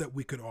best that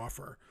we could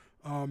offer.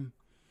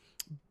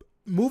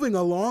 Moving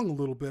along a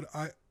little bit,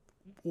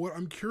 what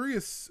I'm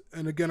curious,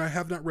 and again, I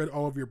have not read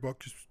all of your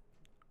book.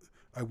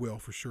 I will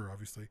for sure,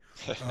 obviously.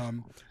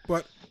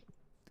 But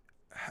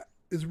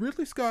is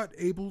Ridley Scott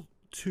able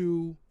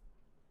to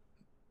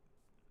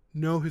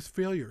know his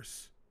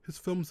failures, his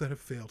films that have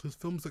failed, his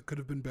films that could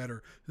have been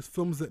better, his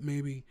films that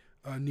maybe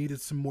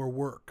needed some more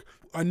work?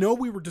 I know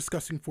we were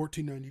discussing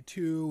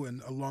 1492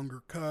 and a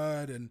longer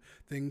cut and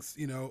things,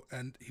 you know,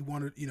 and he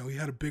wanted, you know, he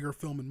had a bigger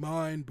film in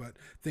mind, but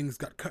things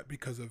got cut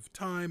because of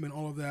time and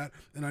all of that.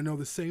 And I know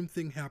the same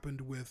thing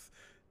happened with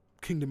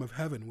Kingdom of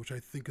Heaven, which I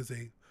think is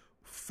a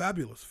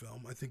fabulous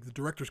film. I think the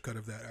director's cut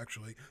of that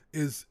actually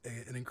is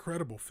an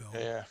incredible film.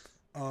 Yeah.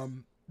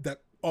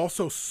 That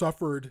also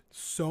suffered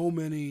so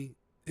many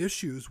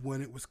issues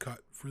when it was cut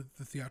for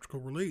the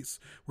theatrical release,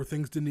 where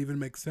things didn't even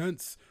make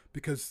sense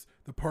because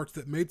the parts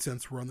that made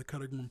sense were on the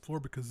cutting room floor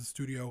because the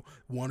studio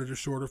wanted a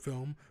shorter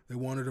film, they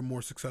wanted a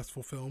more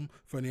successful film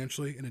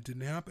financially, and it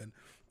didn't happen.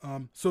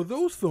 So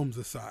those films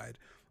aside,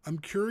 I'm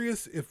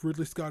curious if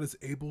Ridley Scott is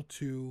able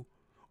to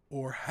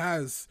or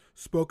has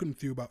spoken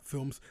with you about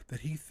films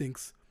that he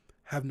thinks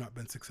have not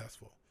been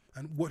successful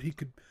and what he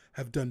could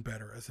have done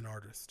better as an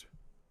artist.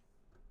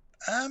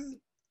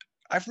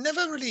 I've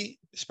never really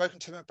spoken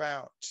to him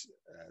about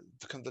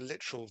the kind of the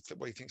literal,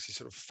 what he thinks is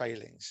sort of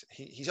failings.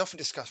 He's often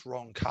discussed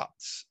wrong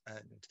cuts,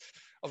 and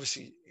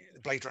obviously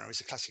Blade Runner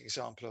is a classic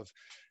example of,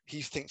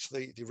 he thinks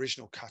the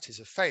original cut is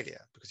a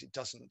failure because it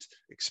doesn't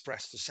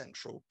express the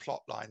central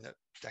plot line that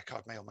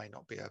Deckard may or may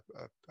not be a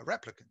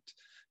replicant.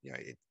 You know,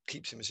 it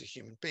keeps him as a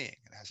human being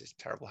and has this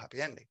terrible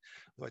happy ending.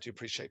 Although I do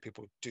appreciate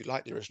people do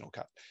like the original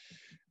cut.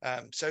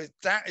 So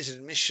that is an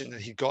admission that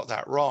he got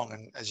that wrong.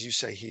 And as you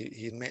say,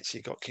 he admits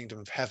he got Kingdom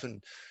of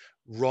Heaven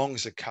wrong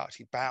as a cut.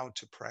 He bowed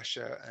to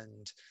pressure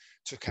and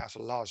took out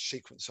a large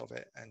sequence of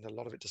it. And a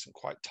lot of it doesn't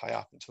quite tie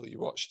up until you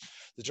watch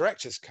the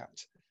director's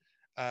cut.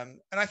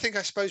 And I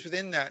suppose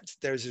within that,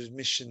 there is an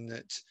admission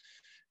that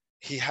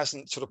he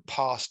hasn't sort of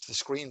passed the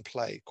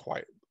screenplay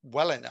quite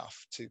well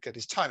enough to get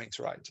his timings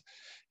right.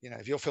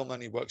 If your film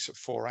only works at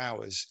 4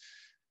 hours,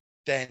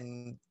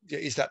 then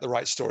is that the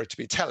right story to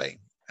be telling?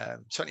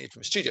 Certainly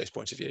from a studio's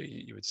point of view,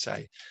 you would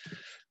say.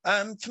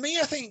 For me,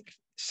 I think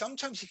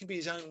sometimes he can be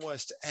his own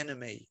worst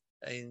enemy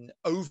in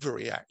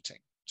overreacting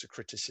to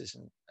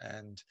criticism.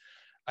 And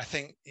I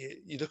think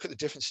you look at the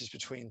differences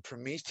between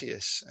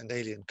Prometheus and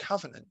Alien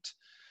Covenant,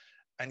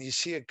 and you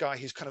see a guy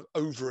who's kind of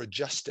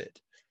over-adjusted.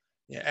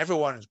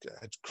 Everyone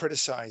had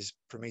criticized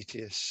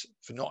Prometheus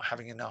for not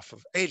having enough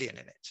of Alien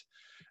in it.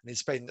 And he'd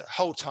spent the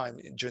whole time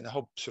during the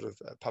whole sort of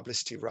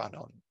publicity run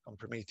on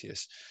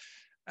Prometheus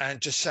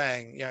and just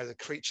saying, the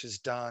creature's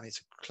done, it's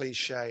a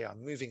cliche,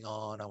 I'm moving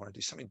on, I want to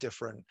do something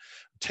different,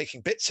 I'm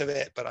taking bits of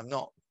it, but I'm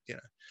not,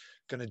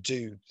 going to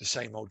do the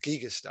same old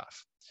Giga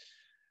stuff.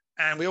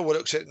 And we all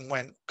looked at it and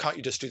went, can't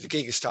you just do the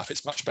Giga stuff?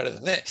 It's much better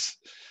than this.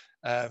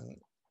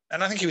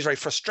 And I think he was very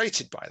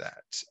frustrated by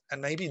that,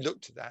 and maybe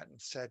looked at that and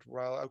said,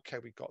 well, okay,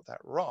 we got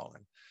that wrong.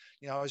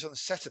 And, I was on the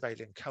set of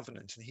Alien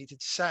Covenant, and he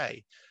did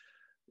say,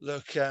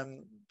 look,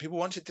 people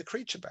wanted the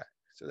creature back.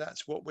 So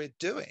that's what we're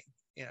doing.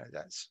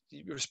 That's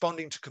you're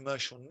responding to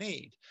commercial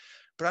need.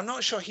 But I'm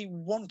not sure he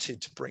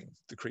wanted to bring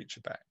the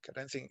creature back. I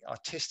don't think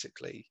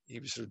artistically he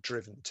was sort of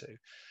driven to.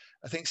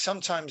 I think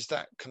sometimes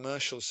that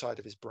commercial side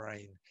of his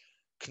brain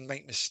can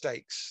make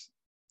mistakes,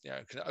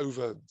 can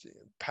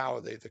overpower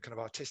the kind of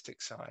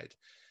artistic side.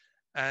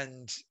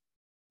 And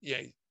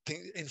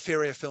think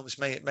inferior films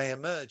may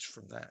emerge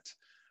from that.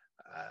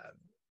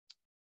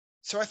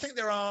 So I think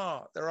there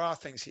are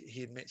things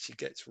he admits he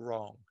gets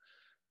wrong,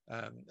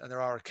 and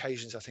there are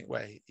occasions I think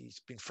where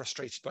he's been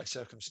frustrated by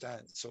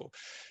circumstance, or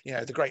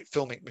the great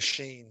filmic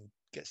machine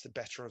gets the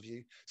better of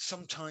you.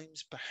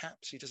 Sometimes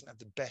perhaps he doesn't have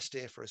the best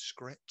ear for a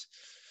script,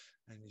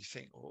 and you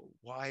think, well,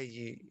 why are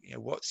you?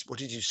 What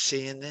did you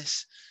see in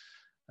this?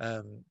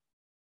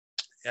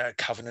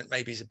 Covenant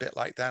maybe is a bit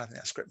like that. I think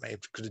that script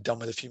could have done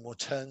with a few more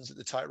turns at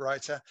the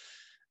typewriter.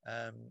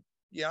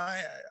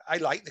 I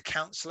like The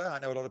Counselor. I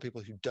know a lot of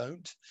people who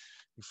don't,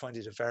 who find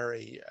it a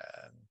very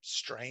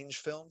strange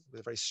film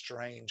with a very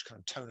strange kind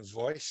of tone of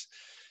voice.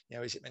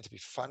 Is it meant to be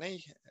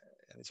funny?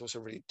 And it's also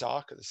really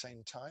dark at the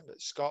same time.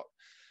 But Scott,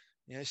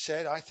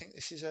 said, I think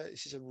this is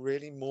a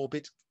really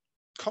morbid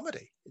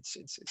comedy. It's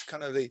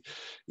kind of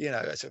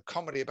it's a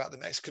comedy about the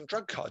Mexican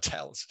drug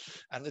cartels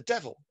and the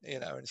devil,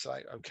 and it's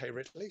like, okay,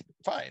 Ridley,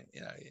 fine,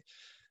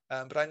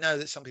 but I know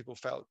that some people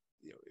felt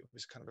it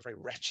was kind of a very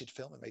wretched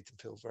film. It made them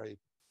feel very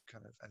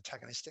kind of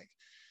antagonistic.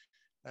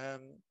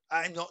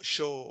 I'm not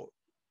sure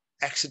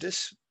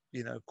Exodus,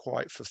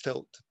 quite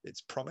fulfilled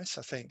its promise.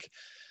 I think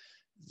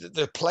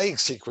the plague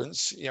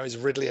sequence, is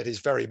Ridley at his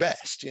very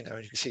best, and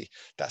you can see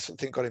that's what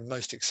I think got him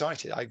most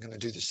excited. I'm going to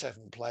do the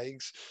 7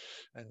 plagues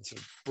and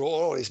sort of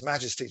brought all his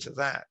majesty to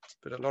that.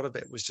 But a lot of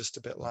it was just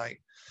a bit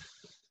like,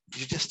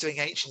 you're just doing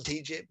ancient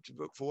Egypt,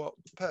 but for what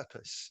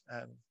purpose?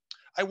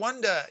 I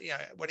wonder,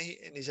 when he,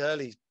 in his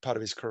early part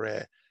of his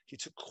career, he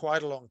took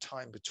quite a long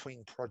time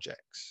between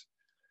projects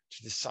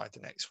to decide the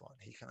next one.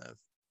 He kind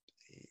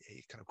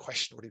of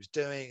questioned what he was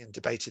doing and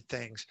debated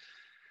things.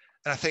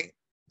 And I think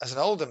as an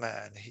older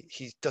man,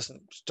 he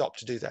doesn't stop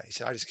to do that. He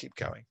said, I just keep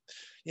going.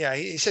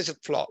 He says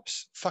it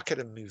flops, fuck it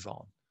and move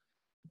on.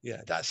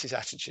 That's his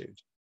attitude.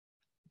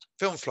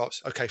 Film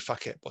flops, okay,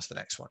 fuck it, what's the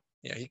next one?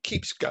 He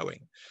keeps going.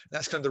 And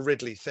that's kind of the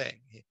Ridley thing.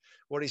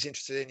 What he's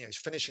interested in, he's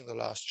finishing The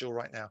Last Duel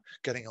right now,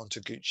 getting on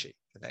to Gucci,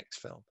 the next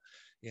film,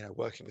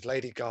 working with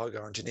Lady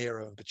Gaga and De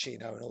Niro and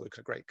Pacino and all the kind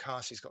of great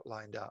cast he's got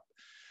lined up.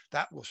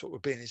 That was what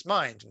would be in his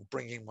mind, and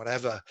bringing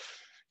whatever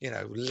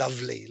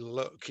lovely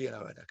look, and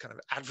a kind of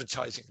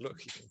advertising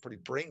look he can probably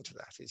bring to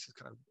that is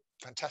kind of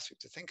fantastic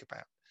to think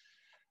about.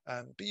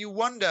 But you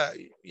wonder,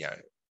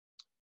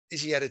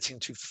 is he editing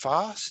too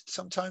fast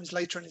sometimes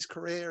later in his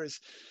career? Is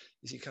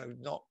he kind of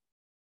not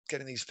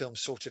getting these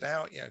films sorted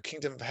out?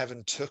 Kingdom of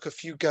Heaven took a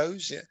few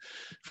goes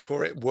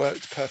before it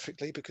worked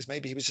perfectly, because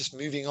maybe he was just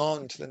moving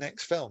on to the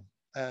next film.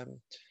 I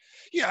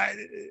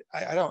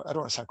don't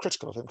want to sound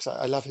critical of him, because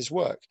I love his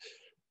work.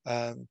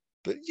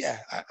 But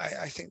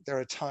I think there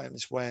are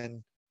times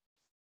when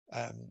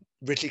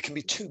Ridley can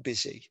be too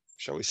busy,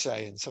 shall we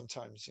say, and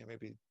sometimes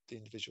maybe the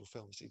individual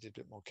films needed a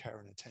bit more care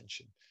and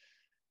attention.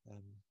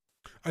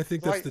 I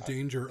think that's the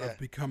danger of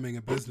becoming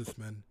a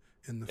businessman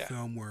in the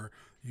film, where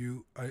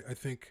I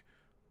think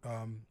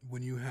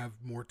when you have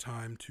more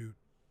time to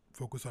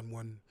focus on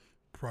one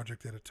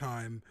project at a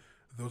time,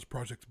 those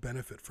projects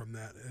benefit from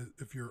that.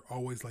 If you're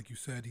always, like you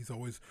said, he's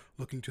always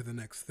looking to the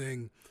next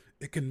thing,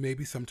 it can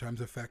maybe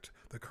sometimes affect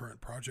the current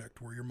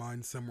project, where your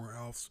mind's somewhere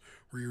else,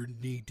 where you're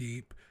knee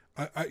deep.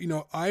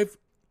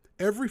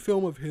 Every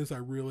film of his I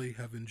really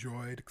have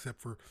enjoyed, except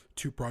for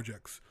 2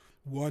 projects.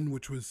 One,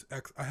 which was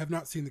I have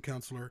not seen The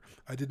Counselor.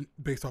 I didn't,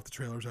 based off the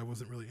trailers, I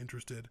wasn't really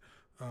interested.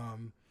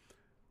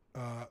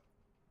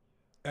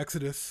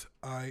 Exodus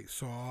I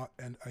saw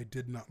and I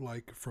did not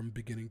like from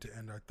beginning to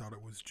end. I thought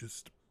it was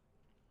just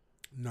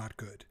not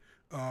good.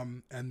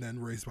 And then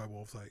Raised by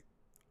Wolves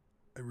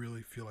I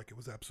really feel like it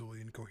was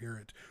absolutely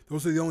incoherent.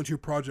 Those are the only two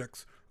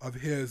projects of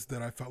his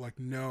that I felt like,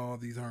 no,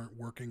 these aren't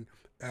working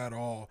at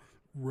all.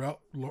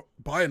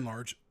 By and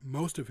large,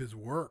 most of his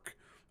work,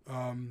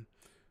 um,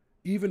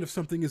 even if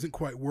something isn't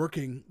quite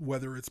working,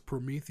 whether it's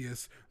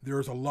Prometheus,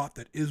 there's a lot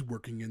that is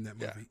working in that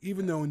movie. Yeah.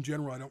 Even though in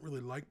general I don't really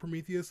like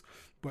Prometheus,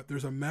 but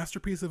there's a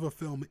masterpiece of a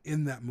film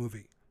in that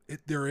movie.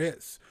 There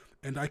is,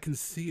 and I can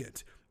see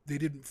it. They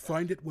didn't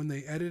find it when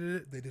they edited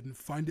it. They didn't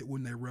find it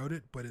when they wrote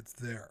it, but it's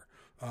there.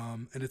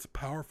 And it's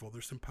powerful.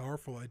 There's some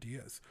powerful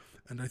ideas.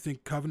 And I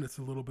think Covenant's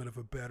a little bit of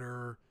a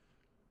better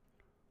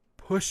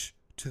push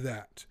to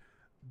that,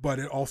 but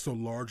it also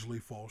largely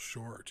falls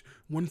short.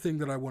 One thing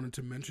that I wanted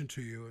to mention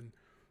to you, and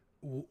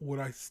what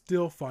I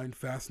still find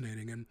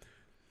fascinating, and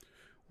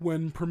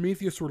when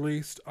Prometheus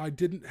released, I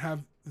didn't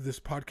have this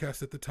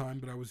podcast at the time,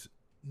 but I was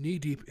knee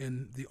deep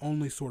in the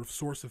only sort of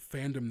source of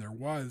fandom there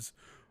was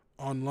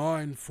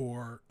online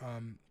for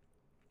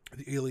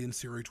the Alien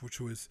series, which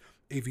was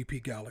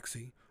AVP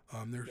Galaxy.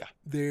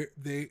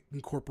 They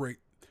incorporate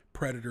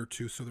Predator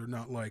too, so they're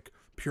not like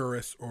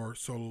purists or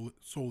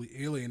solely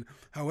Alien.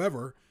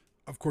 However,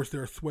 of course,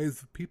 there are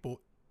swathes of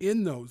people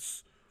in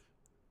those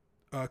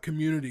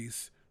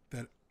communities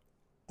that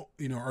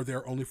are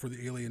there only for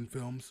the Alien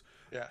films.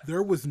 Yeah.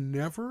 There was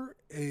never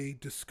a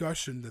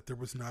discussion that there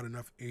was not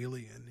enough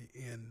Alien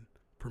in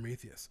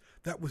Prometheus.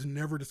 That was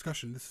never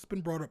discussion. This has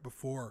been brought up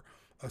before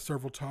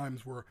several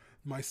times, where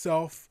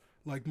myself,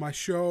 like my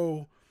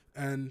show,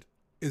 and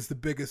is the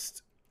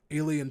biggest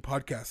Alien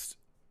podcast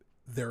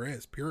there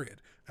is,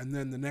 period. And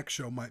then the next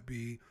show might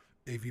be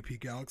AVP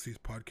Galaxy's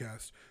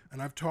podcast.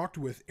 And I've talked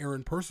with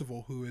Aaron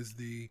Percival, who is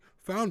the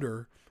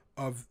founder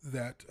of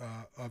that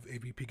of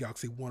AVP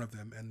Galaxy, one of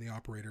them, and the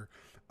operator.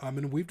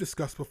 And we've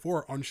discussed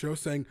before on show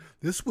saying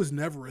this was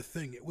never a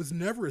thing. It was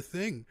never a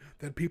thing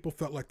that people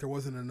felt like there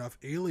wasn't enough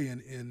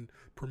Alien in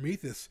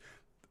Prometheus.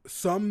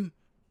 Some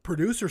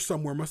producer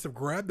somewhere must have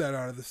grabbed that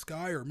out of the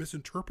sky or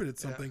misinterpreted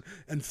something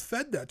and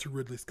fed that to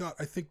Ridley Scott.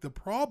 I think the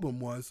problem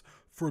was,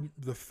 from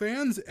the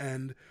fans'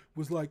 end,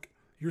 was like,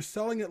 you're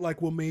selling it like,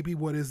 well, maybe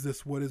what is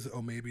this? What is it?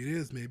 Oh, maybe it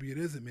is. Maybe it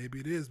isn't. Maybe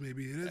it is.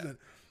 Maybe it isn't.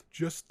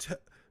 Just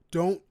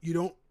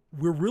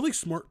we're really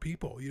smart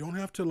people. You don't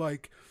have to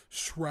like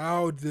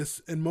shroud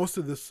this. And most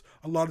of this,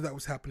 a lot of that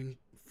was happening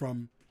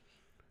from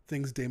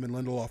things Damon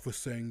Lindelof was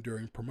saying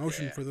during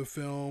promotion for the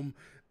film.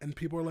 And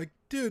people are like,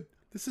 dude,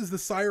 this is the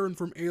siren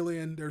from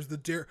Alien. There's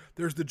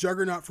the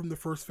Juggernaut from the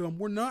first film.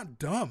 We're not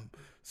dumb.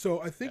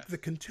 So I think the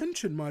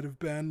contention might have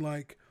been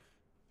like,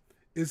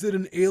 is it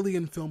an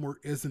Alien film or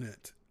isn't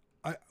it?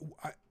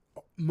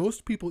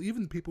 Most people,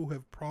 even people who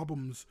have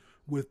problems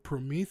with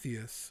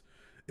Prometheus,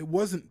 it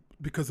wasn't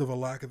because of a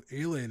lack of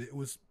Alien. It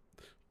was,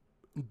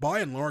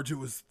 by and large, it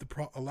was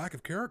a lack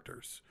of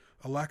characters,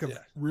 a lack of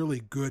really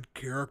good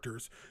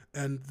characters,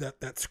 and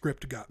that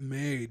script got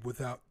made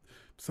without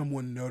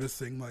someone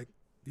noticing, like,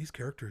 these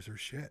characters are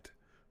shit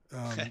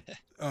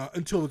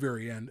until the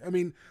very end. I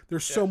mean,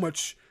 there's so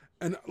much,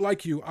 and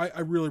like you, I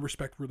really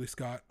respect Ridley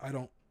Scott. I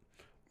don't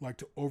like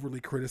to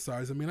overly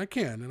criticize. I mean, I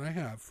can, and I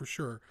have, for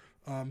sure.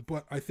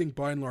 But I think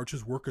by and large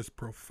his work is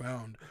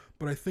profound.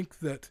 But I think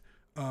that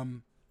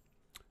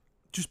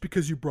just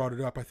because you brought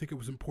it up, I think it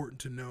was important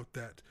to note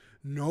that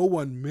no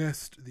one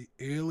missed the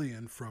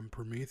Alien from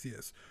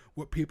Prometheus.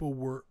 What people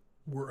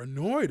were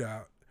annoyed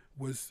at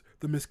was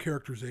the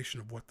mischaracterization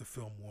of what the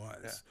film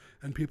was.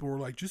 And people were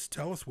like, just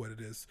tell us what it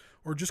is,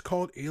 or just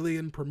call it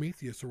Alien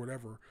Prometheus or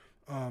whatever.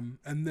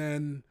 And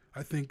then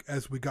I think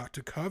as we got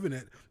to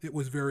Covenant, it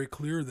was very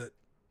clear that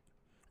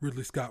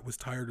Ridley Scott was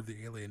tired of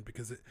the Alien,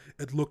 because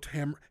it looked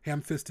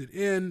ham-fisted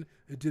in.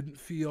 It didn't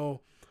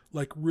feel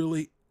like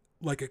really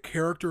like a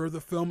character of the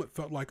film. It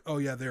felt like, oh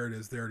yeah, there it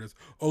is.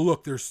 Oh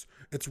look,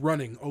 it's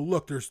running. Oh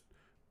look, there's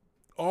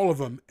all of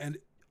them. And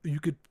you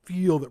could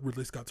feel that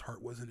Ridley Scott's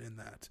heart wasn't in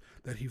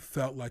that he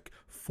felt like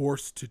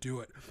forced to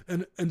do it.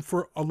 And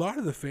for a lot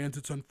of the fans,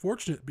 it's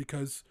unfortunate,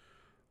 because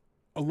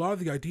a lot of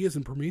the ideas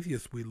in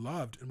Prometheus we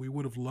loved, and we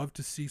would have loved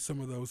to see some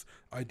of those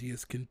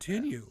ideas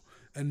continue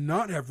and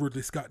not have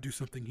Ridley Scott do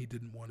something he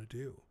didn't want to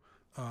do.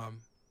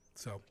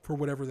 So for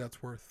whatever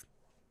that's worth.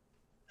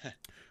 It's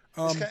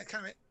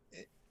kind of,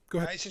 go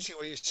ahead. It's interesting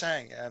what you're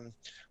saying.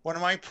 One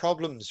of my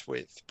problems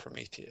with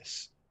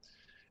Prometheus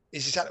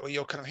is exactly what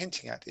you're kind of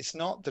hinting at. It's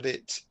not that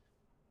it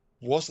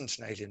wasn't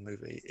an Alien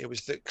movie. It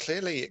was that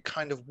clearly it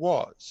kind of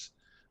was,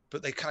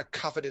 but they kind of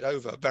covered it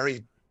over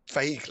very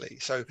vaguely.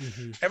 So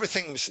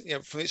everything was,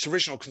 from its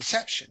original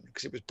conception,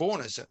 because it was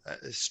born as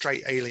a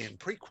straight Alien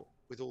prequel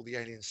with all the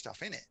Alien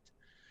stuff in it.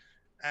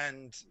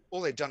 And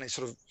all they'd done is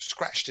sort of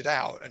scratched it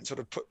out and sort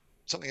of put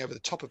something over the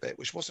top of it,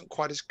 which wasn't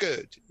quite as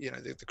good.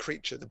 The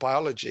creature, the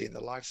biology and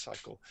the life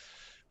cycle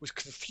was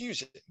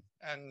confusing,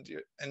 and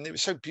it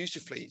was so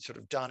beautifully sort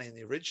of done in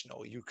the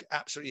original. You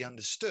absolutely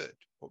understood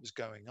what was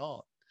going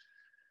on.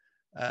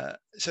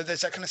 So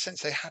there's that kind of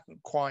sense they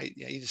hadn't quite,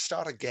 either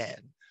start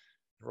again,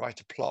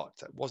 write a plot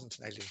that wasn't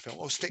an Alien film,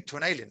 or stick to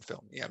an Alien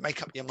film.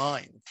 Make up your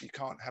mind. You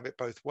can't have it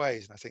both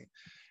ways. And I think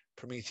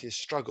Prometheus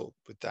struggled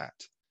with that.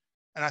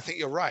 And I think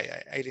you're right.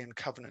 Alien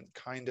Covenant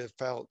kind of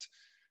felt,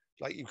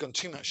 like you've gone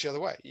too much the other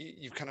way.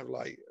 You've kind of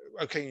like,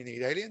 okay, you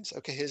need aliens.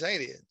 Okay, here's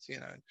aliens. You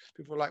know, and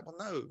people are like, well,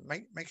 no,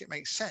 make it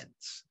make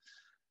sense.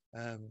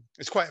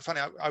 It's quite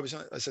funny. I was,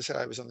 as I said,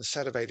 I was on the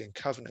set of Alien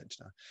Covenant.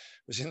 And I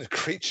was in the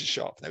creature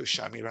shop, and they were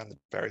showing me around the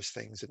various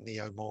things and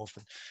Neomorph,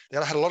 and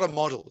they had a lot of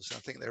models. And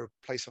I think they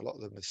replaced a lot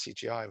of them with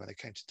CGI when they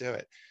came to do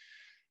it.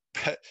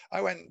 But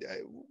I went,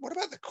 what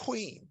about the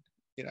Queen?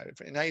 You know,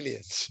 in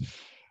Aliens,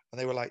 and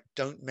they were like,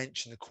 don't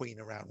mention the Queen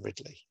around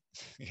Ridley.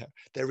 Yeah,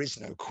 there is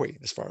no Queen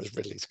as far as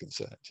Ridley's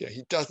concerned. Yeah,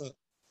 he doesn't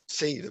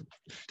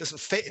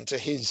fit into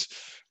his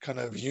kind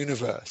of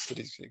universe, that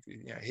is,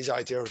 you know, his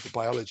idea of the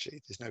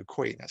biology. There's no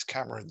Queen. That's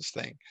Cameron's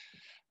thing.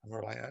 And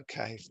we're like,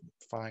 okay,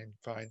 fine.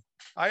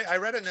 I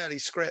read an early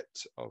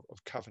script of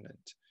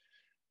Covenant,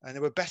 and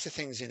there were better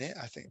things in it.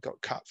 I think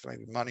got cut for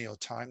maybe money or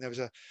time. There was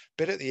a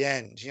bit at the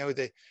end, you know,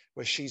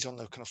 where she's on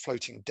the kind of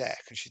floating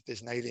deck, and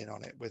there's an alien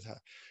on it with her.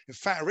 In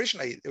fact,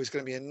 originally there was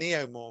going to be a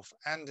Neomorph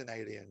and an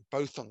alien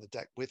both on the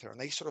deck with her, and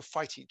they sort of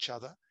fight each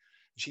other.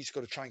 And she's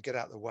got to try and get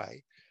out of the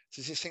way.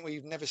 So there's this thing where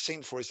you've never seen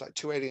before. It's like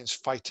two aliens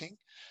fighting,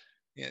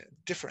 you know,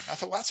 different. I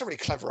thought, well, that's a really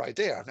clever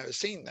idea. I've never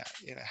seen that.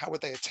 You know, how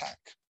would they attack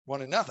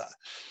one another?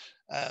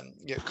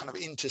 You know, kind of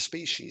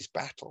interspecies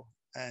battle,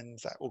 and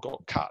that all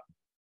got cut.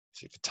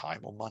 See, for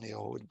time or money,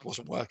 or it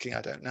wasn't working,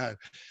 I don't know.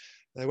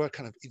 There were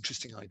kind of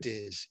interesting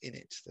ideas in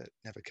it that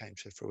never came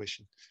to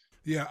fruition.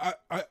 Yeah,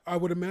 I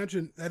would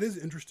imagine that is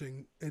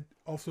interesting. It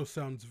also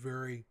sounds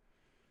very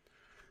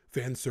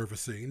fan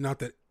servicey. Not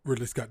that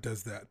Ridley Scott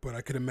does that, but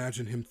I could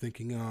imagine him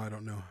thinking, oh, I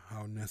don't know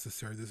how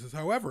necessary this is.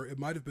 However, it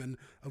might have been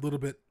a little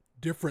bit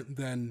different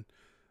than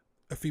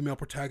a female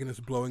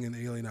protagonist blowing an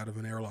alien out of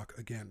an airlock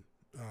again.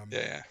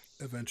 Yeah.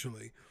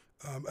 Eventually.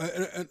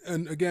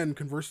 And again,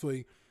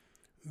 conversely,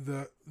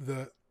 the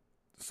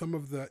some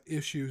of the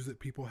issues that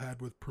people had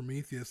with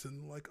Prometheus,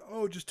 and like,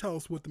 oh, just tell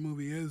us what the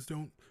movie is,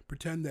 don't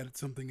pretend that it's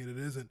something that it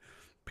isn't.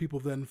 People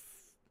then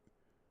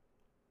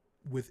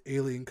with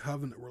Alien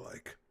Covenant were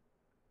like,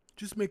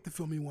 just make the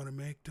film you want to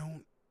make,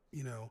 don't,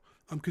 you know,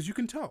 because you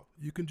can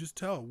just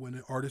tell when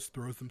an artist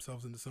throws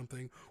themselves into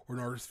something, or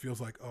an artist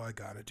feels like, oh, I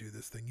gotta do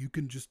this thing. You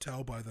can just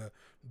tell by the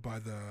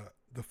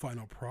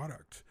final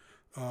product.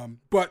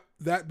 But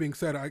that being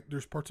said,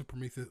 there's parts of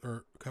Prometheus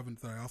or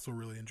Covenant that I also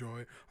really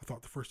enjoy. I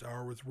thought the first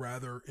hour was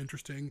rather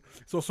interesting.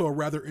 It's also a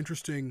rather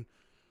interesting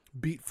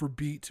beat for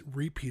beat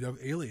repeat of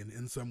Alien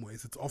in some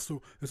ways.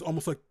 It's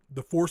almost like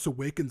the Force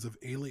Awakens of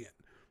Alien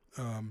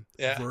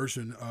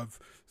version of,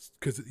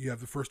 because you have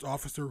the first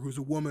officer who's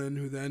a woman,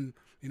 who then,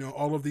 you know,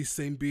 all of these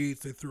same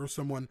beats. They throw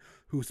someone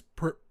who's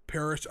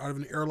perished out of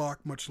an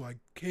airlock, much like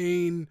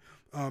Kane.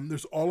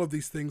 There's all of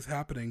these things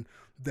happening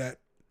that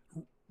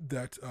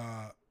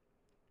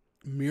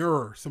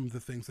mirror some of the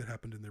things that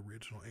happened in the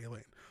original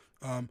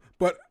Alien.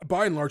 But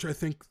by and large, I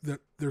think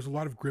that there's a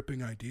lot of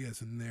gripping ideas,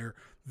 and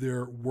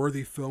they're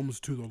worthy films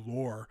to the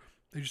lore.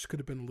 They just could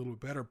have been a little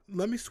bit better.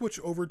 Let me switch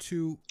over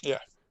to,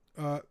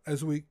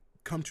 as we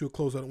come to a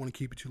close, I don't want to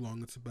keep it too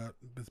long. It's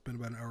been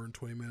about an hour and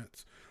 20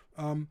 minutes.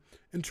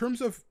 In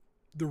terms of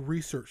the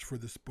research for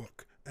this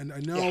book, and I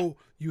know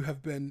you have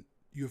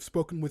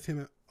spoken with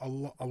him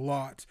a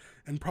lot,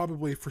 and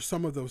probably for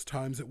some of those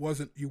times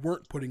you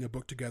weren't putting a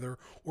book together,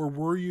 or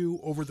were you,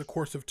 over the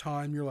course of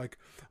time, you're like,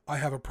 I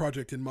have a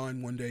project in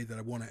mind one day that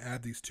I want to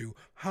add these to.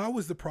 How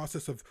was the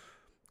process of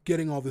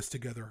getting all this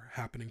together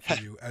happening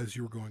for you as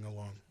you were going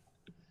along?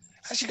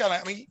 As you go,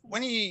 I mean,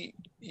 when you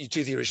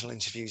do the original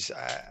interviews,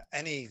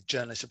 any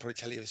journalist will probably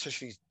tell you,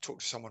 especially if you talk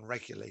to someone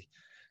regularly,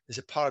 there's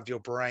a part of your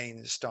brain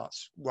that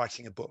starts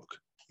writing a book.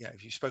 You know,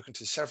 if you've spoken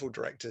to several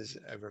directors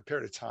over a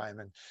period of time,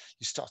 and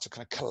you start to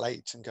kind of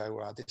collate and go,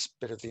 well, this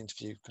bit of the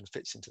interview kind of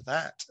fits into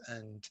that.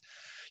 And,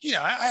 you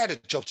know, I had a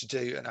job to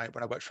do, and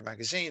when I worked for a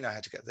magazine, I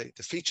had to get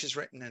the features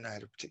written, and I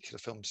had a particular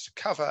films to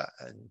cover,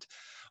 and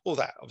all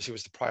that obviously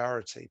was the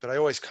priority. But I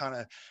always kind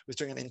of was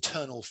doing an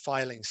internal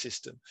filing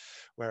system,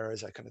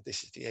 whereas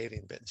this is the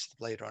Alien bit, this is the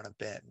Blade Runner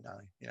bit, and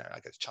I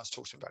get a chance to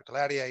talk to him about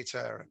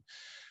Gladiator,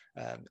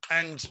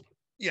 and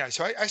you know,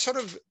 so I sort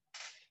of,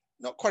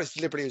 not quite as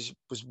deliberately as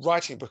was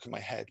writing a book in my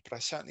head, but I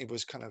certainly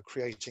was kind of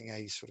creating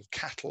a sort of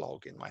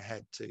catalog in my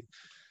head to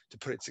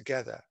put it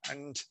together.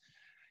 And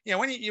you know,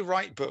 when you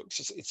write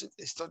books,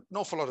 it's an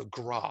awful lot of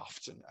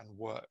graft and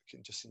work,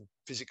 and just in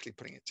physically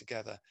putting it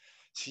together.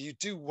 So you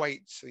do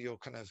wait till your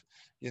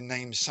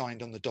name's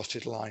signed on the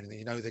dotted line, and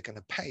you know they're going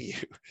to pay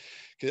you,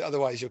 because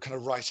otherwise you're kind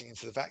of writing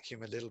into the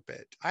vacuum a little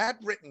bit. I had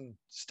written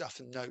stuff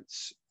and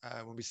notes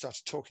when we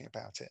started talking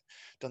about it,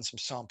 done some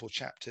sample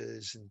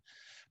chapters, and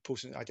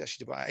I'd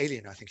actually did about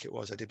Alien, I think it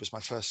was. Was my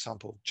first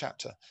sample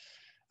chapter.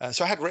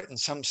 So I had written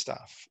some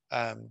stuff.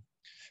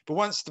 But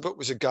once the book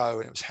was a go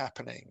and it was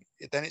happening,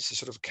 then it's a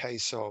sort of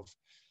case of,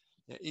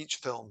 you know, each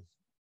film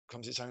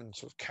becomes its own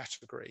sort of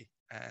category.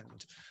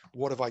 And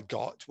what have I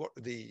got? What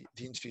are the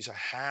interviews I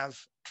have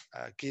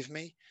give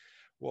me?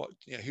 What,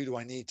 you know, who do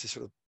I need to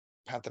sort of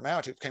pad them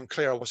out? It became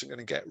clear I wasn't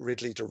going to get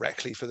Ridley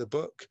directly for the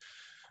book.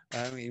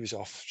 He was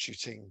off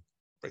shooting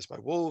Raised by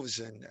Wolves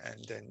and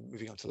then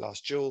moving on to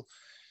Last Duel.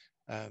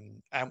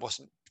 And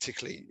wasn't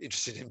particularly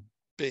interested in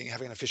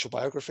having an official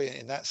biography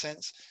in that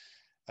sense.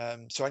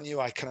 So I knew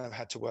I kind of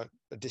had to work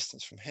a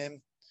distance from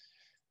him.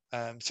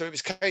 So it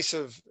was a case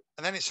of,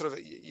 and then it's sort of,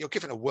 you're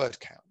given a word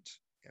count.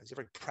 It's a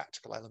very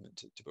practical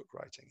element to book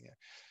writing.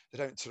 They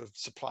don't sort of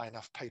supply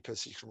enough paper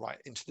so you can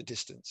write into the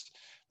distance.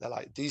 They're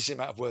like, these are the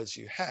amount of words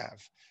you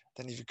have.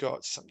 Then you've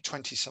got some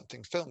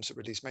 20-something films that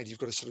Ridley's made. You've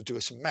got to sort of do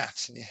some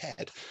maths in your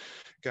head,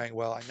 going,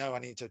 well, I know I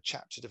need a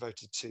chapter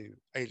devoted to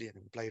Alien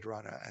and Blade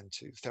Runner and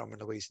to Thelma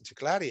and Louise and to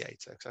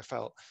Gladiator, because I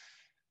felt,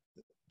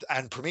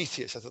 and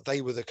Prometheus, I thought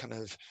they were the kind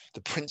of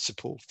the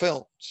principal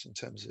films in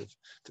terms of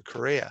the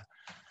career,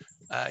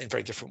 in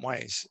very different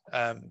ways.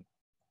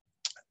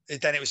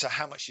 Then it was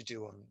how much you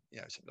do on,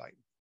 something like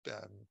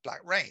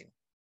Black Rain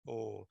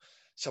or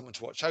Someone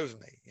to Watch Over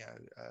Me,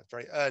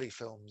 very early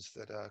films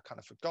that are kind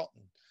of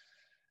forgotten.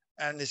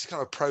 And there's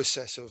kind of a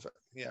process of,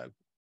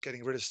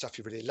 getting rid of stuff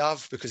you really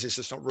love because there's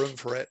just not room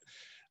for it.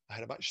 I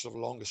had a much sort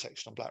of longer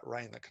section on Black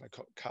Rain that kind of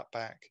got cut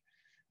back.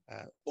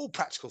 All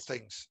practical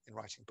things in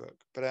writing a book.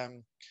 But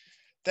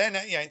then,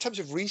 in terms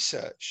of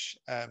research,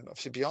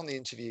 obviously beyond the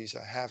interviews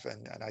I have,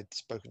 and I'd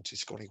spoken to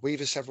Sigourney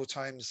Weaver several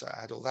times, I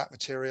had all that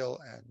material,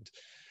 and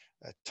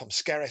Tom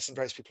Skerritt and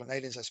various people on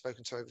Aliens I've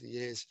spoken to over the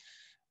years,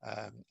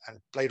 and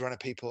Blade Runner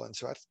people. And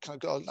so I've kind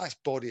of got a nice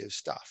body of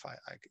stuff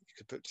I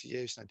could put to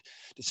use. And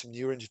I did some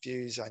newer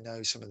interviews. I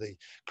know some of the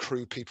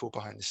crew people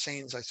behind the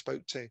scenes I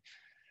spoke to.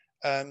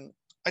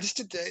 I just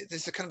did,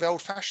 there's the kind of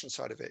old-fashioned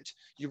side of it.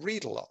 You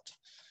read a lot.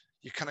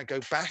 You kind of go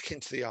back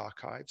into the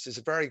archives. There's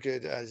a very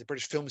good, there's a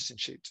British Film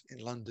Institute in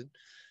London,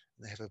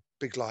 and they have a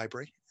big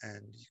library,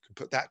 and you can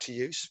put that to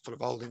use, full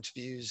of old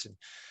interviews. And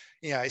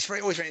it's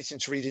always very interesting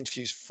to read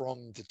interviews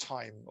from the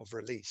time of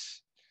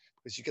release,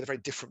 because you get a very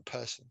different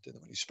person than the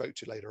one you spoke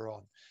to later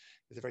on,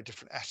 with a very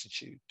different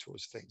attitude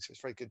towards things. So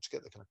it's very good to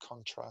get the kind of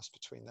contrast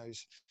between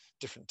those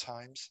different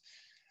times.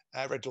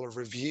 I read a lot of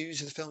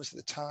reviews of the films at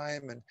the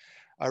time, and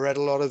I read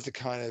a lot of the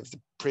kind of the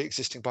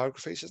pre-existing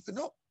biographies. They're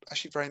not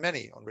actually very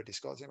many on Ridley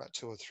Scott, I think about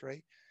 2 or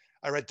 3.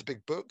 I read the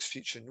big books,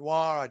 Future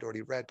Noir, I'd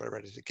already read, but I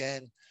read it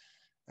again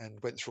and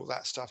went through all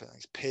that stuff. I think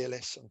it's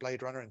Peerless and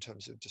Blade Runner in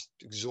terms of just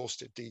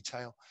exhaustive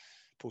detail.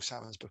 Paul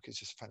Salmon's book is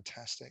just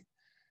fantastic.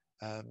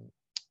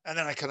 And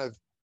then I kind of,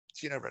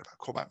 read about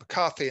Cormac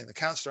McCarthy and the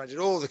Counselor. I did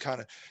all the kind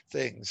of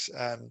things.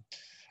 And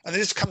there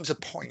just comes a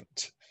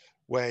point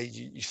where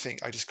you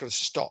think, I just got to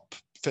stop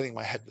filling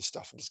my head with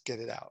stuff and just get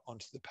it out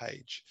onto the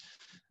page.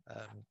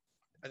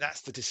 And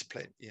that's the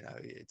discipline.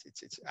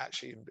 It's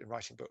actually in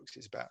writing books,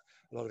 it's about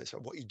a lot of it's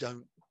about what you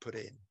don't put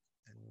in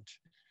and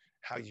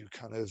how you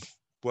kind of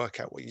work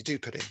out what you do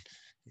put in,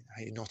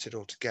 how you knot it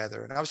all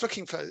together. And I was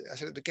looking for, I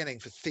said at the beginning,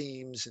 for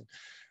themes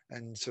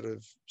and sort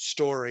of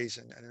stories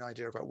and an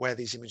idea about where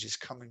these images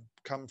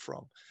come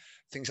from,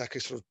 things I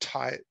could sort of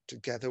tie it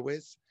together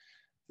with.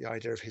 The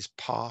idea of his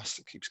past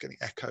that keeps getting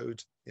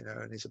echoed,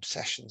 and his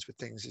obsessions with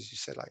things, as you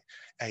said, like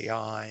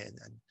AI and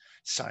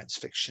science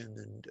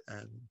fiction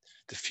and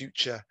the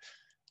future,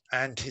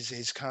 and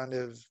his kind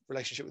of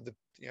relationship with the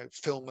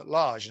film at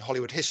large and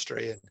Hollywood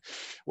history, and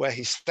where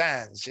he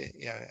stands,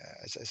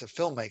 as a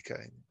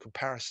filmmaker in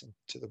comparison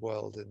to the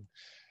world. And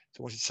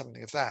so wanted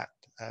something of that.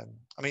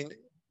 I mean,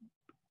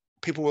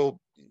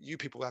 you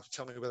people will have to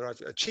tell me whether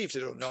I've achieved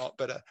it or not,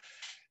 but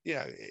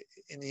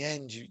in the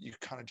end, you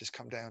kind of just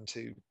come down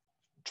to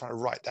trying to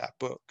write that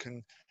book.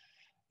 And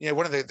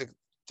one of the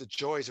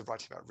joys of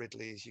writing about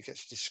Ridley is you get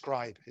to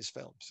describe his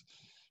films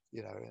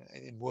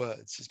in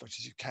words as much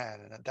as you can,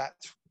 and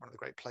that's one of the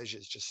great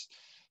pleasures, just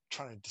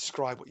trying to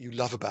describe what you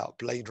love about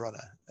Blade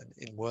Runner and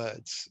in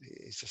words.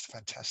 It's just a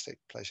fantastic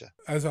pleasure.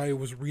 As I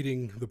was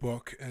reading the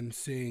book and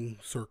seeing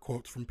sort of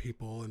quotes from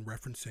people and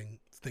referencing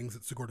things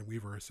that Sigourney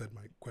Weaver has said,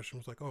 my question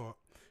was like, oh,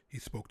 he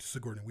spoke to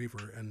Sigourney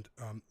Weaver, and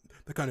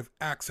the kind of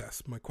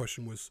access. My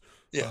question was,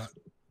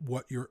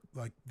 what your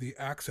the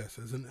access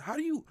is, and how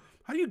do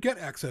you get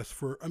access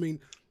for? I mean,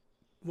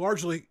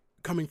 largely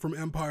coming from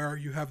Empire,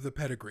 you have the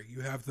pedigree,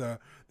 you have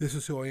this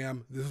is who I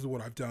am, this is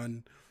what I've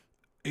done.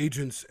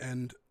 Agents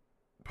and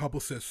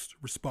publicists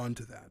respond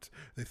to that.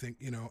 They think,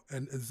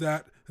 and is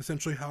that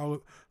essentially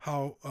how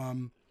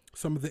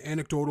some of the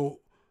anecdotal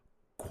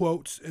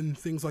quotes and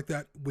things like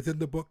that within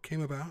the book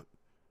came about?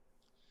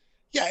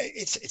 Yeah,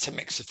 it's a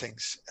mix of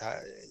things.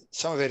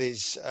 Some of it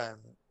is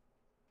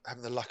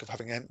having the luck of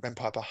having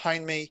Empire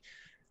behind me,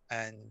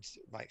 and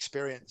my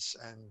experience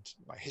and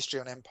my history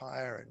on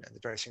Empire and the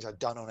various things I've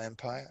done on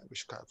Empire,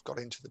 which kind of got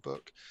into the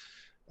book.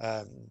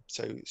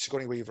 So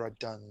Sigourney Weaver I'd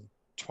done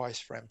twice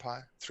for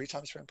Empire, 3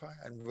 times for Empire,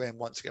 and then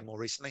once again more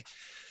recently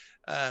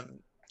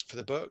for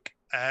the book.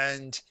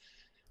 And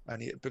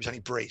it was only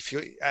brief.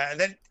 And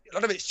then a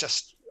lot of it's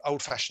just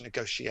old-fashioned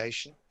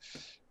negotiation.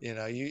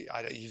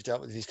 You've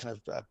dealt with these kind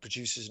of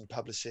producers and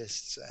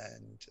publicists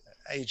and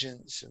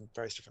agents and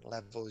various different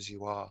levels.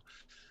 You are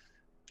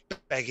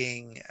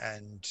begging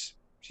and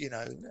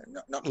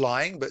not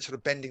lying, but sort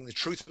of bending the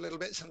truth a little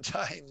bit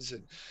sometimes,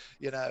 and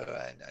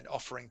and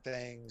offering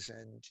things,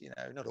 and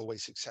not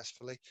always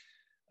successfully.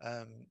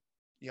 I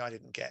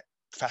didn't get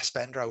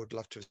Fassbender. I would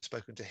love to have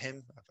spoken to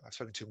him. I've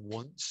spoken to him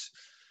once.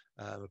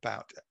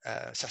 about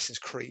Assassin's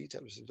Creed.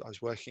 I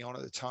was working on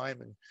at the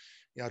time, and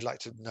I'd like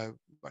to know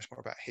much more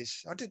about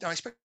his. I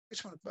spoke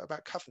to him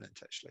about Covenant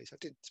actually. So I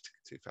did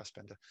to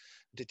Fassbender.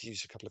 I did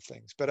use a couple of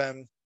things, but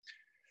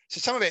so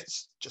some of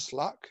it's just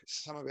luck.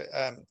 Some of it,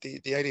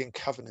 the Alien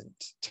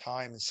Covenant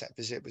time and set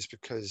visit was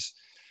because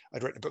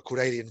I'd written a book called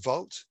Alien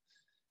Vault,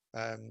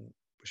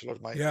 which a lot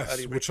of my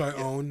early which I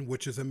own,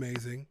 which is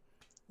amazing.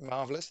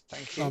 Marvelous,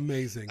 thank you.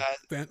 Amazing.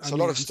 So a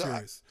lot of I'm stuff.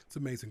 serious. It's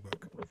an amazing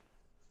book.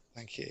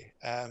 Thank you.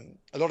 A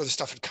lot of the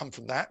stuff had come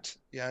from that.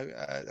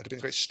 That had been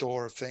a great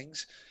store of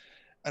things,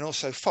 and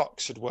also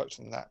Fox had worked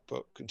on that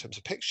book in terms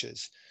of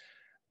pictures.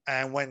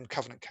 And when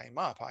Covenant came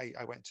up,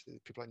 I went to the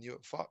people I knew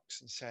at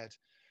Fox and said,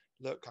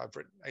 "Look, I've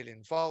written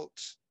Alien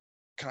Vault.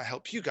 Can I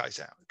help you guys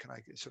out? Can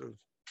I sort of,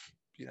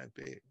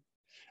 be?"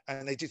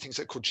 And they do things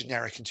like called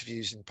generic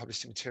interviews and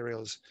publishing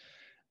materials.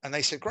 And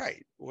they said,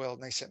 "Great." Well,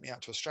 and they sent me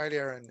out to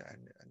Australia, and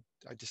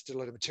I just did a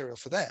lot of material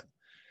for them.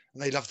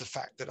 And they loved the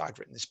fact that I'd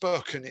written this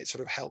book, and it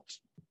sort of helped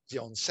the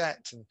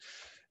on-set. And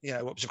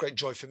what was a great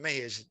joy for me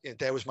is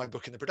there was my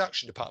book in the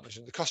production department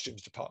and the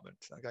costumes department.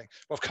 And I'm going,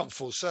 well, I've come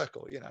full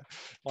circle.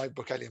 My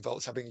book Alien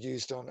Vaults have been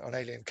used on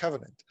Alien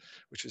Covenant,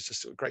 which was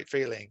just a great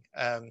feeling.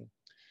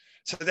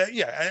 So that,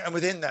 and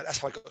within that, that's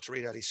how I got to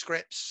read early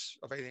scripts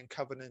of Alien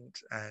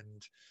Covenant,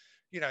 and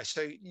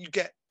so you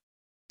get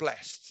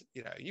blessed.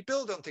 You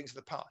build on things in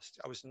the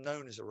past. I was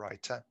known as a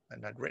writer,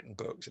 and I'd written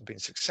books and been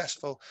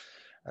successful.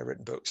 I'd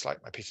written books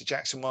like my Peter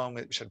Jackson one,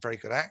 which had very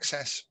good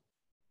access,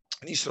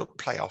 and you sort of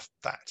play off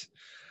that.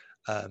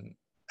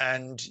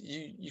 And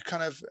you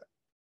kind of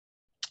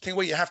think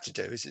what you have to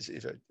do is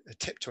a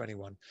tip to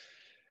anyone.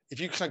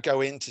 If you kind of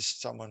go into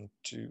someone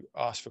to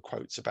ask for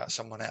quotes about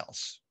someone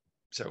else,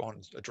 so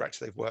on a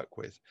director they've worked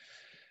with,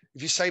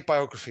 if you say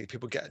biography,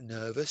 people get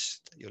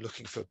nervous. You're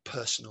looking for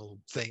personal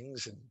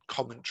things and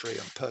commentary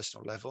on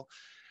personal level.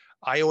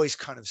 I always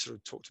kind of sort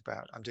of talked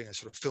about, I'm doing a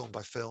sort of film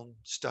by film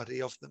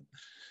study of them,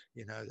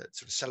 that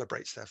sort of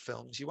celebrates their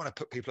films. You want to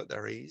put people at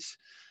their ease.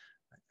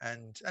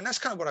 And that's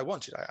kind of what I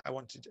wanted. I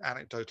wanted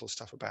anecdotal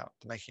stuff about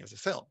the making of the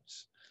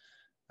films.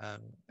 And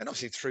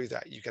obviously through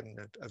that, you get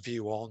a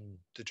view on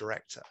the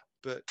director.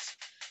 But,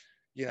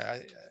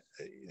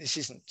 this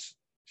isn't,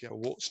 a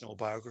warts and all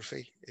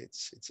biography.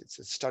 It's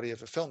a study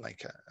of a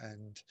filmmaker.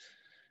 And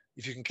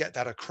if you can get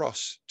that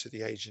across to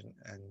the agent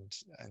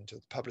and to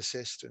the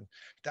publicist, and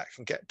that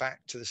can get back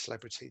to the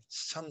celebrity,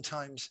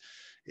 sometimes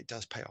it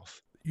does pay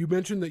off. You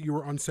mentioned that you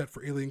were on set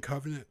for Alien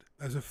Covenant.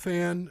 As a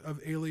fan of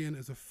Alien,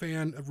 as a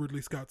fan of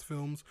Ridley Scott's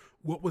films,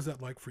 what was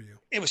that like for you?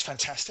 It was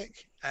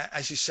fantastic.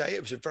 As you say,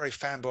 it was a very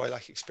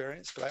fanboy-like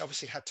experience, but I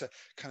obviously had to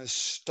kind of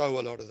stow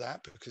a lot of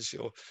that because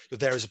you're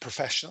there as a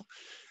professional,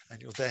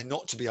 and you're there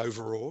not to be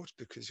overawed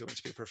because you're meant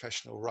to be a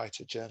professional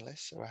writer,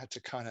 journalist. So I had to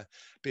kind of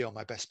be on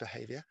my best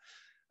behavior.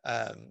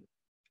 And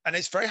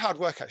it's very hard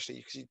work,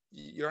 actually, because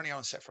you're only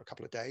on set for a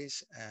couple of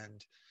days,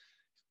 and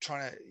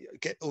trying to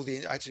get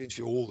I had to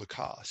interview all the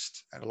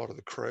cast and a lot of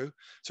the crew.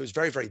 So it's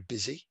very, very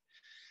busy.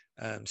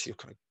 So you'll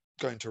kind of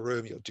go into a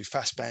room, you'll do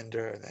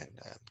Fassbender and then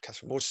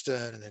Catherine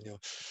Waterston, and then you'll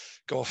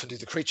go off and do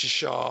the creature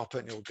shop,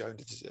 and you'll go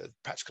into the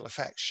practical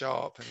effects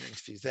shop and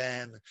interview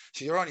them.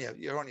 So you're on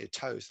your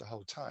toes the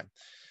whole time.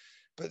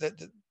 But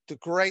the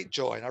great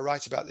joy, and I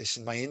write about this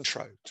in my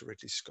intro to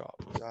Ridley Scott,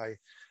 was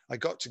I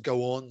got to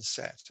go on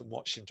set and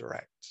watch him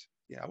direct.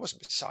 I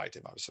wasn't beside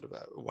him. I was sort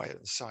of away on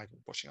the side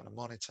and watching on a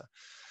monitor.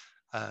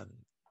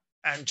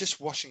 And just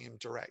watching him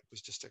direct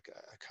was just a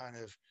kind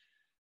of,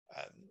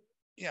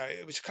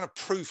 it was kind of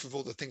proof of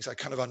all the things I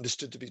kind of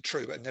understood to be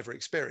true, but never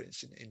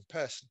experienced in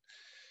person,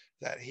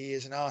 that he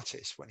is an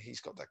artist when he's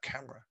got that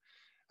camera.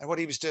 And what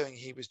he was doing,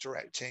 he was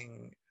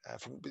directing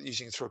from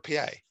using it through a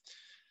PA.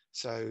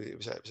 So it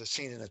was a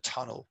scene in a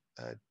tunnel,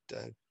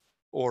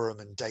 Aurum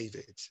and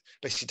David.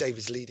 Basically,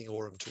 David's leading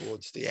Aurum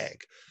towards the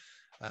egg.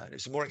 It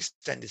was a more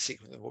extended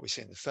sequence than what we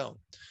see in the film.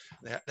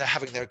 They're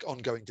having their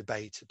ongoing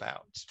debate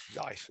about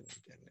life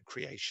and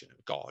creation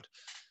and God.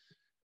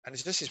 And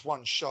it's just this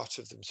one shot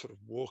of them sort of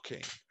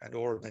walking, and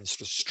Aurum then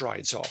sort of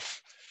strides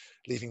off,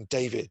 leaving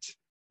David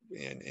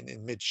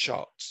in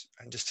mid-shot.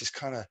 And just this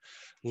kind of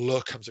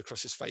look comes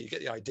across his face. You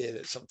get the idea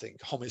that something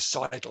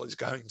homicidal is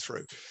going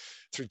through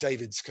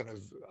David's kind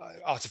of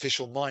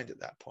artificial mind at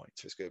that point.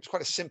 So it was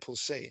quite a simple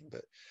scene,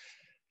 but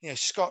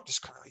Scott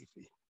just kind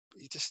of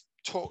he just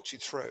talked you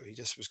through. He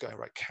just was going,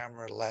 right,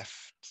 camera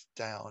left,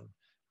 down,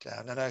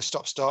 no,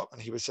 stop,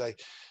 and he would say,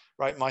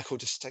 right, Michael,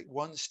 just take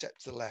one step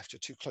to the left. You're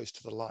too close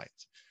to the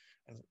light.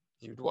 And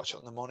you would watch it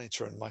on the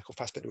monitor, and Michael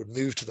Fassbender would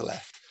move to the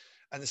left,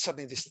 and then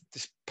suddenly this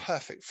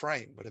perfect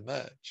frame would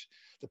emerge.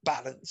 The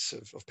balance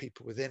of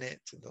people within it,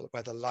 and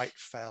where the light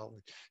fell,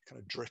 kind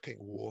of dripping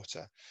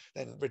water.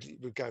 Then Ridley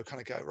would go,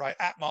 right,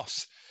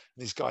 Atmos.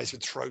 And these guys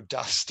would throw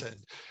dust and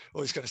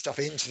all this kind of stuff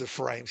into the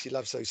frames. He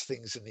loves those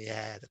things in the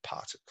air, the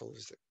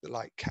particles that the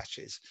light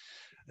catches.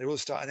 And they all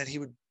start, and then he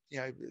would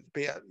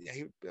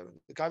the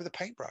guy with the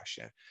paintbrush,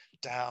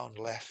 down,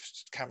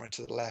 left, camera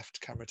to the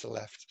left, camera to the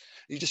left.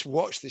 You just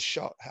watch this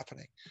shot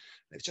happening.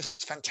 It's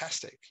just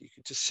fantastic. You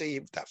could just see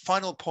that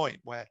final point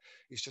where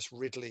it's just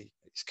Ridley,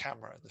 his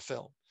camera, and the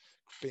film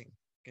being,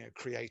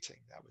 creating.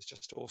 That was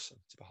just awesome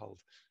to behold.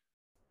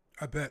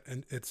 I bet.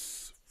 And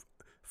it's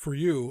for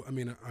you. I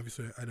mean,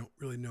 obviously, I don't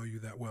really know you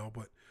that well,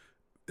 but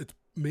it's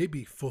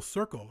maybe full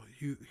circle.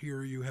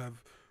 You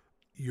have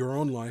your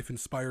own life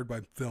inspired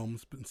by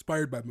films,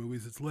 inspired by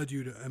movies. It's led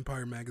you to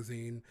Empire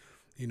Magazine,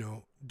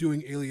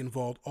 doing Alien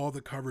Vault, all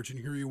the coverage, and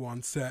here you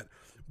on set,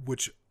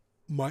 which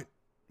might,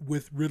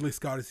 with Ridley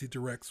Scott as he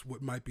directs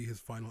what might be his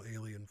final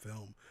Alien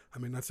film. I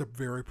mean, that's a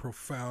very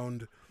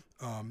profound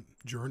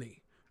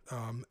journey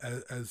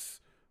as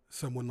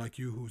someone like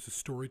you who's a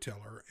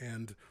storyteller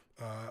and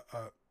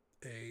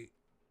an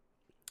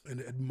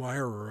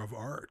admirer of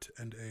art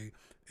and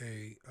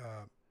a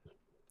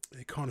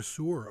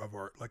connoisseur of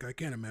art. Like I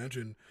can't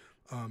imagine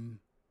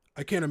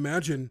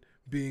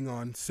being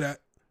on set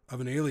of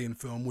an Alien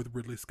film with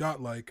Ridley Scott.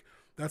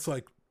 That's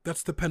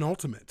the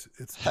penultimate.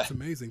 It's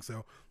amazing.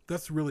 So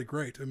that's really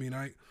great. I mean,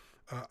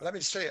 let me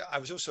just tell you, I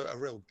was also a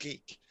real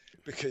geek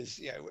because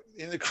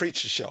in the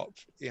creature shop,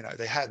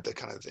 they had the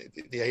kind of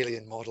the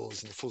alien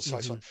models and the full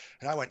size one,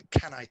 and I went,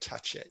 "Can I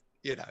touch it?"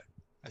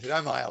 I said,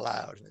 "Am I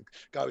allowed?" And the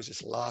guy was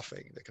just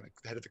laughing. The kind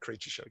of head of the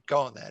creature show,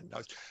 "Go on then."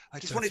 And I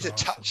just wanted to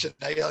touch an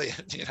alien.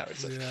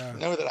 It's I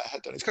know that I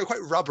had done. It's kind of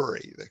quite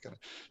rubbery, the kind of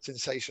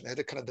sensation. It had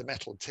a kind of the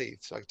metal teeth,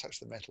 so I could touch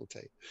the metal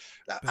teeth.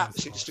 That's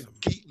absolutely awesome.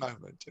 Just a geek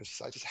moment.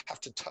 I just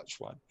have to touch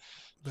one.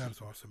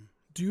 That's awesome.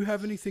 Do you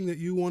have anything that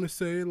you want to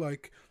say?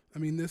 I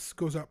mean, this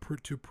goes out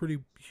to a pretty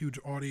huge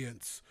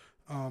audience.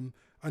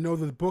 I know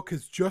that the book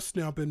has just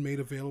now been made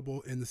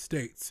available in the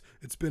States.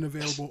 It's been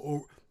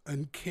available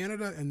in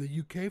Canada and the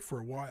UK for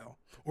a while,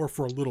 or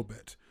for a little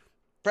bit.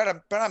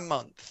 About a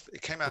month.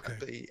 It came out at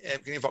the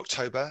beginning of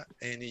October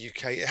in the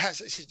UK.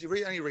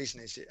 The only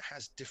reason is it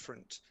has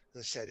different,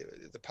 as I said,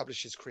 the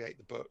publishers create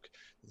the book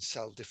and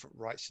sell different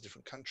rights to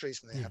different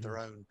countries, and they have their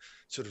own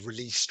sort of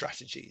release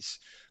strategies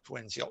for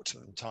when's the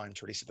optimum time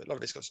to release it. But a lot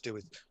of it's got to do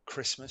with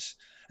Christmas.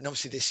 And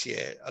obviously this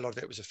year, a lot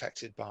of it was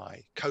affected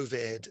by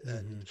COVID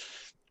and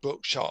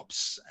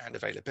bookshops and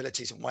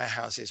availabilities and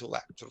warehouses, all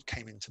that sort of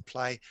came into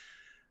play.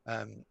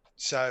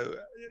 So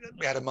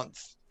we had a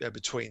month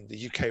between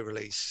the UK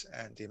release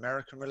and the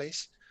American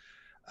release.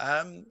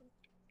 I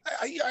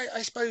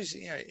suppose,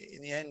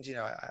 in the end,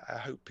 I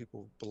hope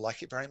people will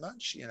like it very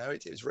much.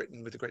 It was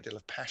written with a great deal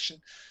of passion.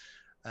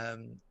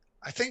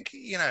 I think,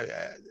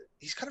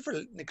 he's kind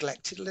of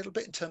neglected a little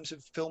bit in terms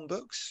of film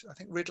books. I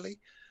think Ridley,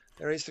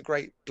 there is the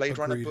great Blade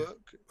Runner book.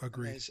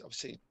 Agreed. There's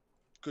obviously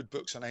good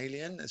books on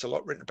Alien. There's a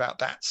lot written about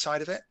that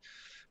side of it.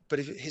 But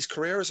his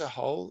career as a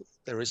whole,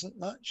 there isn't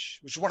much,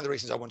 which is one of the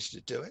reasons I wanted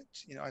to do it.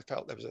 I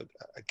felt there was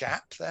a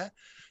gap there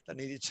that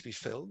needed to be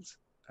filled.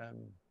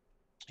 And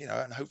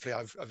hopefully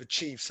I've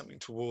achieved something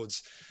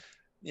towards,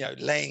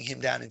 laying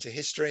him down into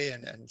history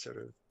and sort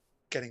of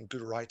getting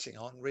good writing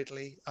on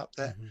Ridley up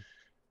there.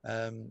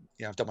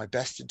 I've done my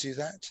best to do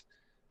that.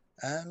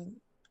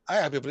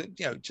 I hope people,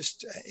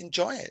 just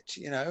enjoy it.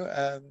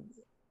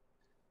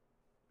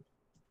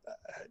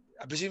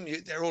 I presume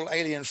they're all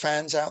Alien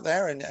fans out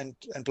there and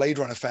Blade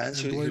Runner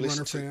fans. And Blade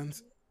Runner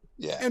fans.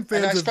 Yeah. And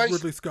fans of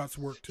Ridley Scott's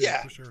work too,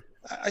 for sure.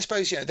 I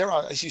suppose, there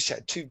are, as you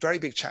said, two very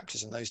big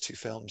chapters in those two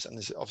films. And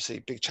there's obviously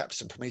big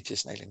chapters in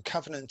Prometheus and Alien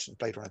Covenant and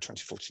Blade Runner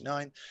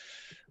 2049.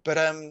 But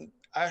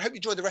I hope you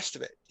enjoy the rest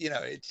of it.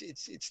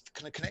 It's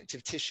kind of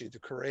connective tissue, the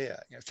career.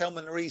 Thelma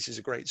and Louise is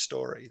a great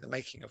story. The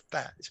making of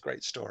that is a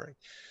great story.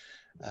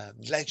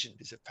 Legend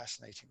is a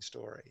fascinating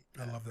story.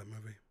 I love that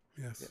movie.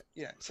 Yes.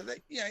 Yeah. So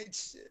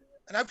it's,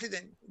 and hopefully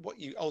then what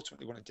you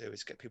ultimately want to do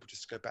is get people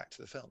just to go back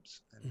to the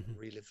films and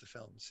relive the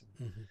films.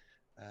 And,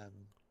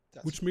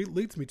 which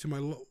leads me to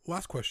my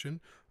last question.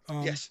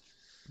 Yes.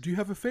 Do you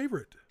have a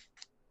favorite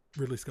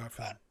Ridley Scott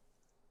film?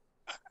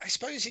 I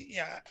suppose,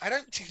 I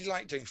don't particularly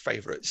like doing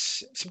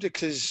favorites simply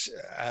because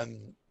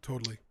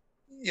totally.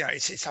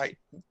 It's like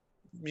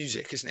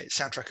music, isn't it?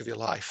 Soundtrack of your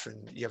life,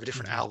 and you have a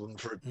different album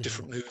for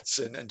different moods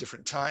and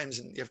different times,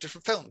 and you have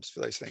different films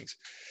for those things.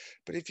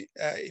 But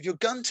if you're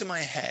gun to my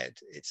head,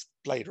 it's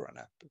Blade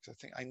Runner, because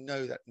I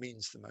know that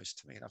means the most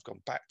to me, and I've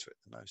gone back to it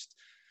the most.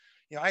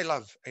 I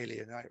love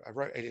Alien. I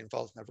wrote Alien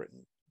Vault, and I've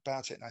written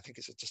about it, and I think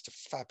it's just a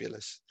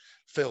fabulous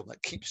film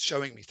that keeps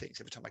showing me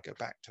things every time I go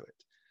back to it.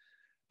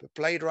 But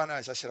Blade Runner,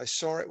 as I said, I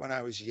saw it when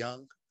I was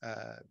young,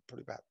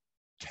 probably about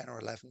 10 or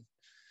 11.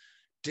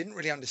 Didn't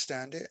really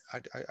understand it. I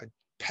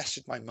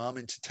pestered my mum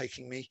into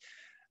taking me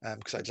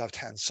because I'd loved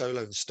Han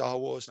Solo and Star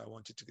Wars, and I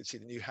wanted to see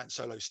the new Han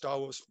Solo Star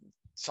Wars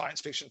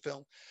science fiction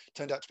film.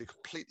 Turned out to be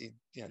completely,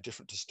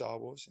 different to Star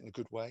Wars in a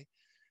good way.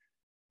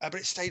 But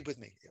it stayed with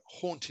me. It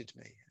haunted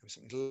me. There was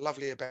something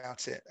lovely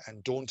about it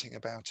and daunting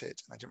about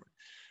it. And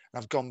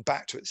I've gone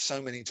back to it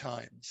so many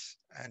times,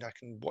 and I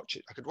can watch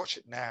it. I could watch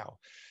it now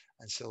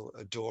and still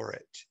adore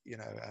it.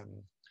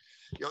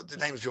 the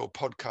name of your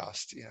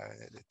podcast,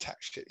 the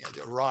tax shit,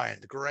 Orion,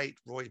 the great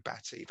Roy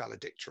Batty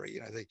valedictory,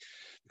 the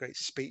great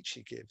speech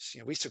he gives.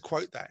 We used to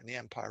quote that in the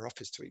Empire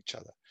office to each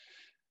other,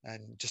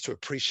 and just to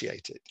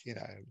appreciate it,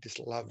 just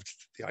loved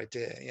the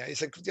idea.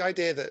 It's like the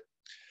idea that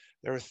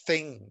there are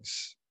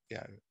things,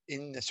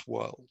 in this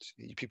world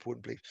people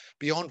wouldn't believe,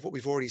 beyond what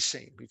we've already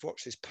seen. We've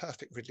watched this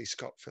perfect Ridley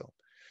Scott film,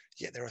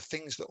 yet there are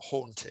things that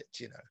haunt it.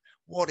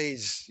 What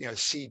is,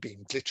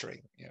 C-beam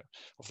glittering,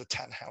 off the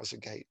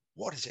Tannhauser Gate?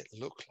 What does it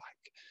look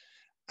like?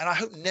 And I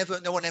hope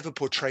no one ever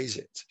portrays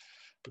it,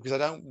 because I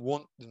don't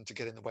want them to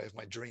get in the way of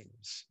my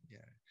dreams.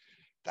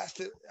 I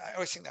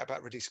always think that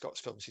about Ridley Scott's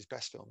films, his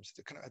best films.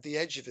 They're kind of at the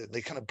edge of it.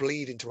 They kind of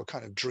bleed into a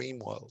kind of dream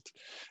world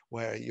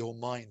where your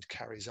mind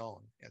carries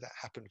on. That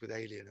happened with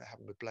Alien. That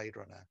happened with Blade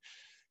Runner.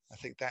 I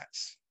think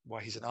that's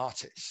why he's an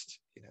artist.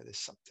 There's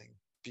something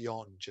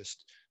beyond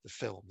just the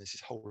film. There's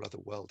this whole other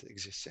world that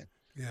exists in.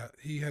 Yeah,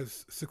 he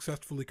has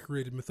successfully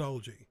created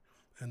mythology,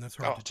 and that's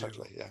hard to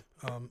do. Yeah.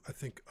 I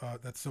think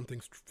that's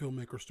something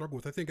filmmakers struggle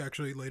with. I think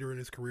actually later in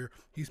his career,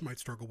 he might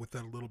struggle with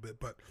that a little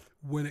bit. But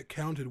when it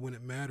counted, when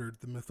it mattered,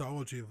 the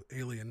mythology of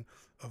Alien,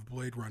 of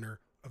Blade Runner,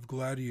 of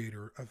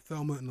Gladiator, of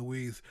Thelma and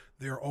Louise,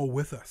 they are all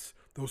with us.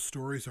 Those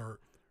stories are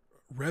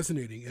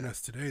resonating in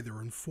us today.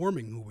 They're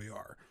informing who we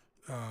are.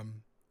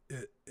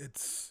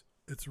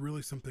 It's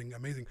really something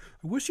amazing.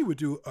 I wish you would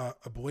do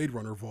a Blade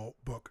Runner Vault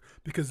book,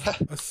 because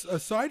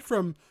aside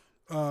from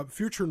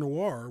Future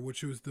Noir,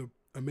 which was the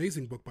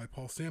amazing book by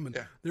Paul Salmon,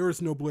 there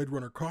is no Blade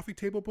Runner coffee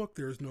table book.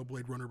 There is no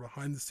Blade Runner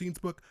behind the scenes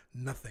book.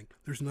 Nothing.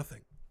 There's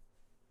nothing.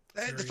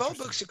 The Vault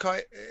books are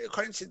quite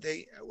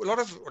interesting. A lot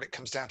of what it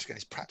comes down to, again,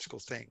 is practical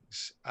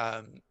things.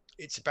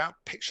 It's about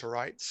picture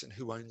rights and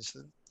who owns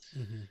them.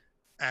 Mm-hmm.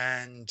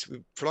 And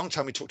for a long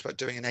time, we talked about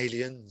doing an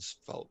Aliens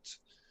Vault.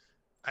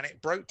 And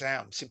it broke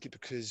down simply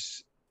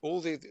because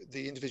all the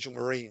individual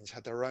Marines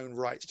had their own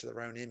rights to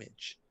their own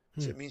image.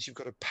 So it means you've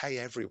got to pay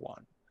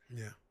everyone.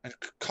 Yeah. And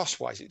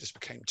cost-wise, it just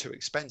became too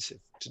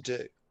expensive to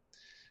do.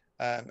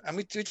 And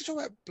we did talk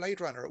about Blade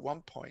Runner at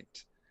one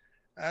point.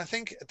 And I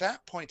think at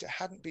that point, it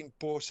hadn't been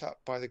bought up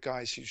by the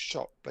guys who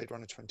shot Blade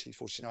Runner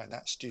 2049,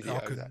 that studio,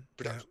 Alcon, that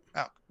production.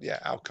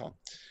 Alcon.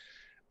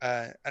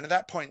 And at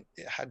that point,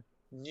 it had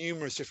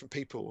numerous different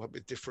people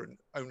with different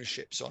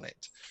ownerships on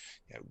it.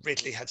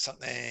 Ridley had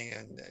something,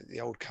 and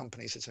the old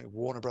companies had something.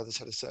 Warner Brothers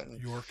had a certain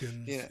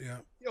Yorkins,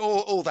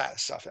 all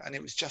that stuff, and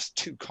it was just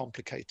too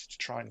complicated to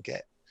try and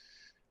get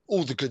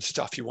all the good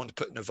stuff you want to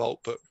put in a vault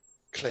but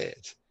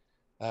cleared.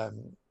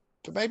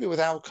 But maybe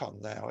with Alcon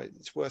now,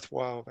 it's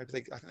worthwhile.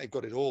 Maybe I think they've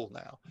got it all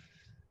now,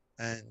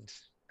 and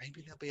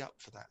maybe they'll be up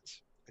for that.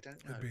 I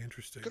don't know. That'd be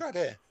interesting. Good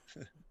idea.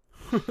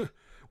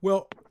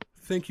 Well,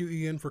 thank you,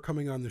 Ian, for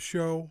coming on the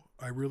show.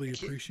 I really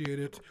appreciate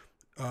it.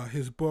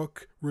 His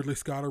book, Ridley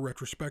Scott: A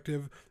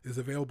Retrospective, is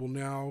available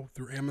now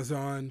through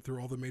Amazon,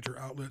 through all the major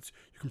outlets.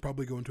 You can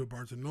probably go into a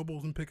Barnes &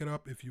 Nobles and pick it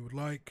up if you would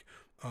like.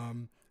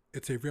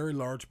 It's a very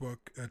large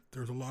book.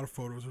 There's a lot of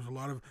photos. There's a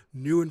lot of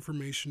new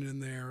information in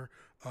there.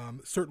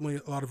 Certainly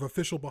a lot of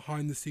official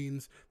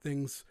behind-the-scenes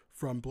things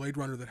from Blade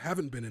Runner that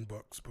haven't been in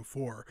books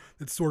before.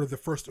 It's sort of the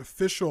first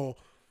official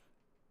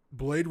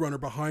Blade Runner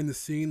behind the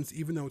scenes,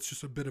 even though it's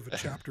just a bit of a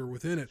chapter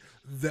within it,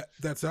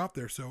 that's out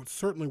there. So it's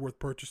certainly worth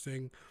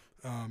purchasing.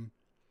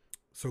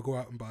 So go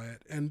out and buy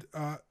it. And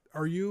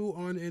are you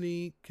on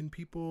any, can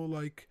people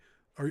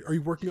are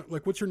you working on,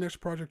 what's your next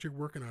project you're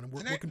working on? And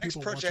what can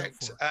people watch out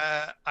for?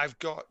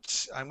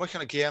 I'm working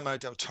on a Guillermo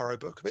del Toro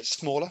book, a bit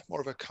smaller,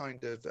 more of a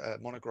kind of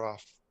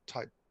monograph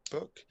type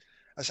book.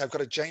 And so I've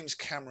got a James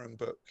Cameron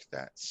book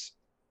that's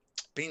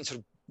been sort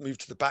of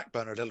moved to the back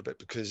burner a little bit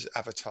because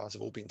avatars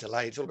have all been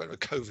delayed. It's all about a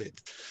COVID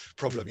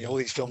problem. All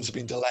these films have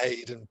been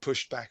delayed and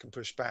pushed back. And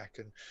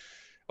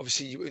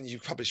obviously when you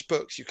publish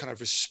books, you kind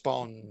of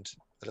respond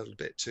a little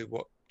bit to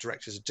what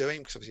directors are doing,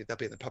 because obviously they'll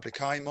be in the public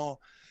eye more.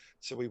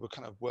 So we were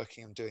kind of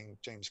working on doing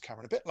James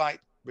Cameron a bit like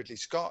Ridley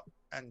Scott,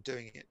 and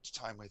doing it at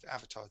time with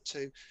Avatar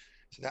 2.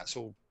 So that's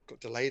all got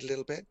delayed a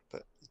little bit,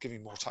 but it's giving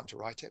me more time to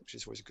write it, which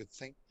is always a good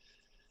thing.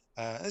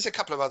 There's a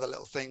couple of other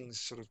little things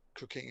sort of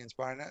cooking,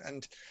 inspiring it.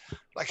 And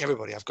like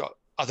everybody, I've got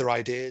other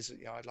ideas.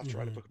 I'd love to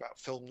write a book about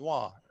film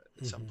noir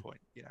at some point,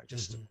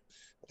 just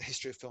the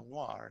history of film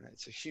noir. And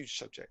it's a huge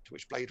subject to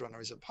which Blade Runner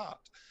is a part.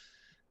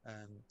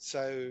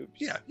 So,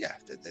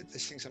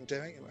 there's things I'm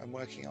doing, I'm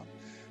working on.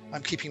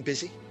 I'm keeping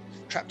busy,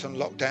 trapped on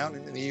lockdown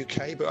in the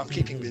UK, but I'm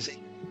keeping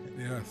busy.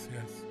 Yes.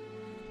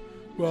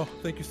 Well,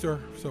 thank you, sir,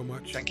 so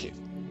much. Thank you.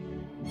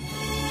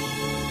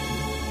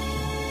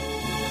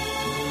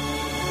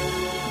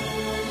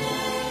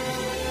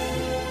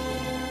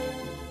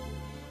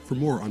 For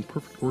more on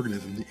Perfect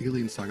Organism, the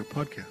Alien Saga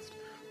podcast,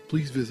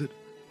 please visit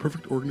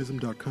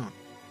perfectorganism.com.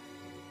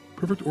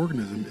 Perfect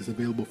Organism is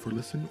available for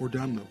listen or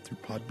download through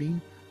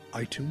Podbean,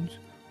 iTunes,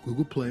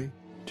 Google Play,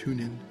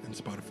 TuneIn, and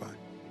Spotify.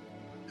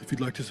 If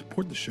you'd like to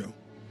support the show,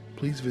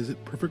 please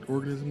visit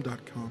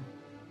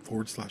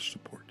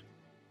perfectorganism.com/support.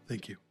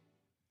 Thank you.